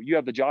for you. You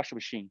have the Joshua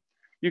machine.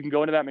 You can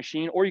go into that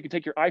machine, or you can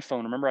take your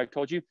iPhone, remember I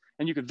told you,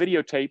 and you could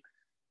videotape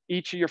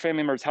each of your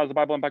family members. How does the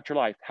Bible impact your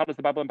life? How does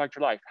the Bible impact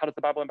your life? How does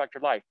the Bible impact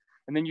your life?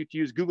 And then you can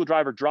use Google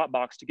Drive or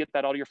Dropbox to get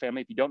that out of your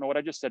family. If you don't know what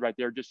I just said right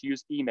there, just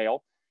use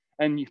email.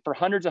 And for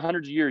hundreds and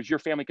hundreds of years, your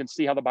family can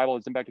see how the Bible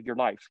has impacted your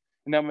life.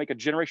 And that will make a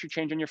generation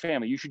change in your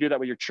family. You should do that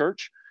with your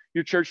church.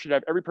 Your church should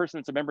have every person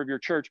that's a member of your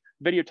church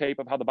videotape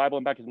of how the Bible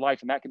impacted your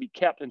life. And that can be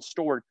kept and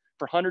stored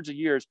for hundreds of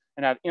years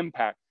and have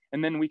impact.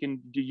 And then we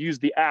can use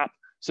the app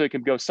so it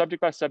can go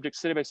subject by subject,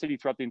 city by city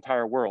throughout the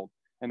entire world.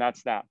 And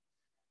that's that.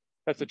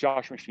 That's the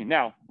Joshua machine.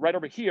 Now, right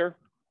over here,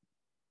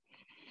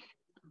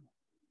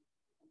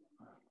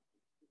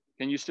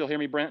 can you still hear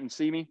me, Brent, and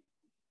see me?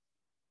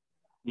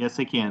 Yes,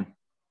 I can.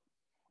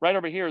 Right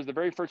over here is the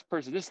very first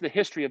person. This is the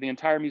history of the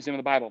entire Museum of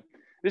the Bible.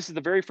 This is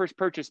the very first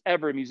purchase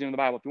ever in Museum of the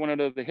Bible. If you want to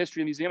know the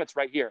history of the museum, it's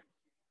right here.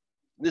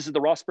 This is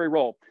the Rossbury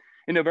Roll.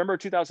 In November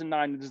of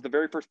 2009, this is the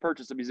very first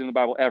purchase of Museum of the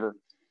Bible ever.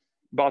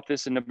 Bought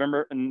this in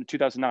November in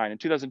 2009. In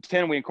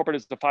 2010, we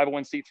incorporated as a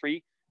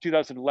 501c3.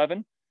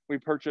 2011, we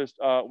purchased,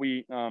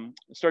 started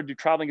to do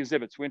traveling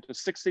exhibits. We went to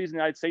 6 cities in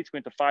the United States. We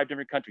went to 5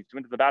 different countries. We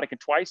went to the Vatican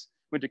twice,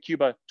 went to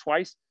Cuba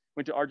twice,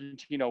 went to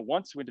Argentina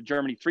once, went to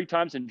Germany 3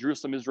 times, and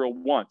Jerusalem, Israel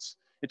once.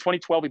 In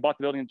 2012, we bought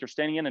the building that you're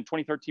standing in. In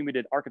 2013, we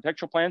did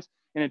architectural plans.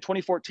 And in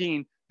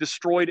 2014,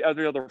 destroyed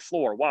every other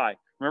floor. Why?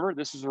 Remember,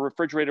 this is a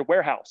refrigerated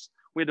warehouse.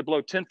 We had to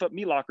blow 10-foot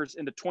meat lockers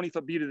into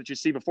 20-foot beauty that you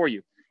see before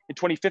you. In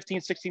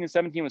 2015, 16, and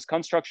 17 was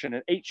construction.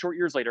 And 8 short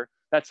years later,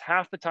 that's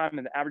half the time,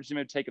 and the average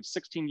museum take of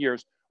 16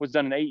 years was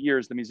done in 8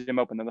 years, the museum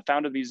opened. And the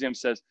founder of the museum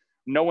says,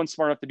 no one's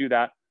smart enough to do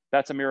that.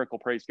 That's a miracle,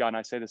 praise God. And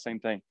I say the same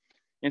thing.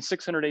 In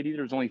 680,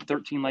 there's only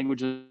 13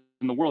 languages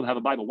in the world that have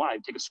a Bible. Why?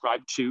 It take a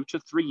scribe 2 to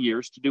 3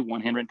 years to do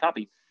one handwritten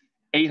copy.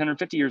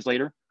 850 years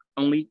later,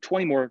 only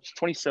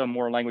 27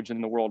 more languages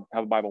in the world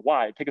have a Bible.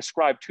 Why? It take a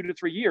scribe 2 to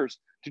 3 years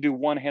to do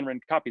one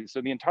handwritten copy.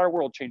 So the entire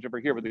world changed over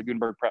here with the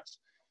Gutenberg Press.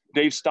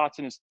 Dave Stotts,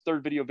 in his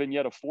 3rd video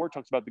vignette of 4,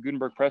 talks about the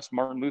Gutenberg Press,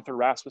 Martin Luther,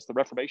 Erasmus, the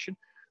Reformation.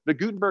 The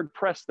Gutenberg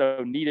Press,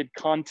 though, needed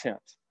content.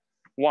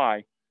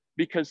 Why?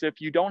 Because if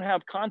you don't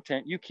have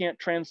content, you can't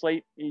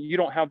translate, you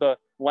don't have the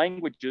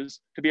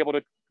languages to be able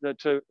to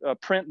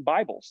print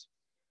Bibles.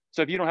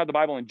 So if you don't have the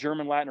Bible in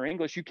German, Latin, or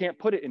English, you can't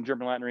put it in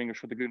German, Latin, or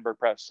English with the Gutenberg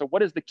Press. So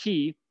what is the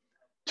key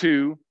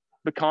to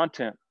the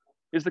content?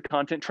 Is the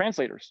content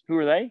translators. Who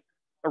are they?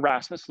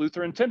 Erasmus,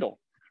 Luther, and Tyndale.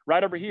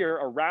 Right over here,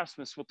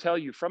 Erasmus will tell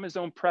you from his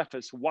own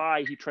preface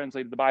why he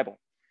translated the Bible.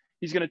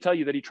 He's going to tell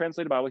you that he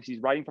translated the Bible.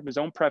 He's writing from his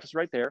own preface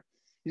right there.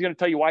 He's going to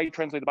tell you why he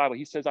translated the Bible.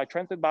 He says, I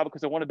translated the Bible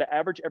because I wanted the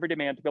average everyday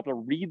man to be able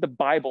to read the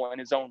Bible in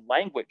his own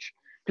language,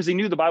 because he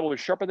knew the Bible was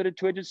sharper than a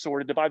two-edged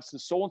sword. It divides the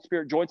soul and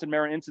spirit, joints and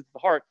marrow, and insides of the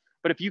heart.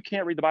 But if you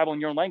can't read the Bible in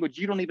your own language,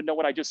 you don't even know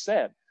what I just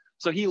said.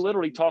 So he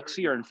literally talks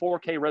here in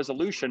 4K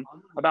resolution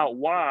about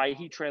why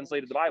he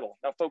translated the Bible.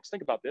 Now, folks,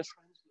 think about this.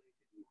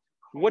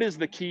 What is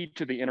the key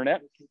to the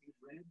internet?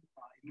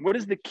 What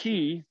is the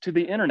key to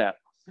the internet?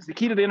 The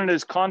key to the internet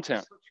is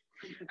content.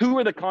 Who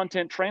are the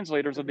content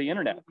translators of the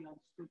internet?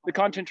 The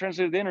content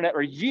translators of the internet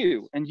are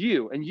you and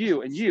you and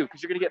you and you,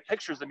 because you're going to get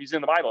pictures of the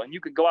Museum of the Bible. And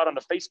you could go out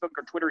onto Facebook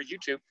or Twitter or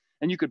YouTube,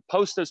 and you could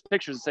post those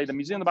pictures and say, the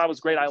Museum of the Bible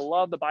is great. I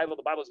love the Bible.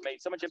 The Bible has made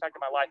so much impact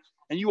in my life.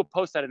 And you will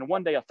post that. And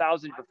one day,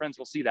 1,000 of your friends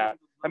will see that.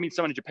 I mean,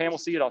 someone in Japan will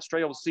see it.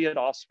 Australia will see it.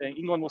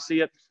 England will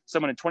see it.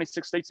 Someone in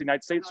 26 states, the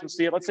United States will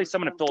see it. Let's say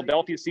someone in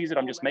Philadelphia sees it.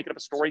 I'm just making up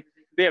a story.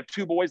 They have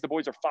 2 boys. The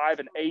boys are 5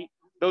 and 8.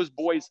 Those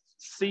boys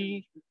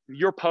see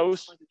your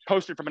post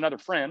posted from another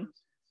friend.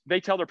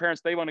 They tell their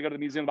parents they want to go to the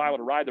Museum of the Bible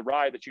to ride the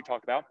ride that you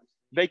talked about.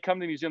 They come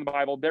to the Museum of the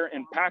Bible. They're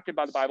impacted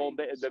by the Bible.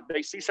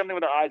 They see something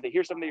with their eyes. They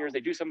hear something with their ears.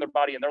 They do something with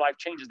their body, and their life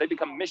changes. They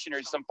become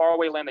missionaries to some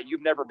faraway land that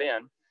you've never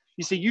been.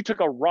 You see, you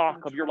took a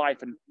rock of your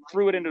life and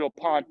threw it into a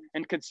pond,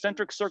 and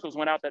concentric circles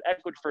went out that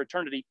echoed for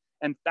eternity,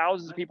 and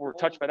thousands of people were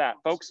touched by that.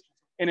 Folks,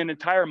 in an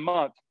entire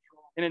month,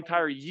 an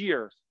entire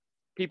year,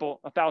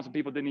 1,000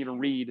 people didn't even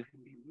read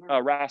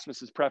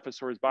Erasmus's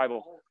preface or his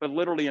Bible. But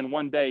literally in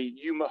one day,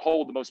 you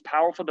hold the most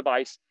powerful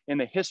device in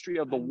the history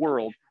of the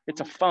world.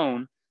 It's a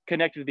phone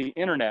connected to the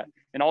internet.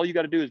 And all you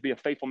got to do is be a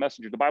faithful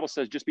messenger. The Bible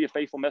says, just be a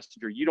faithful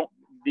messenger. You don't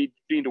need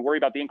to worry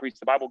about the increase.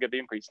 The Bible will give the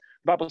increase.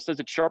 The Bible says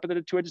it's sharper than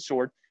a two-edged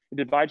sword. It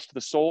divides to the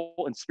soul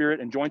and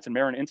spirit and joints and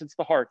marrow and insides of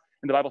the heart.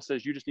 And the Bible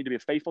says you just need to be a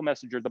faithful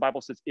messenger. The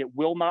Bible says it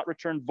will not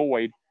return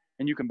void.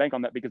 And you can bank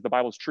on that because the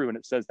Bible is true and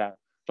it says that.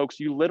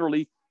 Folks, you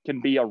literally can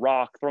be a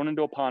rock thrown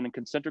into a pond and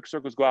concentric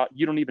circles go out.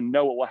 You don't even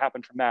know what will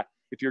happen from that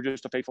if you're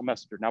just a faithful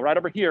messenger. Now, right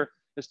over here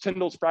is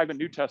Tyndale's Fragment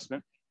New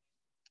Testament.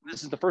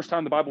 This is the first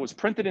time the Bible was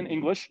printed in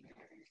English.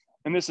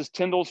 And this is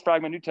Tyndale's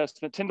Fragment New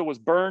Testament. Tyndale was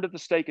burned at the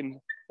stake in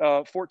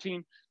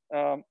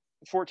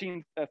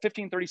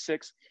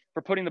 1536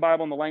 for putting the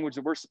Bible in the language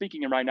that we're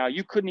speaking in right now.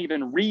 You couldn't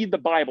even read the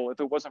Bible if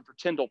it wasn't for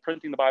Tyndale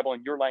printing the Bible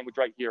in your language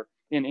right here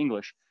in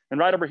English. And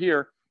right over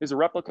here is a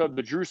replica of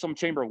the Jerusalem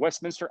Chamber of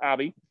Westminster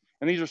Abbey.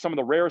 And these are some of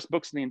the rarest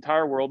books in the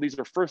entire world. These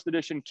are first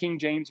edition King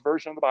James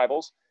version of the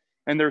Bibles.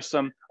 And there's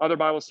some other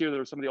Bibles here that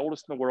are some of the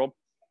oldest in the world.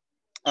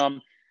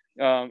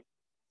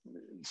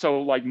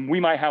 So like we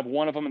might have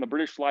one of them and the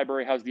British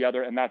Library has the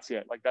other, and that's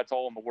it. Like that's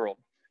all in the world.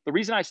 The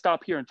reason I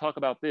stop here and talk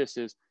about this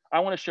is I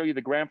want to show you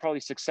the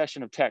grandfatherly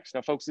succession of text.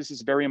 Now, folks, this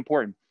is very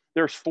important.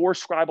 There's 4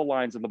 scribal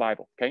lines in the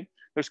Bible, okay?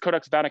 There's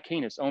Codex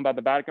Vaticanus, owned by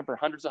the Vatican for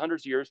hundreds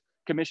of years,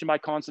 commissioned by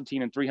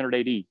Constantine in 300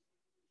 AD.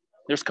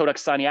 There's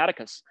Codex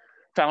Sinaiticus,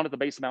 found at the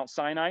base of Mount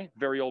Sinai,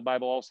 very old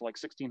Bible, also like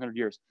 1,600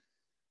 years.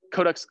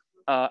 Codex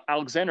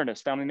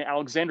Alexandrinus, found in the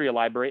Alexandria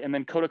Library, and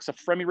then Codex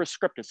Ephraemi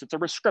Rescriptus. It's a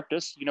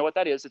rescriptus. You know what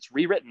that is. It's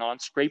rewritten on,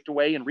 scraped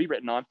away and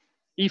rewritten on.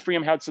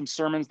 Ephraim had some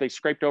sermons. They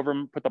scraped over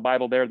them, put the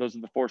Bible there. Those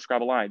are the 4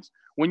 scribal lines.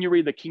 When you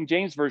read the King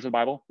James Version of the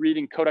Bible,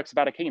 reading Codex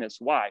Vaticanus.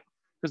 Why?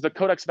 Because the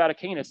Codex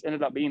Vaticanus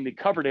ended up being the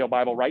Coverdale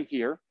Bible right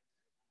here,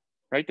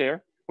 right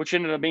there, which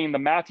ended up being the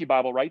Matthew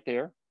Bible right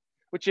there,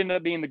 which ended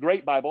up being the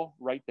Great Bible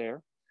right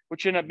there,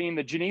 which ended up being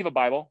the Geneva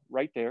Bible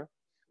right there,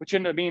 which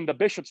ended up being the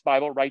Bishop's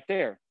Bible right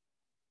there.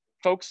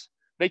 Folks,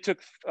 they took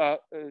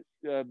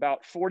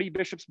about 40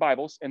 bishops'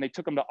 Bibles and they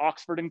took them to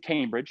Oxford and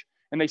Cambridge.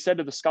 And they said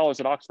to the scholars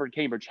at Oxford and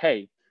Cambridge,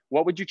 hey,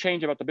 what would you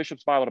change about the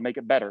Bishop's Bible to make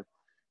it better?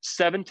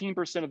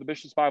 17% of the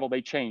Bishop's Bible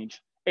they changed,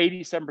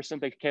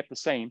 87% they kept the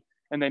same,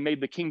 and they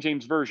made the King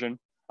James Version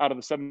out of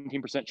the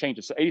 17%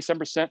 changes. So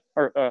 87%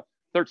 or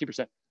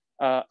 13%,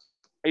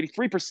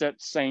 83%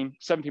 same,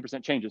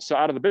 17% changes. So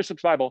out of the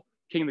Bishop's Bible,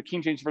 the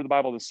King James Version of the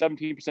Bible, the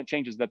 17%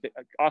 changes that the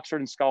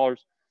Oxford and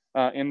scholars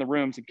in the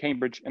rooms in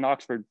Cambridge and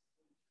Oxford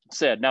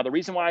said. Now, the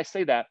reason why I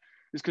say that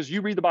is because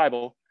you read the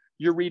Bible,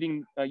 you're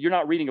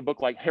not reading a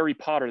book like Harry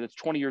Potter that's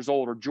 20 years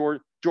old, or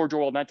George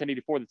Orwell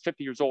 1984 that's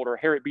 50 years old, or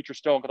Harriet Beecher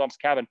Stowe and Thomas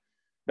Cabin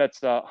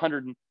that's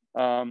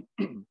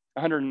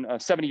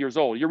 170 years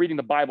old. You're reading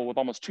the Bible with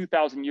almost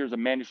 2,000 years of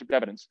manuscript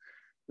evidence.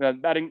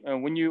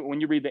 When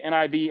you read the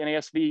NIV,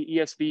 NASV,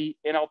 ESV,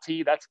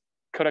 NLT, that's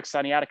Codex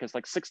Sinaiticus,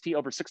 like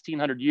over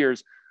 1,600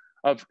 years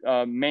of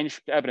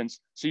manuscript evidence.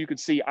 So you could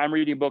see I'm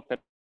reading a book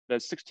that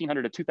has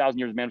 1,600 to 2,000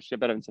 years of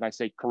manuscript evidence, and I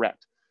say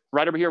correct.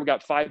 Right over here, we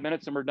got 5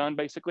 minutes and we're done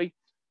basically.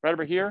 Right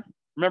over here,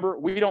 remember,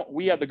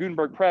 we had the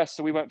Gutenberg Press,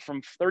 so we went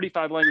from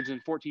 35 languages in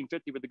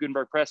 1450 with the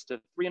Gutenberg Press to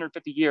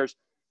 350 years,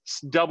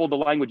 double the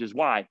languages.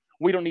 Why?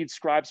 We don't need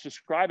scribes to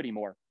scribe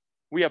anymore.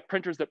 We have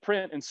printers that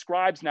print, and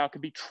scribes now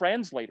can be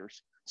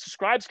translators.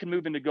 scribes can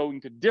move into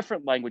going to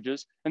different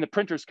languages, and the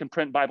printers can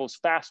print Bibles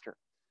faster.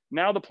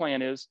 Now the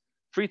plan is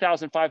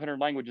 3,500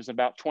 languages in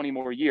about 20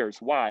 more years.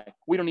 Why?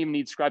 We don't even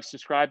need scribes to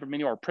scribe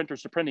anymore, or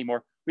printers to print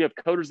anymore. We have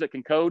coders that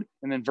can code,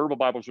 and then verbal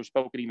Bibles are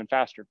spoken even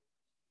faster.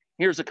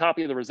 Here's a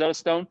copy of the Rosetta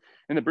Stone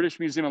in the British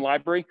Museum and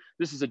Library.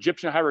 This is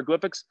Egyptian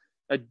hieroglyphics,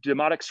 a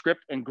Demotic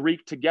script, and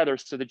Greek together,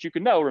 so that you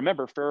can know,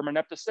 remember, Pharaoh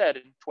Meneptah said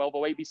in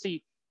 1208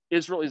 BC,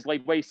 Israel is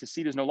laid waste, his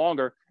seed is no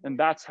longer. And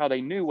that's how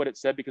they knew what it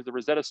said, because the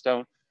Rosetta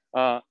Stone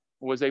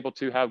was able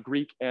to have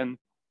Greek and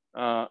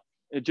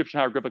Egyptian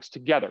hieroglyphics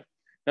together.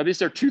 Now,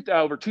 these are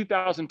over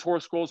 2,000 Torah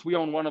scrolls. We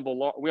own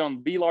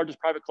the largest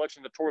private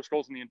collection of the Torah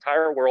scrolls in the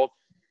entire world.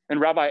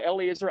 And Rabbi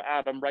Eliezer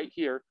Adam, right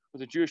here,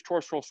 was a Jewish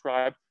Torah scroll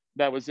scribe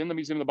that was in the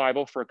Museum of the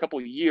Bible for a couple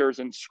of years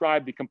and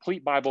scribed the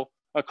complete Bible,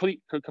 a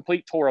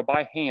complete Torah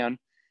by hand.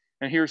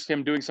 And here's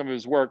him doing some of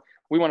his work.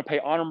 We want to pay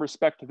honor and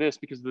respect to this,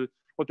 because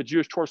what the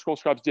Jewish Torah scroll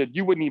scribes did,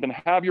 you wouldn't even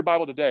have your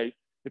Bible today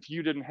if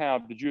you didn't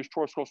have the Jewish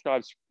Torah scroll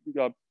scribes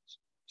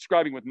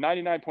scribing with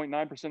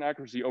 99.9%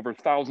 accuracy over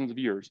thousands of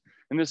years.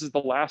 And this is the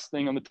last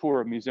thing on the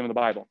tour of Museum of the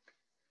Bible.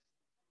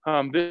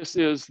 This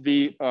is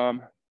the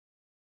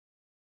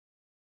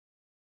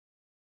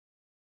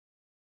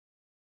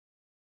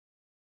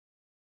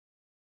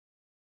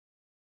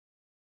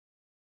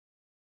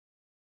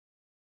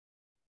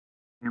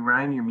Hey,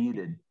 Ryan, you're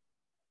muted.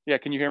 Yeah,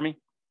 can you hear me?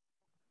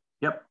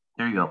 Yep,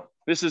 there you go.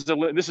 This is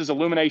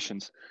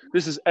Illuminations.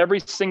 This is every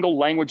single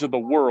language of the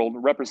world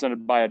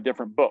represented by a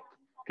different book.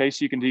 Okay,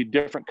 so you can do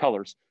different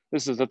colors.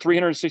 This is a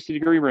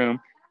 360-degree room.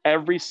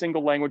 Every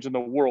single language in the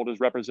world is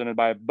represented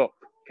by a book.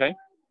 Okay.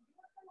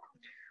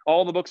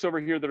 All the books over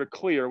here that are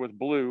clear with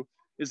blue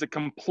is a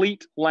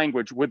complete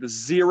language with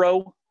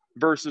 0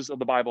 verses of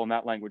the Bible in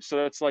that language. So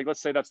that's like,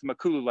 let's say that's the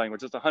Makulu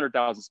language. That's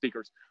 100,000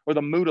 speakers. Or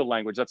the Muda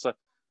language. That's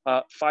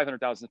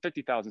 500,000,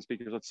 50,000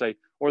 speakers, let's say.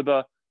 Or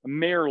the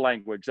Mer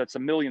language. That's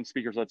 1 million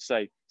speakers, let's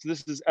say. So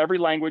this is every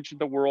language in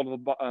the world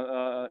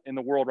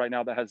right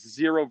now that has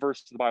 0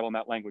 verses of the Bible in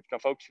that language. Now,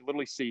 folks, you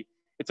literally see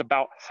it's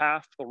about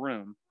half the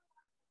room.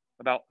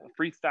 About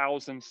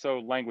 3,000 so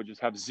languages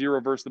have 0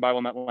 verse of the Bible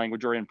in that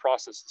language, or in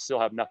process still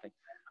have nothing.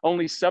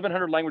 Only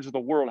 700 languages of the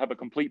world have a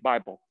complete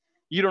Bible.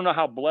 You don't know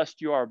how blessed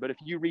you are, but if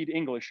you read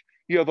English,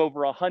 you have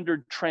over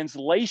 100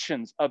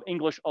 translations of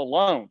English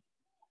alone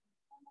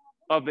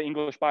of the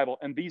English Bible.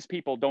 And these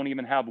people don't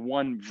even have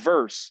 1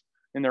 verse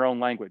in their own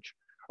language.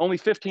 Only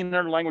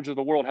 1,500 languages of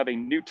the world have a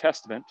New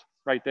Testament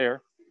right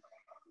there.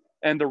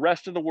 And the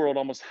rest of the world,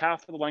 almost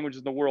half of the languages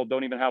in the world,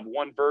 don't even have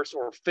 1 verse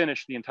or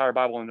finish the entire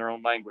Bible in their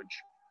own language.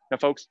 Now,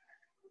 folks,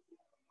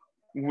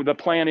 the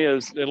plan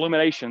is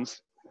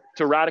Illuminations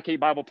to eradicate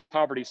Bible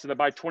poverty, so that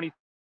by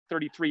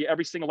 2033,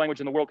 every single language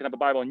in the world can have a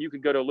Bible. And you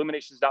can go to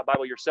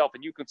illuminations.bible yourself,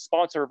 and you can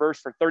sponsor a verse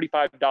for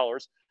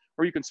 $35,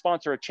 or you can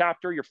sponsor a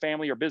chapter. Your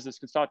family or business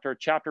can sponsor a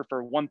chapter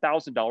for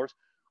 $1,000,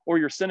 or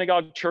your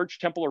synagogue, church,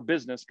 temple, or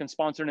business can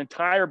sponsor an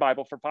entire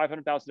Bible for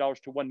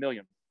 $500,000 to $1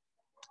 million.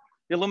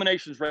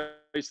 Illuminations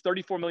raised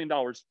 $34 million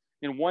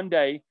in one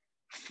day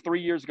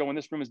 3 years ago, when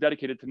this room was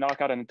dedicated, to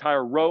knock out an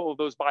entire row of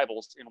those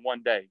Bibles in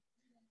one day.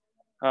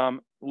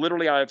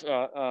 Literally,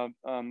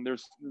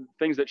 there's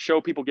things that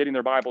show people getting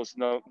their Bibles.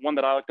 And the one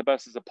that I like the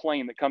best is a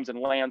plane that comes and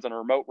lands on a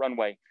remote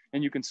runway.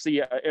 And you can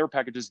see air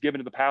packages given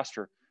to the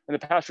pastor. And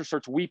the pastor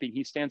starts weeping.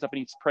 He stands up and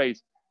he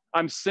prays.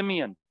 I'm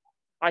Simeon.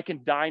 I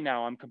can die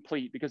now. I'm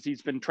complete, because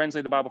he's been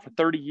translating the Bible for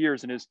 30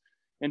 years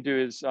into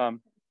his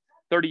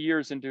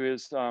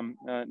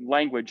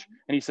language.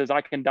 And he says,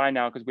 I can die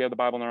now because we have the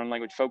Bible in our own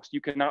language. Folks,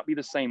 you cannot be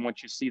the same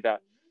once you see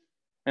that.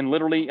 And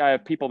literally, I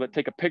have people that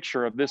take a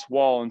picture of this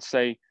wall and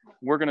say,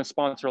 we're going to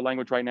sponsor a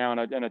language right now.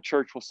 And a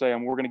church will say,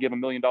 and we're going to give $1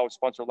 million to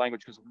sponsor a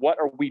language, because what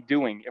are we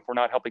doing if we're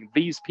not helping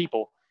these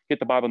people get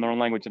the Bible in their own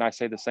language? And I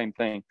say the same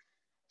thing.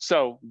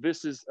 So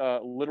this is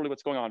literally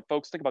what's going on.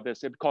 Folks, think about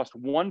this. It cost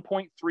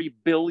 $1.3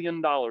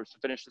 billion to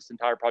finish this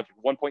entire project,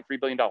 $1.3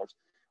 billion.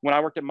 When I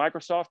worked at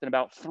Microsoft, in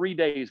about 3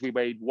 days, we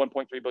made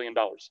 $1.3 billion.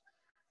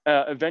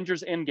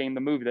 Avengers Endgame,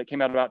 the movie that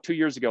came out about 2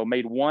 years ago,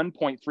 made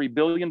 $1.3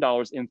 billion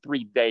in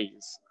 3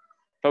 days.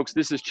 Folks,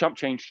 this is chump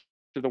change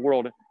to the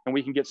world, and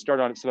we can get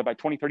started on it so that by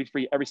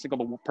 2033, every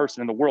single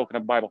person in the world can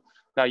have a Bible.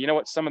 Now, you know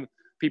what? Some of the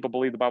people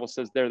believe the Bible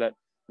says there that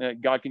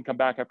God can come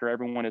back after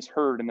everyone is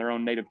heard in their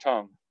own native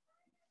tongue.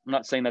 I'm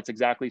not saying that's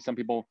exactly. Some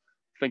people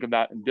think of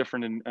that in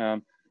different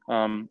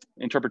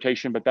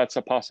interpretation, but that's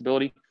a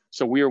possibility.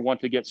 So we are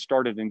wanting to get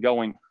started and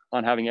going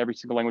on having every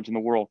single language in the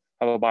world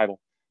have a Bible.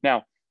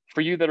 Now,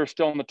 for you that are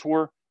still on the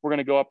tour, we're going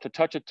to go up to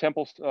touch a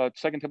temple,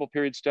 Second Temple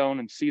period stone,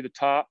 and see the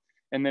top.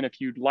 And then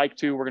if you'd like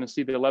to, we're going to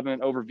see the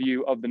 11-minute overview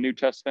of the New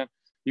Testament.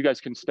 You guys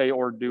can stay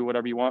or do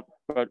whatever you want,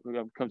 but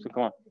come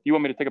on. You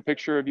want me to take a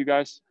picture of you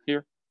guys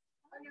here?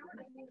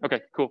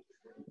 Okay, cool.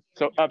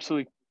 So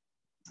absolutely.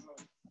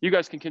 You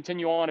guys can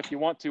continue on if you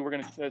want to. We're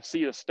going to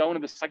see a stone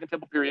of the Second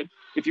Temple period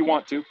if you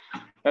want to.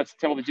 That's the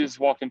temple that Jesus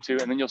walked into.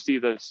 And then you'll see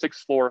the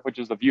 6th floor, which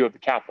is the view of the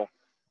Capitol.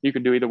 You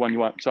can do either one you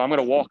want. So I'm going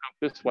to walk up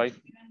this way.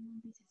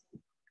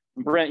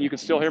 Brent, you can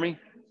still hear me?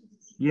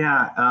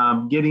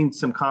 Yeah, getting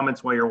some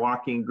comments while you're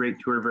walking. Great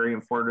tour, very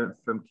informative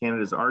from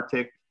Canada's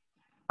Arctic.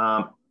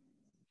 Um,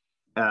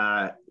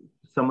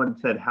 Someone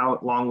said, how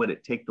long would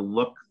it take to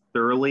look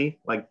thoroughly,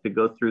 like to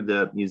go through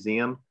the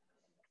museum?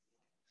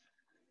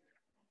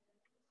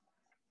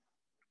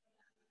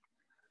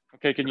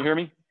 Okay, can you hear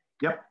me?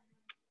 Yep.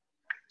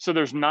 So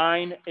there's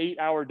 9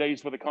 8-hour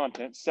days worth of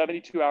content,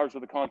 72 hours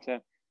worth of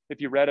content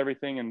if you read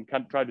everything and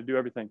kind of tried to do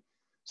everything.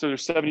 So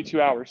there's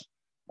 72 hours.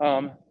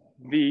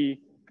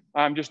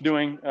 I'm just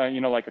doing,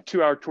 like a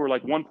 2-hour tour,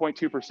 like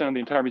 1.2% of the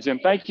entire museum.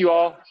 Thank you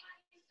all.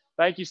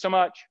 Thank you so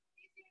much.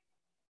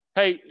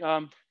 Hey,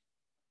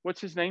 what's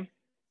his name?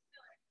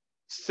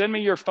 Send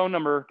me your phone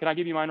number. Can I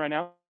give you mine right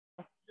now?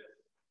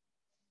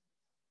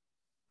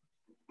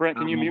 Brent,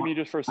 can you mute me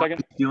just for a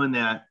second? Doing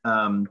that.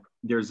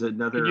 There's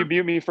another. Can you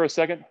mute me for a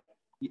second?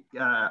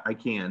 I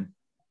can.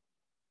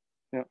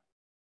 Yeah.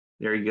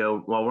 There you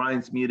go. While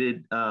Ryan's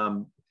muted,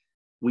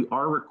 we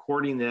are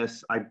recording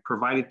this. I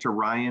provided to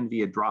Ryan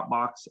via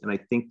Dropbox, and I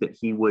think that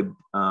he would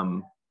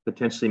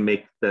potentially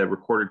make the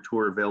recorded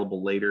tour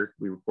available later.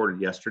 We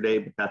recorded yesterday,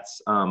 but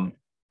that's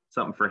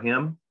something for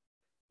him.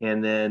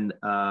 And then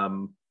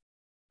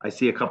I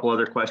see a couple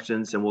other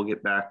questions, and we'll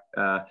get back.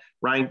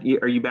 Ryan,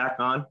 are you back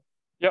on?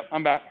 Yep,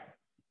 I'm back.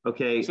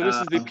 Okay. So this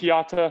is the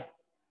Pieta.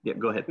 Yeah,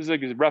 go ahead. This is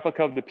a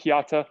replica of the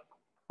Pieta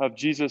of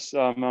Jesus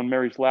on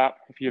Mary's lap,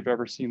 if you've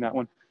ever seen that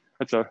one.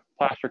 That's a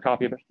plaster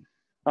copy of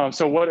it.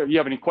 So what, do you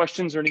have any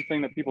questions or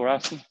anything that people are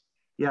asking?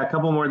 Yeah, a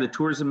couple more. The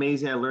tour is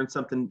amazing. I learned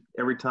something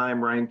every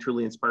time. Ryan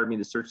truly inspired me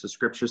to search the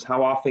scriptures.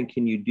 How often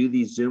can you do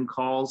these Zoom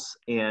calls?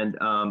 And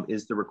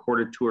is the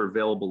recorded tour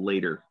available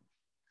later?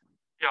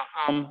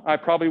 Yeah, I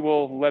probably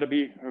will let it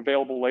be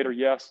available later,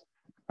 yes.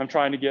 I'm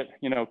trying to get,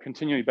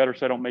 continually better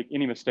so I don't make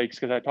any mistakes,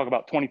 because I talk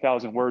about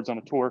 20,000 words on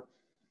a tour.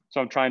 So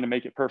I'm trying to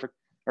make it perfect,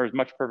 or as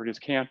much perfect as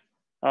can.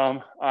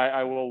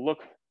 I will look,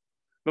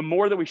 the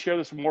more that we share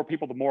this with more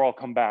people, the more I'll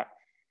come back.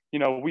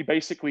 We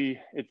basically,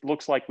 it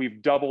looks like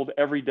we've doubled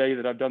every day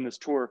that I've done this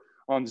tour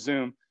on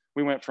Zoom.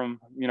 We went from,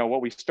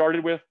 what we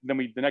started with, then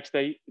the next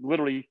day,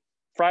 literally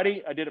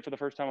Friday, I did it for the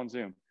first time on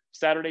Zoom.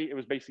 Saturday, it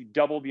was basically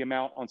double the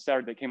amount on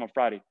Saturday that came on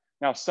Friday.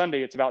 Now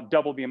Sunday, it's about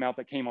double the amount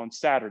that came on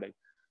Saturday.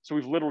 So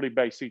we've literally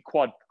basically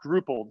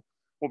quadrupled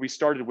what we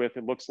started with,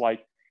 it looks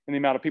like, and the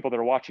amount of people that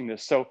are watching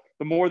this. So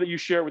the more that you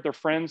share it with their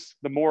friends,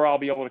 the more I'll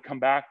be able to come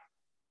back,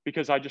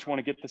 because I just want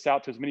to get this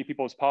out to as many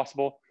people as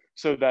possible,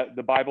 so that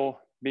the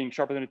Bible, being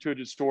sharper than a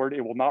two-edged sword,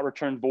 it will not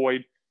return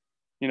void.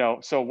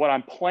 So what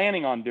I'm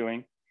planning on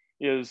doing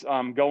is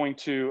going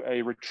to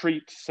a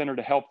retreat center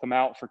to help them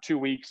out for 2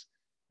 weeks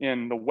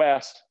in the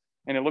West.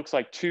 And it looks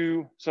like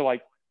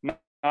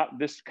not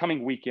this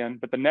coming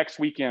weekend, but the next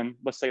weekend,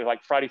 let's say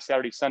like Friday,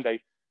 Saturday,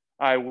 Sunday,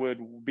 I would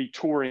be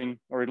touring,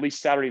 or at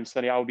least Saturday and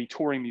Sunday, I will be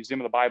touring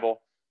Museum of the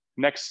Bible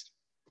next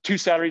 2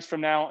 Saturdays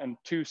from now and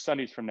 2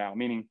 Sundays from now,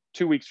 meaning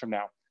 2 weeks from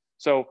now.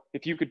 So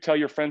if you could tell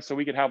your friends, so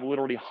we could have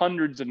literally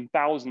hundreds and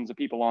thousands of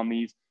people on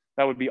these,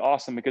 that would be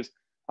awesome, because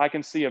I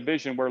can see a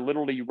vision where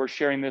literally we're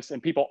sharing this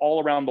and people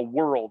all around the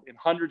world in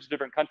hundreds of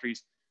different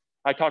countries.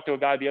 I talked to a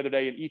guy the other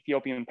day, an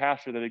Ethiopian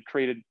pastor that had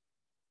created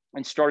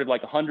and started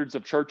like hundreds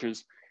of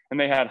churches, and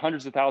they had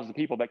hundreds of thousands of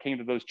people that came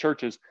to those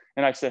churches.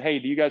 And I said, hey,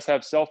 do you guys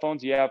have cell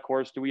phones? Yeah, of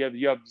course. Do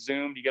you have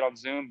Zoom? Do you get on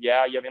Zoom?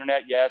 Yeah. You have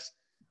internet? Yes.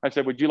 I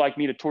said, would you like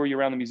me to tour you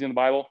around the Museum of the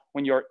Bible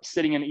when you're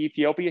sitting in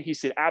Ethiopia? He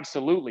said,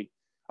 absolutely.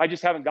 I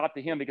just haven't got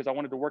to him because I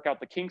wanted to work out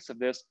the kinks of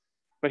this.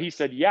 But he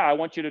said, yeah, I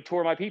want you to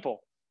tour my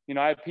people.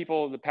 I have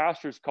people, the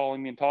pastors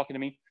calling me and talking to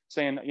me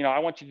saying, I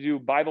want you to do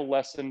Bible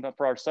lesson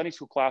for our Sunday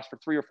school class for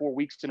 3 or 4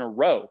 weeks in a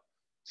row.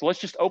 So let's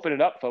just open it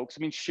up, folks.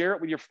 Share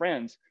it with your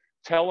friends.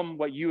 Tell them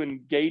what you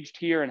engaged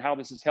here and how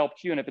this has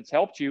helped you. And if it's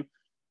helped you,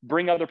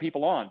 bring other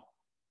people on.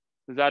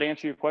 Does that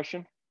answer your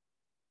question?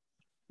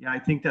 Yeah, I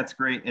think that's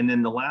great. And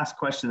then the last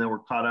question that we're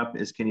caught up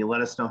is, can you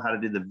let us know how to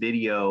do the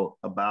video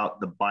about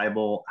the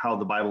Bible, how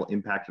the Bible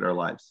impacted our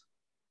lives?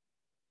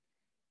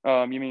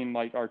 You mean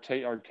like our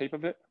tape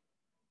of it?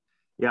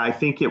 Yeah, I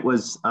think it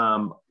was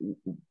a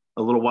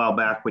little while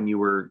back when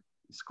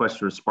this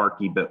question was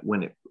Sparky, but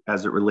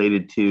as it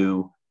related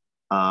to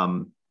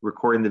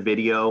recording the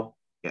video,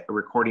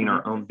 recording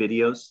our own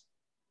videos.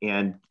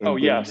 And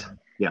yes.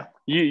 Yeah.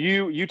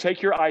 You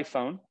take your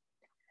iPhone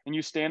and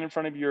you stand in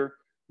front of your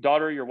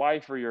daughter, your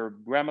wife, or your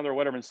grandmother or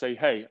whatever and say,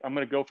 hey, I'm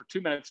going to go for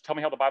 2 minutes. Tell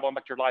me how the Bible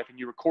impacted your life. And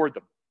you record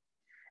them.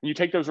 And you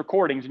take those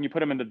recordings and you put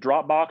them into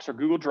Dropbox or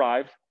Google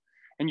Drive,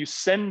 and you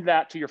send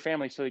that to your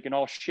family so they can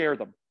all share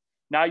them.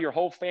 Now your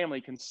whole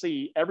family can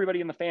see,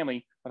 everybody in the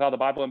family, of how the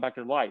Bible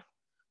impacted their life.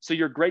 So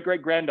your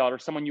great-great-granddaughter,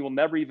 someone you will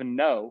never even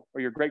know,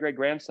 or your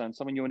great-great-grandson,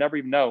 someone you will never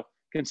even know,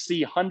 can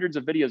see hundreds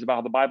of videos about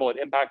how the Bible had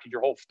impacted your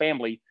whole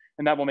family,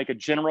 and that will make a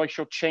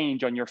generational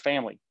change on your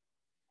family.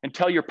 And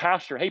tell your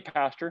pastor, hey,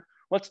 pastor,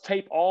 let's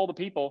tape all the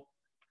people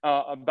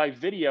by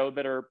video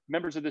that are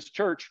members of this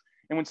church.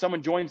 And when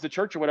someone joins the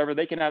church or whatever,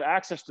 they can have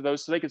access to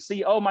those so they can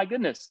see, oh my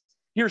goodness,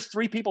 here's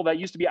 3 people that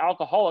used to be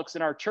alcoholics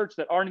in our church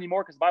that aren't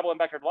anymore because the Bible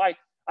impacted their life.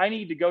 I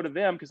need to go to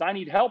them because I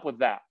need help with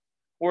that.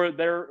 Or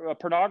they're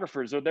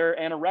pornographers, or they're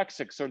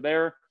anorexics, or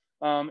they're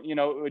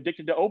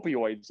addicted to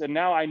opioids. And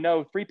now I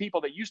know 3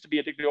 people that used to be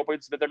addicted to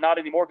opioids that they're not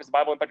anymore because the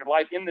Bible impacted their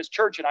life in this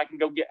church, and I can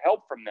go get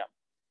help from them.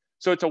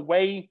 So it's a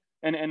way,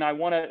 and I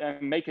want to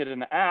make it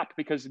an app,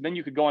 because then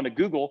you could go onto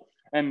Google,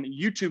 and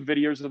YouTube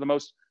videos are the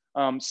most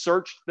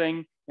searched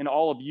thing in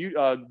all of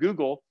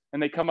Google,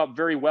 and they come up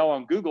very well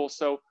on Google.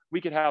 So we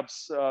could have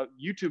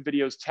YouTube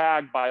videos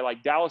tagged by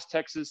like Dallas,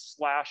 Texas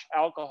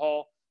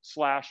 /alcohol/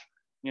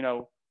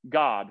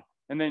 God.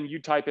 And then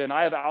you type in,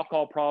 I have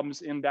alcohol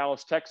problems in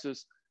Dallas,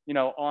 Texas,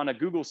 on a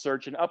Google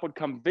search, and up would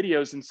come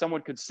videos, and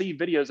someone could see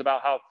videos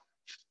about how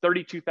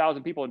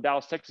 32,000 people in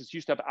Dallas, Texas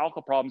used to have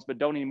alcohol problems, but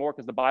don't anymore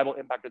because the Bible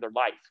impacted their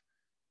life.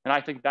 And I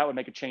think that would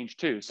make a change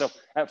too. So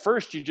at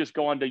first you just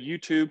go onto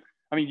YouTube.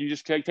 I mean, you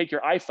just take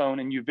your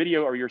iPhone and you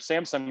video, or your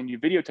Samsung, and you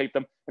videotape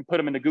them and put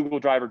them into Google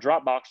Drive or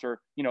Dropbox,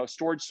 or, a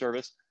storage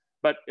service.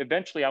 But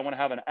eventually I want to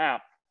have an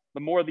app.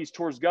 The more of these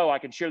tours go, I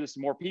can share this to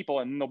more people,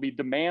 and then there'll be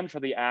demand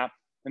for the app.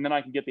 And then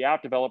I can get the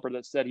app developer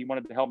that said he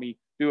wanted to help me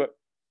do it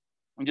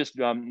and just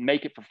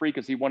make it for free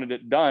because he wanted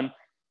it done.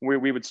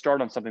 We would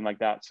start on something like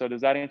that. So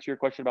does that answer your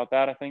question about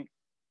that, I think?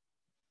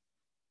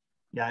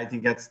 Yeah, I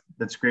think that's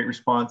a great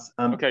response.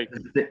 Okay.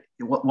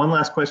 One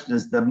last question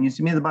is, the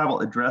Museum of the Bible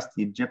addressed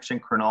the Egyptian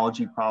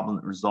chronology problem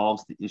that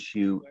resolves the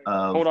issue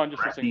of— Hold on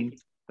just a second.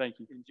 Thank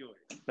you. Enjoy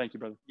it. Thank you,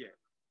 brother. Yeah.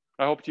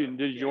 I hope did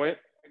you enjoy it?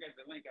 I got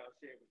the link I'll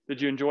share with you.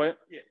 Did you enjoy it?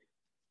 Yeah.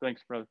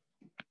 Thanks, brother.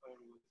 Oh, it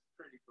was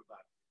pretty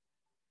provocative.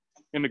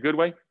 In a good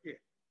way? Yeah.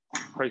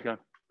 Praise God.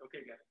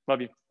 Okay, guys.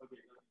 Love you. Okay.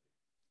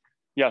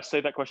 Yeah,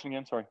 say that question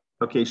again, sorry.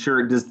 Okay,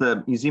 sure. Does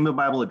the Museum of the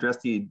Bible address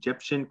the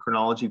Egyptian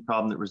chronology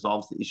problem that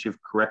resolves the issue of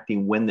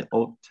correcting when the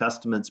Old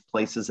Testament's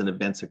places and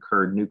events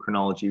occurred, new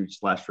chronology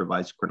 /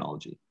 revised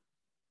chronology?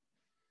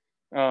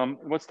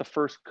 What's the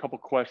first couple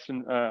first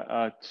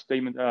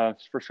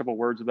couple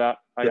words of that?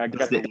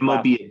 Does the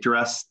MOB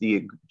address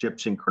the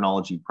Egyptian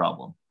chronology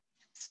problem?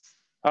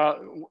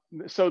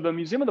 So the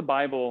Museum of the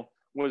Bible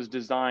was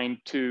designed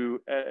to,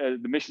 the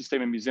mission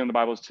statement of Museum of the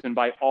Bible is to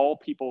invite all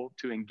people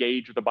to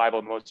engage with the Bible,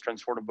 the most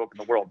transformative book in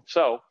the world.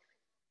 So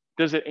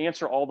does it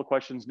answer all the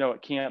questions? No,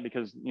 it can't,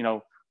 because,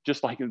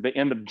 just like at the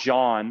end of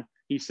John,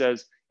 he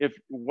says, if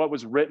what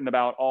was written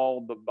about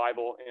all the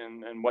Bible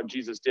and what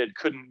Jesus did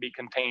couldn't be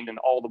contained in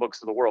all the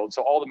books of the world.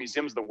 So all the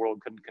museums of the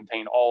world couldn't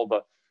contain all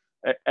the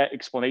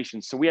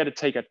explanations. So we had to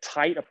take a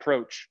tight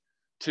approach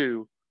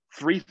to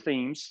 3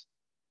 themes: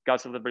 God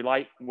said, "Let there be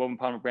light," woven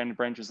pomegranate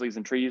branches, leaves,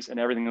 and trees, and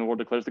everything in the world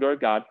declares the glory of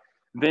God.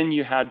 Then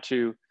you had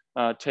to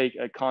take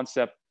a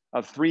concept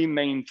of 3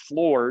 main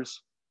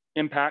floors: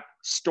 impact,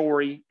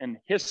 story, and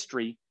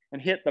history,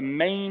 and hit the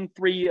main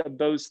 3 of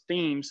those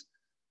themes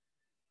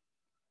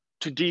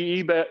to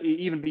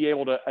even be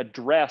able to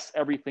address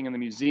everything in the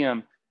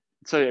museum,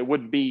 so it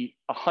would be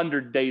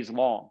 100 days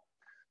long.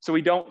 So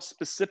we don't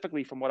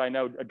specifically, from what I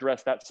know,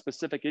 address that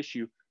specific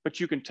issue, but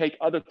you can take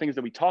other things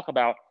that we talk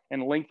about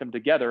and link them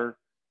together,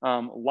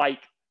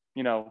 like,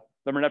 the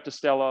Merneptah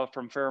Stela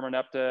from Pharaoh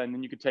Merneptah, and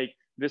then you could take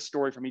this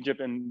story from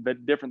Egypt and the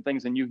different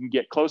things, and you can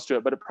get close to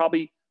it. But it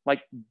probably,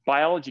 like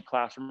biology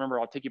class,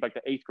 remember, I'll take you back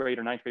to 8th grade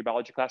or 9th grade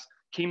biology class: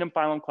 kingdom,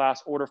 phylum,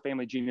 class, order,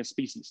 family, genus,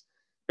 species.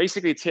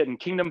 Basically, it's hitting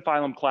kingdom,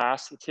 phylum,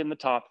 class, it's hitting the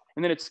top,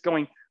 and then it's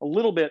going a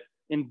little bit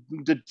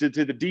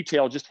into the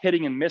detail, just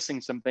hitting and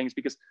missing some things,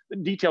 because the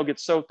detail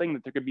gets so thin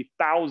that there could be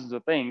thousands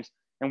of things,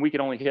 and we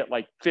can only hit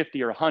like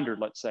 50 or 100,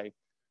 let's say.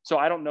 So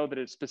I don't know that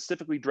it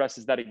specifically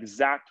addresses that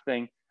exact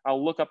thing.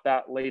 I'll look up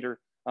that later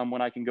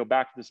when I can go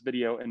back to this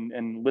video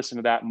and listen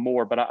to that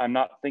more, but I'm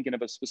not thinking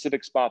of a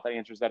specific spot that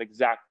answers that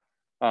exact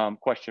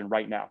question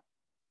right now.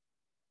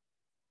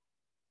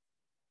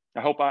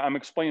 I hope I'm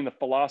explaining the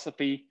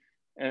philosophy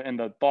and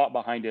the thought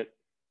behind it,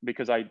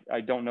 because I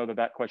don't know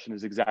that question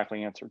is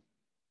exactly answered.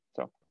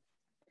 So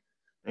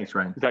thanks,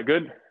 Ryan. Is that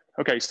good?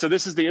 Okay, so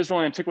this is the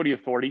Israel Antiquity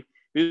Authority.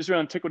 The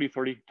Israel Antiquity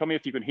Authority, tell me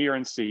if you can hear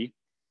and see.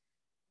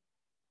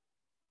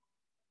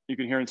 You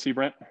can hear and see,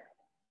 Brent?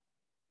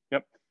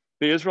 Yep.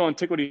 The Israel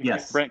Antiquity,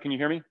 yes. Brent, can you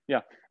hear me? Yeah.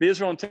 The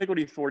Israel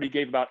Antiquity Authority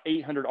gave about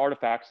 800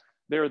 artifacts.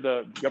 They're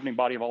the governing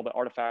body of all the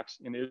artifacts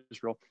in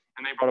Israel,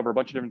 and they brought over a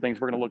bunch of different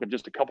things. We're going to look at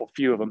just a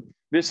few of them.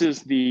 This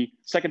is the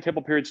Second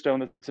Temple period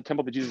stone. It's a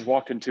temple that Jesus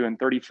walked into in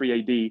 33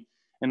 AD.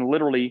 And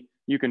literally,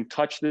 you can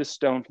touch this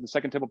stone from the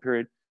Second Temple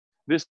period.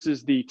 This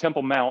is the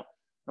Temple Mount,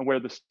 and where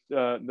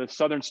the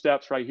southern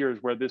steps right here is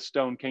where this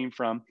stone came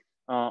from,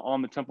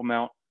 on the Temple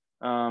Mount,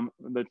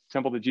 the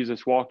temple that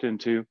Jesus walked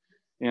into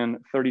in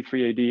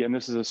 33 AD. And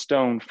this is a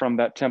stone from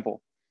that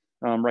temple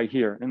right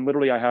here. And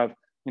literally, I have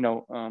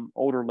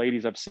older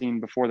ladies I've seen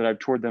before that I've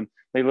toured them.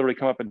 They literally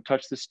come up and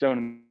touch this stone,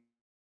 and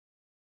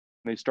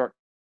they start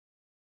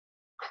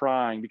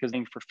crying because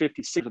for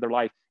 56 of their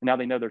life, and now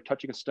they know they're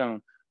touching a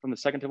stone from the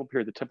Second Temple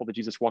period, the temple that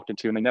Jesus walked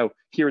into, and they know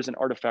here's an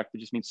artifact that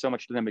just means so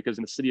much to them, because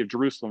in the city of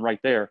Jerusalem right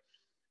there,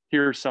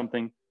 here's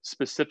something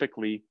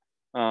specifically,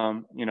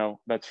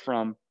 that's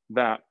from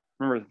that.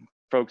 Remember,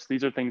 folks,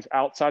 these are things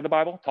outside the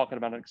Bible, talking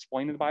about and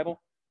explaining the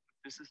Bible.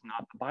 This is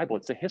not the Bible.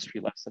 It's a history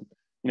lesson.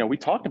 We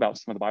talked about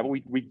some of the Bible.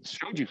 We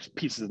showed you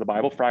pieces of the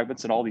Bible,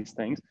 fragments, and all these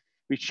things.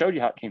 We showed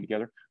you how it came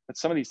together, but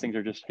some of these things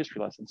are just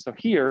history lessons. So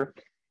here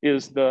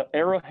is the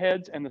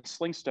arrowheads and the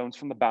sling stones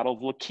from the Battle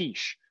of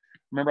Lachish.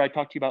 Remember I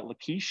talked to you about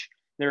Lachish?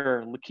 There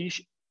are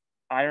Lachish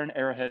iron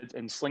arrowheads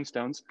and sling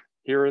stones.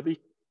 Here are the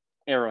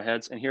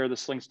arrowheads and here are the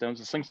sling stones.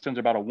 The sling stones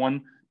are about a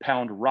 1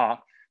 pound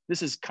rock.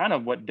 This is kind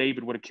of what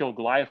David would have killed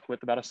Goliath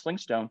with, about a sling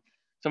stone.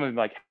 Some of them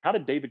like, how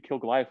did David kill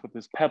Goliath with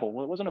this pebble?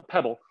 Well, it wasn't a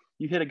pebble.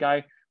 You hit a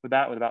guy with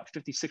that with about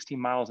 50, 60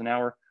 miles an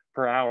hour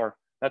per hour.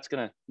 That's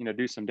gonna,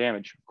 do some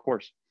damage, of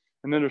course.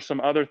 And then there's some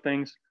other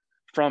things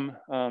from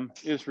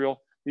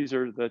Israel. These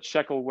are the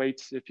shekel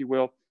weights, if you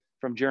will,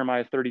 from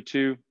Jeremiah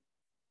 32.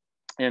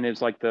 And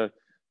it's like the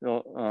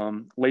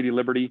Lady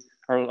Liberty,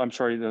 or I'm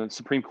sorry, the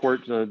Supreme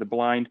Court, the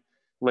blind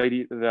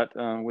lady that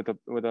with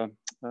a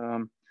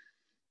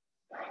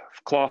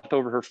cloth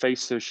over her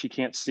face so she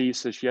can't see,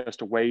 so she has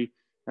to weigh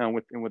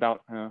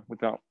without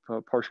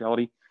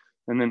partiality.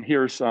 And then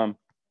here's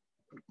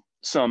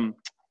some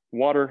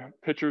water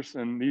pitchers,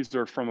 and these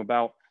are from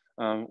about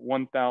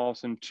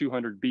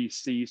 1,200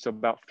 BC, so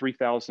about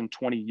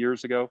 3,020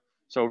 years ago.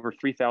 So over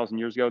 3,000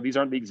 years ago. These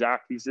aren't the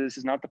exact, this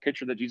is not the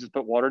pitcher that Jesus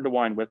put water to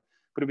wine with,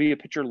 but it'll be a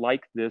pitcher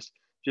like this,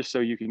 just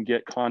so you can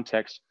get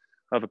context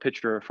of a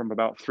pitcher from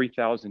about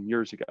 3,000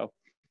 years ago.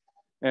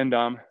 And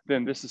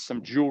then this is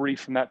some jewelry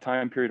from that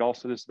time period.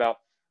 Also, this is about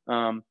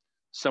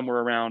somewhere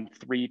around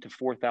 3,000 to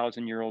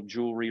 4,000 year old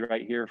jewelry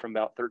right here from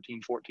about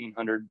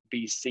 1400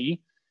 BC.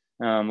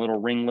 Little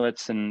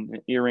ringlets and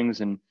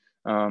earrings and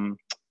some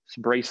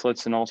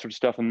bracelets and all sorts of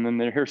stuff. And then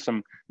here's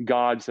some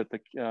gods that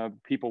the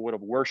people would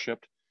have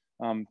worshipped,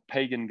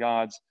 pagan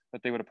gods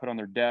that they would have put on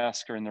their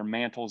desk or in their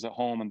mantles at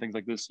home and things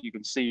like this. You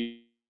can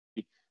see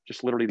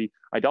just literally the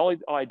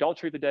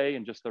idolatry of the day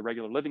and just the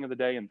regular living of the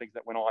day and things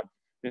that went on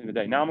in the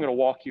day. Now I'm going to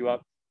walk you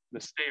up the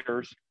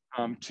stairs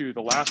to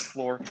the last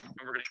floor, and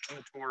we're going to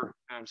end the tour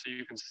so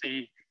you can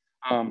see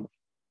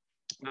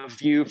the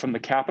view from the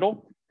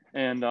Capitol.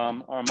 And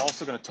I'm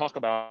also going to talk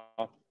about,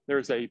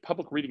 there's a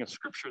public reading of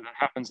scripture that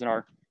happens in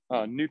our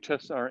New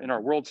Testament, or in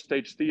our World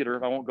Stage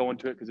Theater. I won't go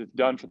into it because it's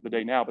done for the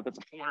day now, but that's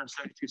a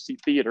 472 seat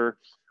theater.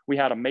 We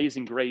had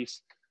Amazing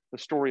Grace, the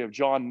story of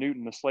John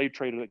Newton, the slave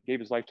trader that gave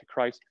his life to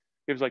Christ,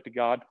 gave his life to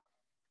God.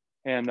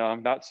 And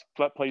that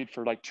played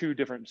for like 2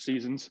 different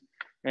seasons.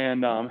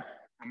 And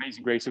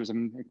Amazing Grace, it was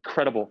an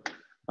incredible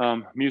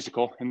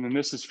musical. And then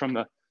this is from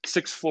the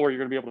 6th floor. You're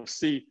going to be able to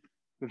see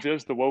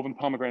the woven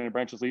pomegranate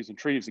branches, leaves, and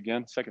trees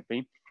again, second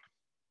theme.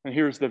 And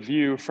here's the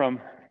view from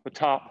the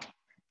top,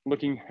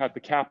 looking at the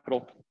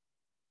Capitol.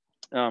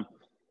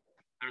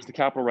 There's the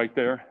Capitol right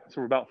there.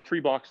 So we're about 3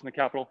 blocks in the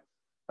Capitol,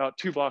 about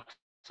 2 blocks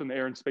in the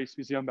Air and Space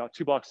Museum, about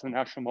 2 blocks in the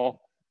National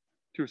Mall,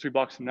 2 or 3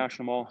 blocks in the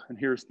National Mall. And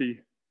here's the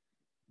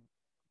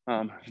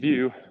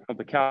view of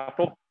the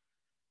Capitol.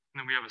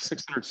 And then we have a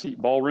 600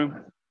 seat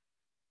ballroom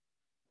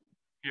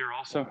here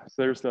also.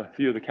 So there's the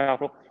view of the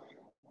Capitol.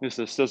 This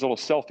is a little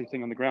selfie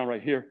thing on the ground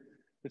right here.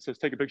 It says,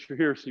 take a picture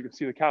here so you can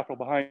see the Capitol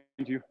behind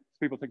you.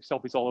 People take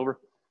selfies all over.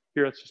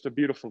 Here, it's just a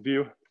beautiful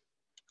view.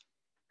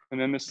 And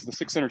then this is the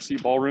 600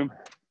 seat ballroom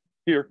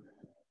here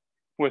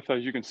with,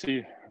 as you can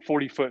see,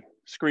 40-foot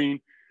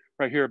screen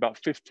right here, about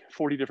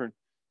 40 different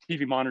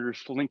TV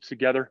monitors linked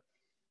together,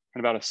 and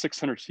about a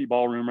 600 seat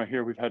ballroom right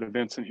here. We've had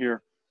events in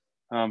here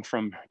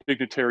from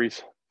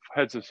dignitaries,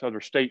 heads of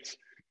other states,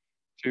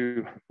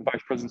 to the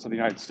vice presidents of the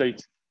United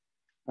States,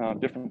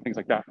 different things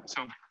like that.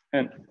 So,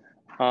 and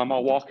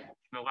I'll walk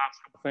the last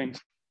couple things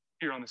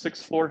here on the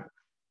 6th floor.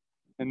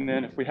 And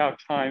then if we have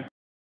time,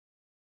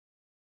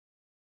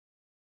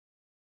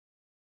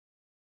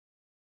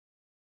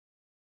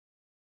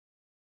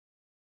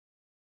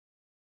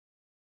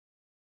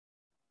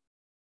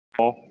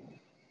 wall.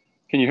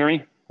 Can you hear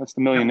me? That's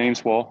the Million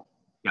Names wall.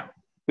 Yeah.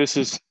 This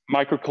is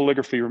micro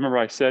calligraphy. Remember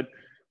I said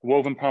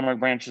woven pomegranate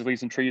branches,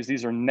 leaves, and trees.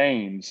 These are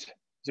names.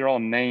 These are all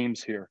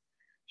names here.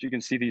 So you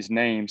can see these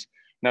names.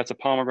 And that's a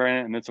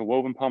pomegranate, and it's a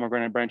woven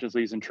pomegranate branches,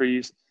 leaves, and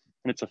trees.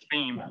 And it's a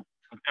theme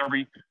of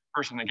every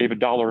person that gave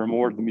 $1 or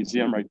more to the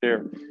museum right there.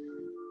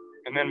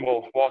 And then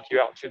we'll walk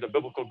you out to the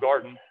biblical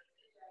garden.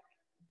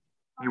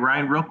 Hey,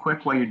 Ryan, real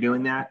quick while you're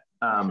doing that.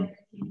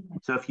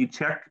 So if you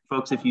check,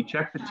 folks, if you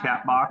check the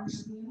chat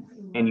box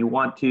and you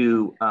want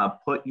to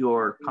put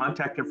your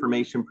contact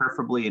information,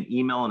 preferably an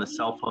email and a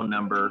cell phone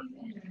number,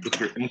 if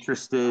you're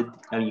interested,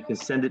 and you can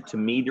send it to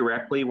me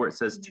directly where it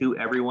says to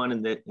everyone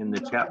in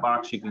the chat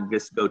box. You can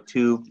just go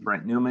to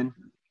Brent Newman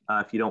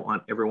if you don't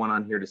want everyone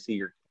on here to see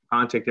your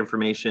contact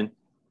information.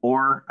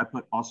 Or I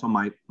put also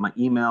my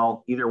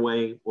email. Either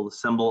way, we'll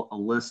assemble a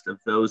list of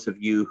those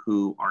of you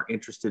who are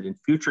interested in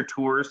future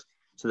tours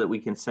so that we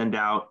can send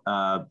out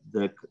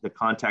the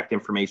contact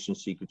information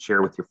so you could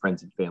share with your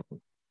friends and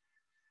family.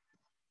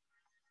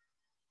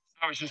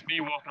 That was just me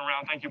walking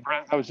around. Thank you,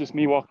 Brent. That was just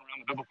me walking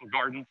around the biblical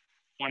garden.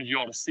 Wanted you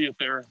all to see it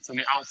there. It's on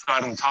the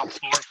outside on the top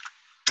floor.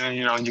 And,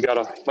 and you got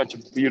a bunch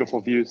of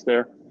beautiful views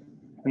there.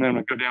 And then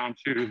we'll go down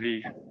to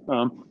the,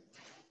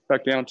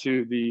 back down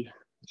to the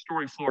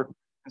story floor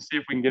and see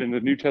if we can get into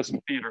the New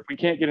Testament theater. If we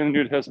can't get in the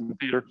New Testament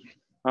theater,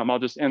 I'll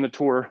just end the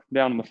tour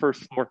down on the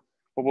 1st floor,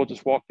 but we'll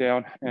just walk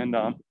down and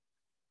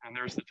And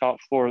there's the top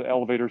floor of the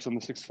elevators on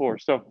the 6th floor.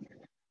 So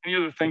any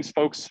other things,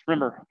 folks?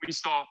 Remember, we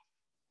saw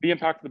the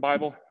impact of the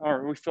Bible,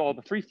 or we saw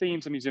the 3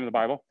 themes of the Museum of the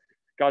Bible.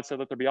 God said,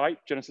 let there be light,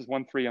 Genesis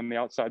 1:3 on the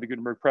outside, the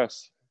Gutenberg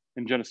Press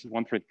in Genesis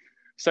 1:3.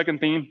 Second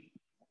theme,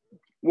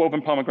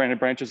 woven pomegranate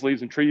branches,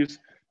 leaves, and trees,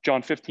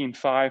 John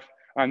 15:5,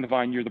 I'm the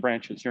vine, you're the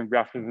branches, you're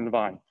engrafted in the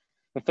vine.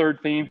 The third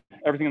theme,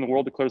 everything in the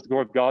world declares the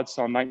glory of God,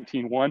 Psalm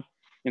 19:1,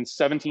 in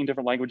 17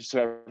 different languages,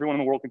 so everyone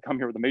in the world can come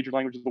here with the major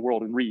languages of the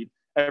world and read.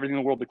 Everything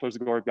in the world declares the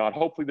glory of God.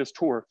 Hopefully this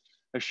tour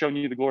has shown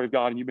you the glory of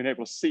God and you've been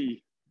able to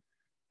see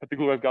that the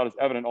glory of God is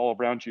evident all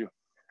around you.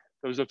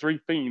 Those are 3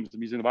 themes of the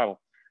Museum of the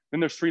Bible. Then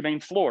there's 3 main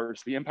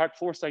floors. The impact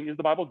floor saying, is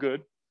the Bible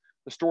good?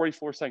 The story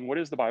floor saying, what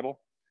is the Bible?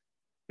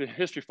 The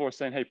history floor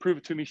saying, hey, prove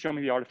it to me, show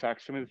me the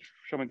artifacts, show me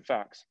the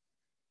facts.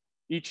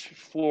 Each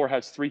floor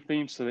has 3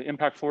 themes. So the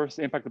impact floor is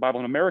the impact of the Bible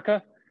in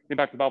America, the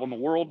impact of the Bible in the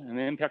world, and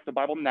the impact of the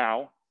Bible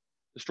now.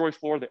 The story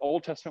floor, the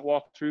Old Testament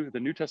walkthrough, the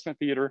New Testament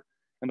theater,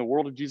 and the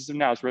world of Jesus of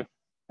Nazareth.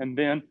 And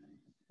then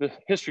the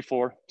history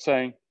floor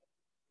saying,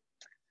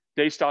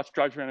 Dave Stotts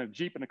drives around in a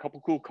Jeep and a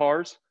couple cool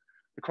cars,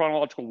 the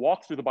chronological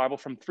walk through the Bible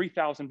from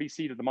 3000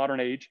 BC to the modern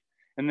age.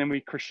 And then we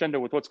crescendo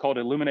with what's called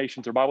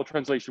Illuminations or Bible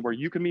translation, where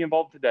you can be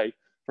involved today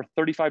for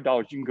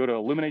 $35. You can go to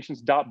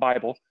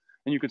illuminations.bible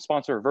and you can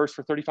sponsor a verse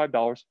for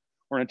 $35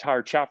 or an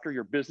entire chapter,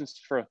 your business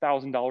for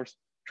 $1,000,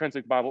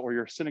 translate the Bible, or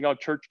your synagogue,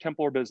 church,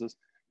 temple, or business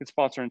can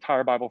sponsor an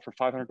entire Bible for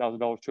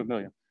 $500,000 to $1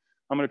 million.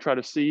 I'm going to try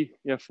to see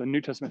if the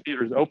New Testament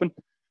theater is open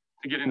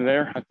to get into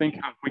there. I think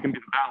we can be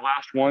the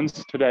last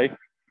ones today.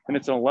 And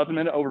it's an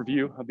 11-minute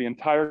overview of the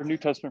entire New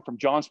Testament from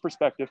John's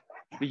perspective,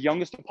 the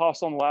youngest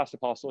apostle and the last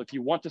apostle. If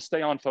you want to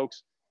stay on,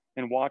 folks,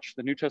 and watch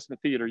the New Testament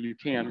theater, you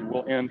can.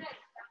 We'll end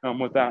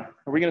with that.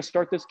 Are we going to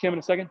start this, Kim, in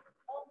a second?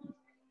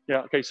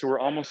 Yeah, okay, so we're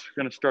almost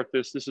going to start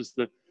this. This is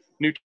the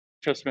New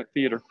Testament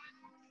theater.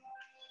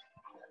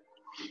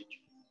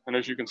 And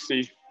as you can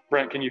see,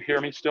 Brent, can you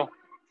hear me still?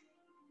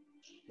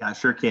 Yeah, I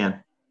sure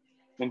can.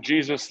 And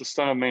Jesus, the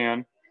Son of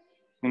Man,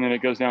 and then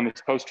it goes down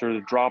this poster,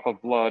 the drop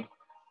of blood,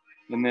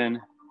 and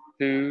then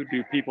who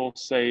do people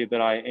say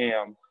that I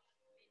am?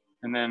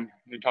 And then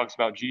he talks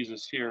about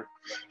Jesus here,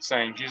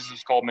 saying Jesus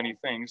is called many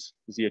things.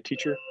 Is he a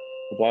teacher,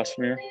 a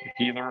blasphemer, a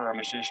healer, or a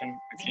magician,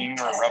 a king,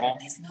 or a rebel,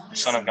 the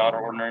Son of God, or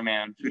ordinary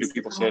man? Who do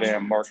people say that I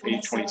am? Mark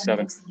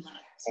 8:27.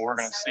 Well, we're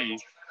going to see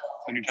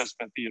the New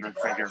Testament theater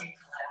right here.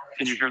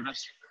 Can you hear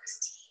this?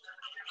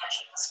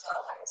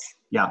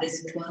 Yeah.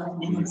 This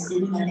 12-minute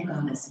cinematic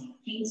odyssey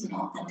paints an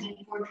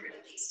authentic portrait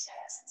of these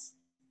texts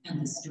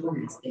and the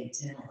stories they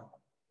tell.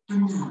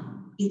 And now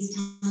it's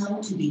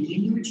time to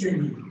begin your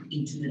journey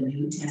into the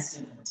New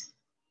Testament.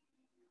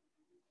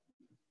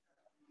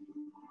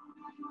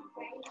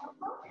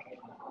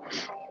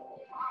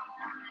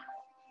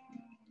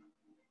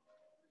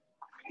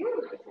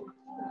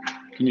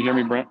 Can you hear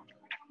me, Brent?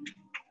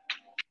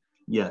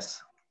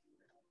 Yes.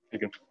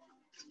 Thank you.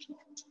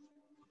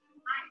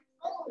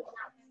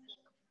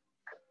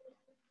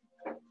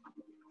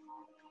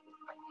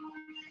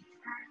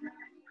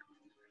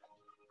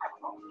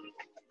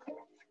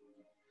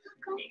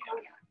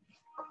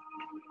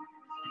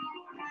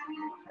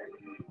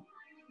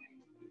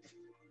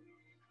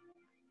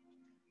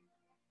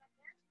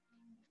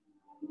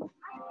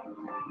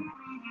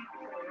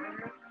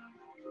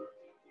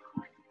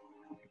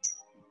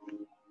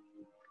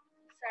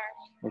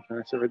 Okay,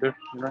 I sit right there.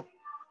 You know?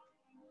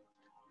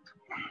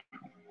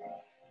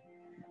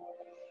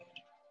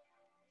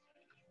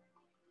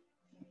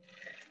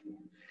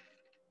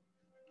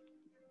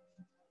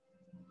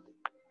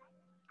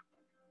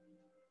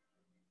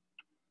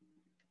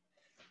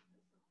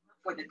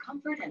 For the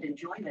comfort and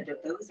enjoyment of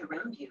those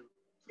around you,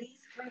 please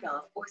turn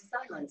off or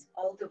silence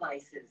all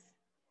devices.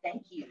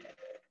 Thank you.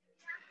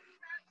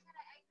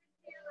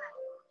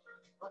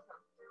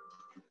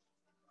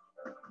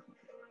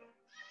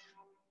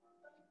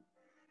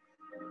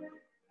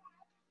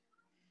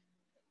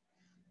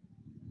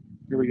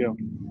 Here we go.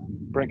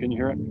 Brent, can you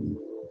hear it?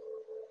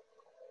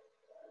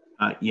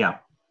 Yeah.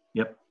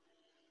 Yep.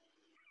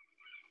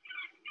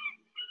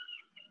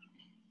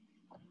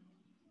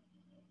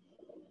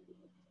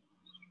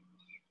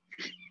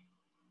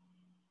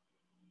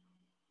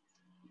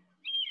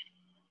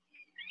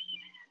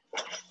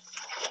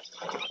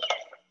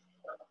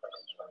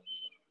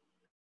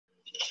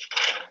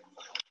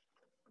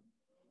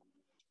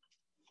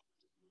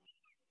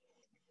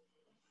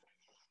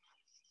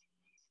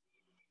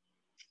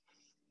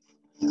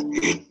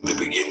 In the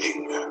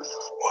beginning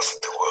was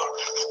the Word,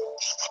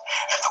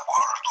 and the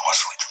Word was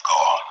with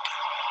God,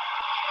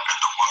 and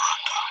the Word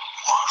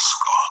was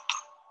God.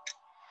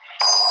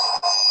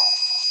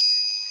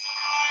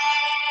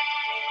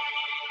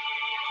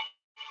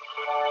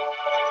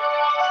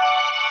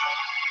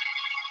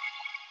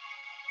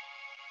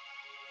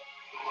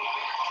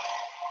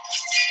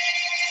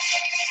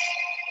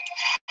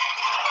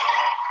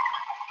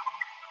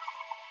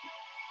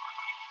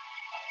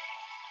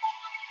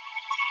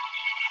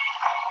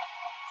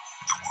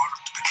 The Word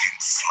became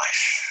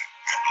flesh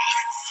and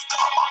lived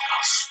among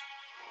us.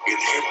 In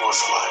him was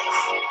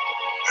life,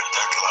 and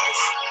that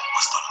life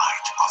was the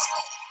light of of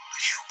all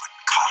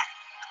humankind.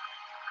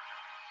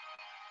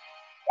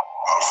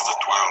 Of the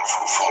 12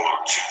 who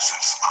followed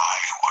Jesus, I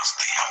was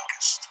the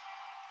youngest.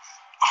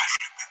 I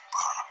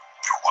remember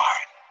the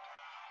wine.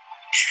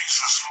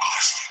 Jesus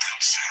blessed it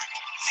and said,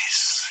 "This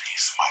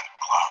is my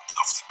blood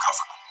of the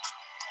covenant,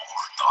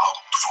 poured out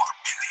for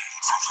many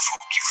for the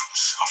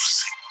forgiveness of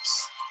sins."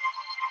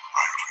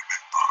 I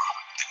remember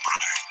the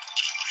bread.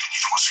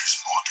 It was his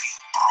body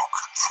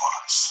broken for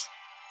us.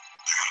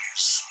 There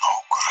is no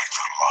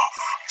greater love,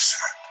 he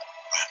said,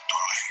 than to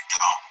lay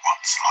down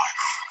one's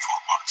life for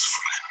one's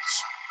friends.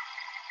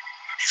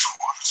 His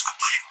words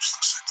confused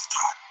us at the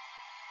time.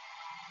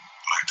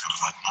 Later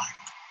that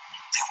night,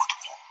 they would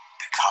all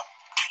become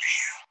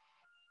clear.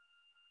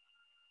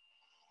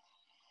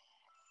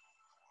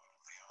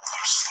 The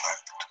others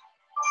slept.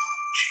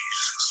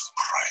 Jesus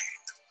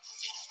prayed.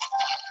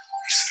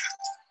 He said,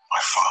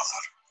 "My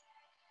Father,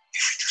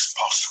 if it is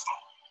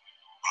possible,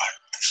 let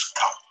this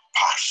cup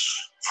pass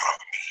from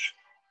me.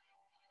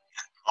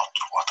 Not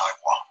what I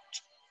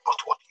want, but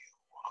what you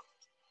want."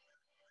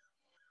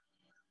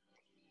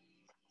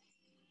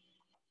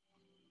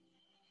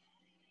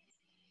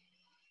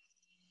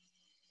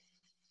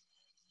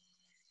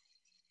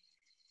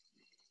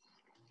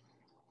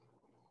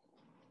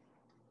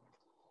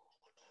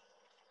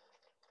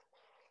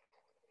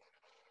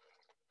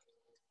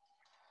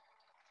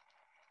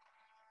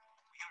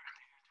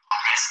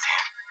 Arrest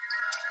him.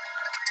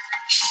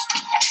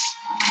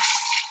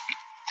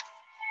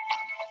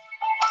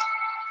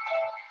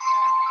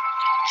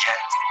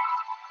 Yet,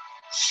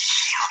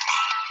 heal me.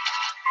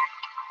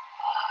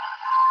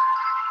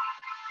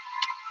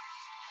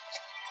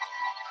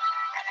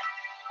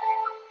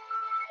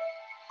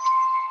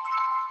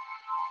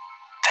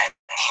 Then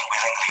he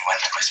willingly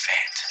went to his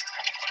fate.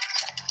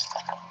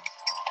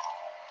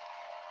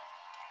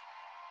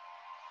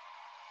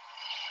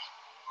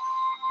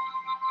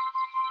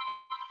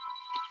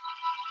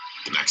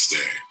 The next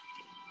day,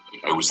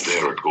 I was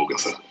there at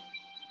Golgotha.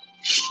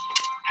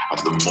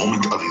 At the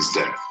moment of his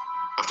death,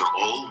 after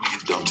all we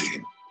had done to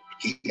him,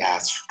 he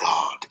asked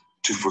God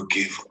to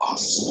forgive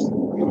us.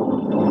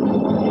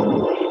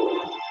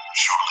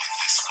 Surely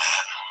this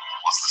man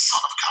was the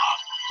Son of God.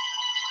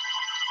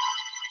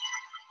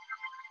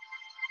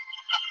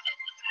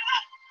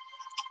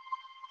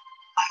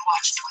 I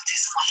watched with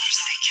his mother as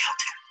they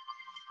killed him.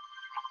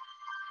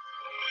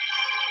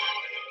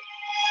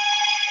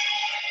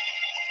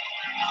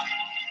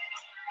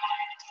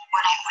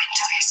 When I went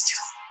to his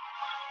tomb,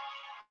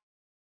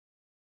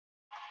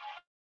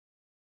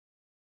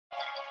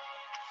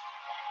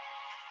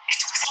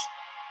 it was.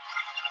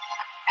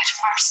 At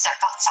first, I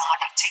thought someone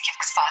had taken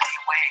his body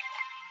away.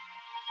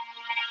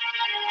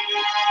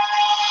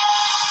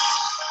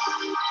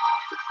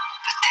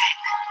 But then,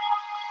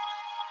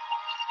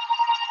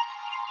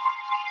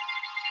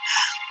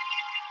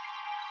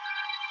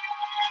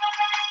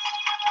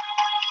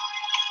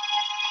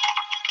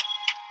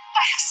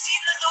 I have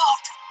seen the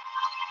Lord.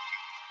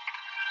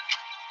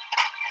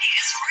 He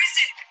is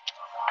risen.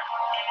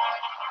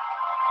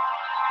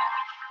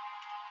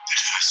 At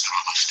first, some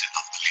of us did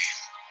not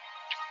believe.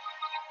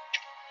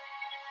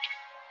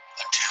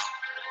 Until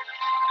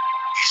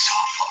we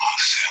saw for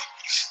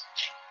ourselves.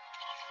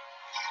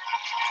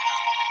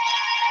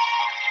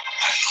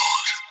 My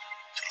Lord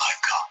and my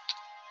God.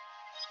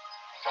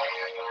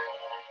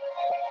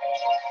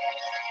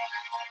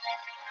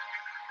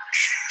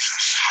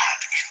 Jesus had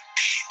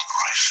indeed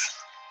risen.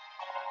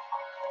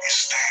 He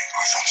stayed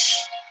with us.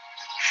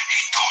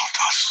 He taught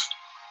us.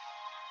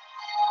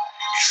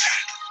 He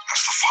said,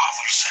 "As the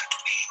Father sent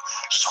me,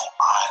 so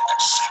I am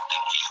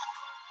sending you.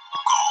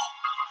 Go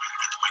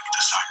and make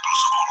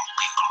disciples of all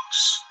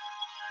peoples."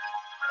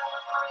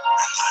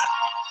 And then,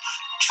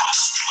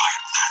 just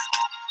like that,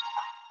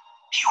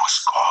 he was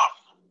gone.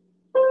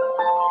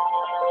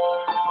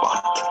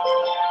 But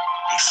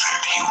he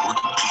said he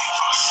wouldn't leave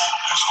us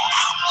as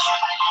orphans.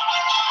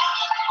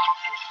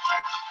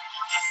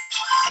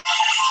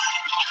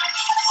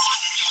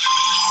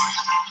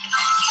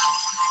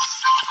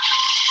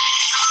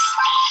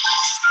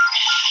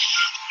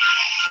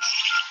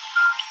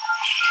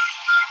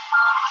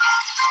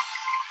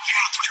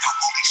 Filled with the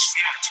Holy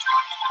Spirit,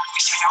 we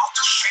set out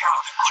to share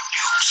the good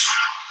news.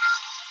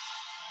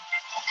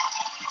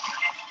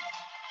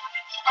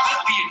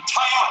 Let the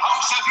entire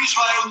house of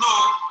Israel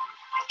know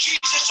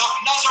Jesus of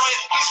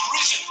Nazareth is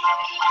risen.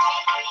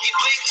 He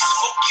brings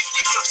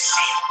forgiveness of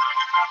sin.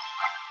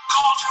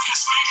 God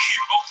has made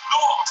him both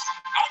Lord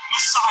and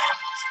Messiah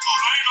to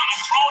reign on the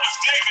throne of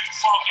David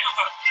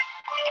forever.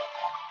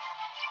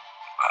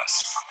 As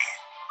for me,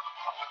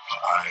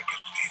 I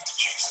believed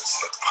Jesus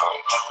had come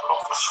to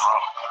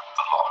overthrow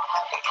the law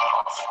and the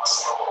prophets.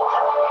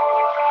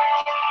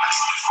 As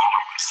the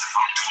followers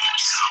devoted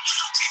themselves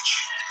to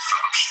teaching and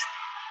fellowship,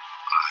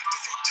 I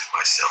devoted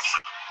myself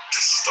to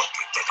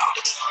stopping the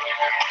doubt.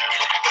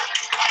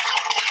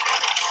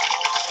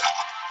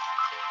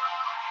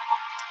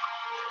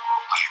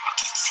 I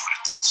uttered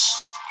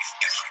threats with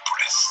every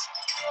breath.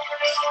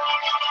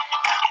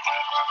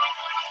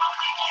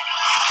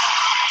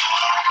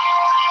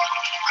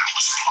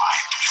 was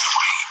blind with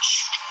rage.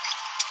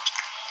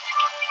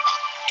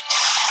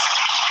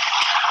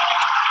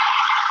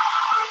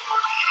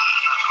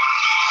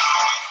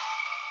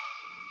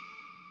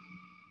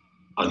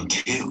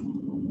 Until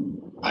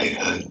I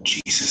heard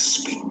Jesus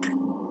speak.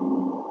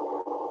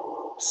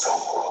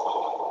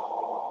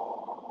 Saul,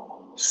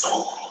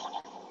 Saul,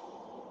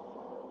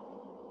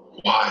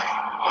 why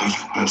are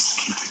you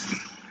persecuting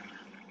me?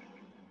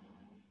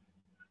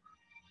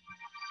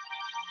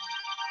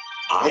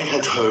 I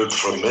had heard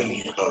from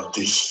many about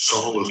this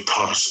Saul of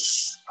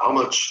Tarsus, how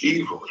much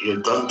evil he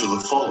had done to the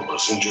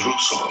followers in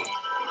Jerusalem.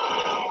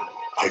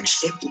 I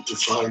expected to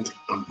find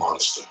a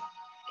monster.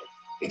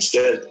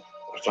 Instead,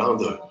 I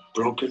found a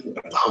broken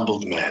and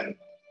humbled man.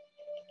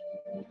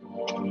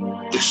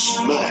 This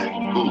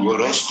man who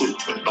arrested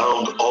and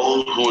bound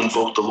all who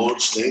invoked the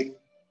Lord's name,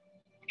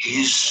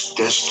 his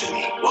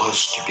destiny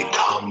was to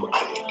become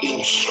an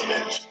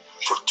instrument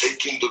for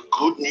taking the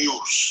good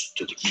news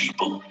to the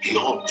people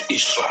beyond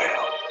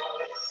Israel.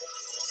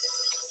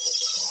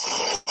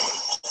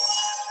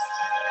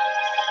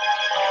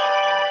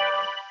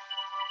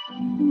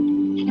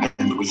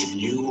 And with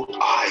new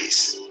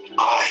eyes,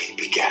 I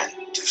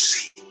began to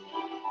see.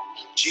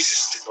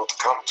 Jesus did not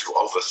come to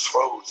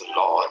overthrow the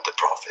law and the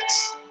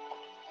prophets.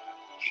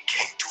 He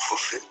came to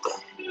fulfill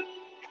them.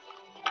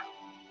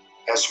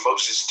 As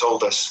Moses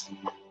told us,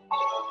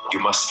 you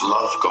must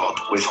love God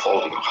with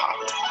all your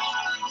heart,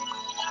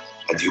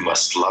 and you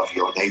must love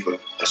your neighbor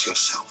as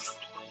yourself.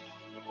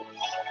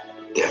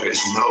 There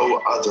is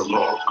no other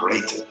law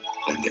greater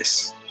than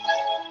this.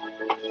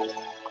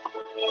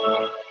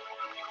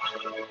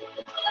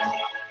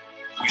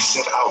 We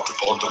set out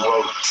upon the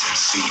roads and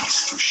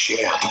seas to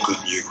share the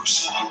good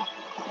news.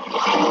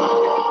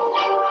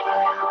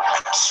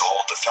 And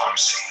Saul the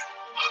Pharisee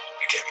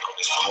became known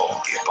as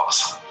Paul the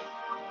Apostle.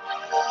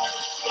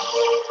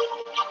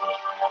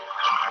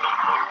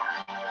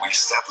 We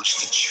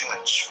established a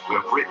church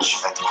where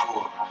rich and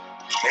poor,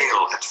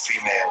 male and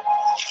female,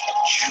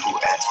 Jew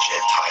and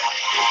Gentile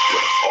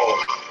were all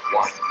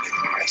one in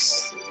Christ.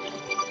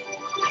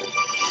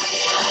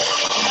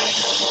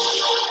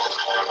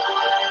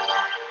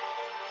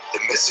 The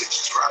message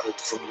traveled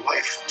from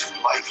life to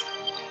life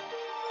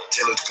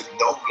until it could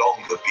no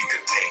longer be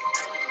contained.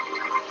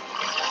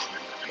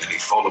 Many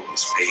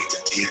followers paid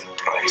a dear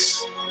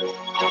price. And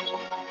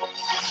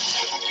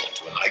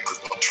when I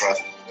could not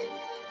travel,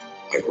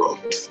 I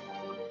wrote.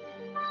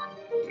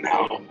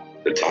 Now,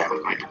 the time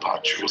of my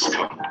departure has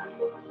come.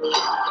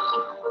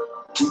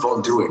 Keep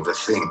on doing the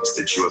things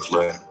that you have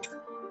learned.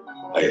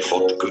 I have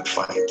fought the good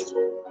fight.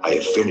 I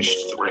have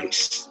finished the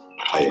race.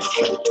 I have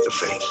kept the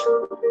faith.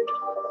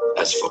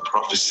 As for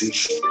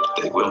prophecies,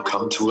 they will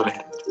come to an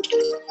end.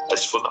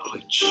 As for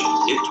knowledge,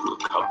 it will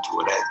come to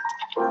an end.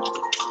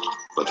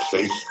 But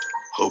faith,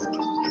 hope,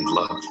 and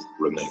love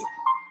remain,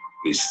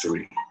 these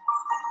three.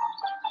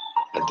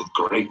 And the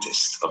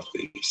greatest of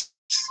these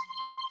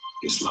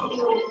is love.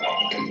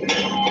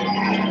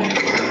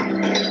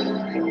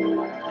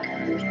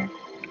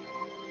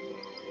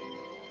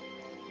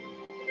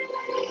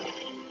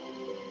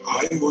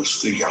 I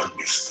was the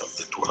youngest of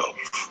the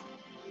 12.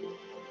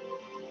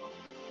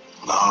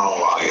 Now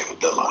I am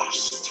the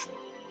last.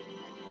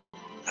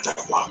 And I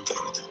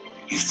wondered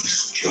if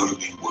this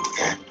journey would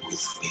end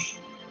with me.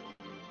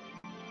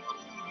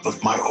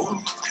 But my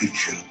old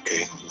teacher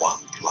came one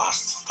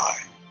last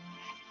time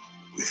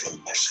with a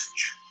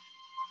message.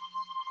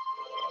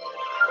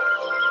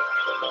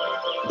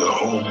 The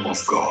home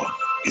of God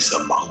is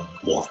among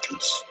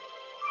mortals.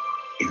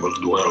 He will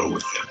dwell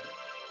with them.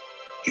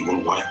 He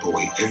will wipe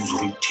away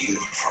every tear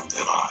from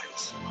their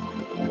eyes.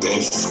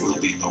 Death will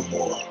be no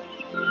more.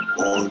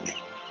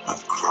 Mourning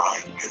and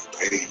crying and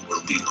pain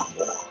will be no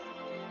more.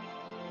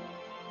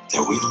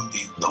 There will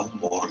be no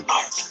more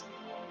night.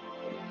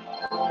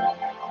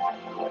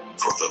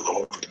 For the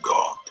Lord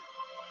God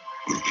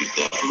will be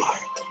their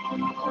light.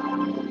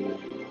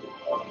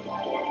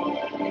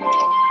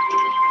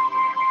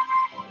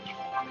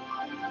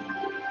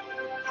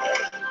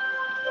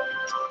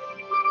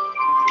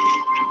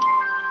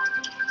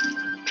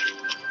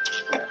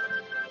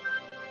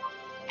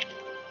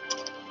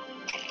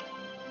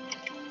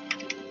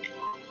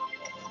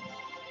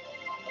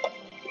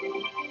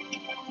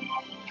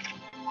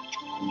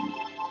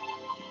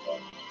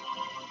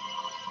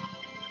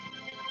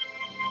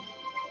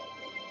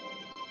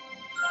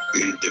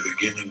 In the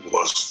beginning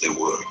was the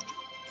Word,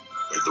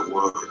 and the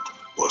Word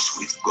was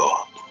with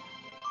God,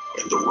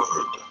 and the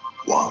Word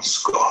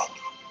was God.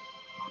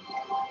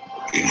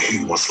 In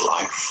Him was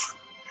life,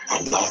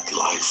 and that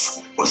life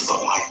was the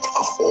light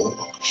of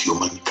all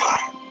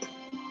humankind.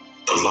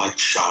 The light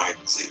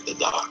shines in the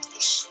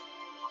darkness,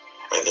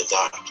 and the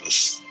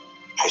darkness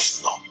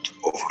has not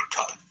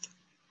overcome it.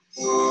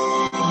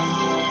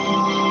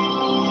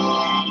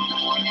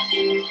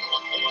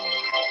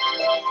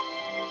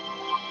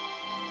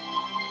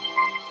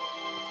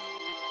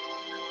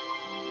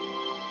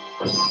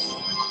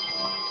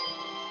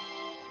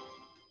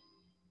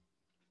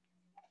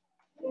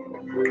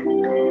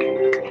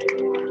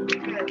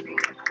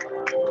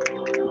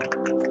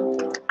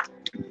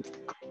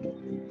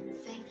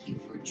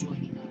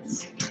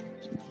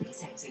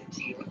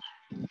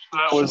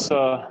 That was,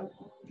 can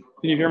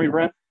you hear me,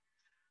 Brent?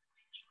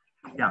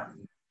 Yeah.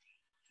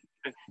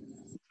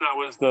 That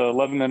was the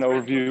 11-minute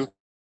overview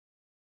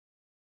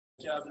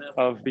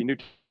of the New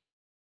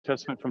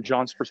Testament from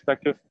John's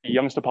perspective, the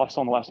youngest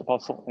apostle and the last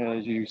apostle,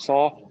 as you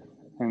saw,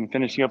 and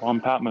finishing up on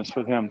Patmos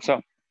with him. So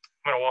I'm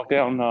going to walk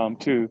down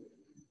to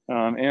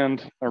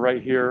end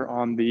right here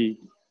on the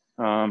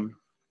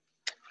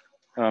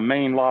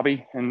main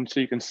lobby, and so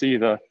you can see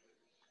the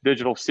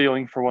digital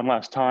ceiling for one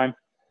last time.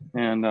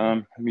 And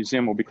the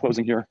museum will be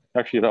closing here.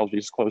 Actually, that'll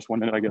just close 1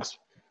 minute, I guess,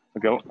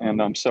 ago.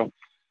 And so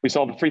we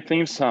saw the 3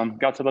 themes.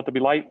 God said, let there be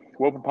light.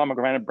 Woven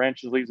pomegranate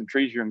branches, leaves, and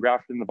trees. You're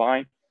engrafted in the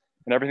vine,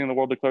 and everything in the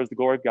world declares the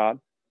glory of God.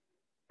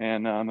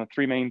 And the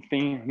 3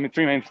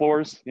 main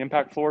floors: the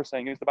impact floor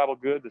saying, is the Bible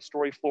good? The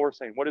story floor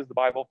saying, what is the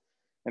Bible?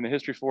 And the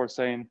history floor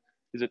saying,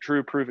 is it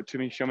true? Prove it to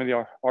me. Show me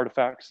the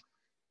artifacts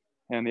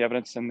and the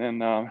evidence. And then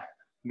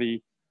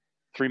the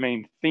 3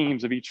 main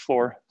themes of each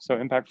floor. So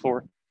impact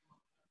floor,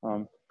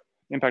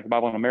 impact the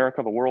Bible in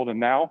America, the world, and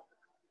now.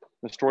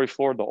 The story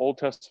floor, the Old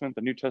Testament,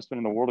 the New Testament,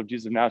 and the world of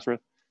Jesus of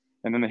Nazareth.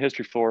 And then the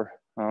history floor,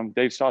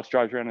 Dave Stotts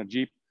drives around in a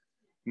Jeep.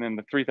 And then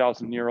the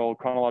 3,000-year-old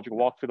chronological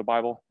walk through the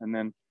Bible. And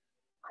then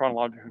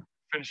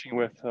finishing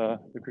with the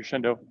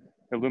crescendo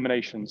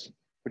illuminations,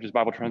 which is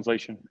Bible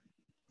translation.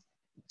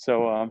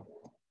 So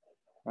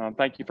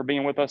thank you for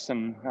being with us.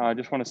 And I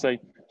just want to say,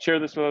 share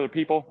this with other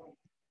people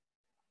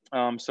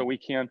so we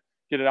can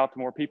get it out to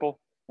more people.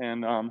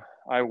 And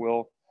I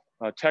will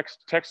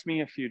text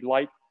me if you'd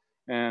like.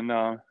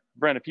 And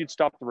Brent, if you'd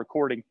stop the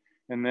recording,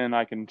 and then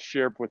I can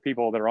share with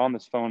people that are on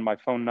this phone my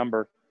phone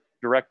number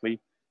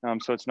directly,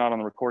 so it's not on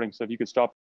the recording. So if you could stop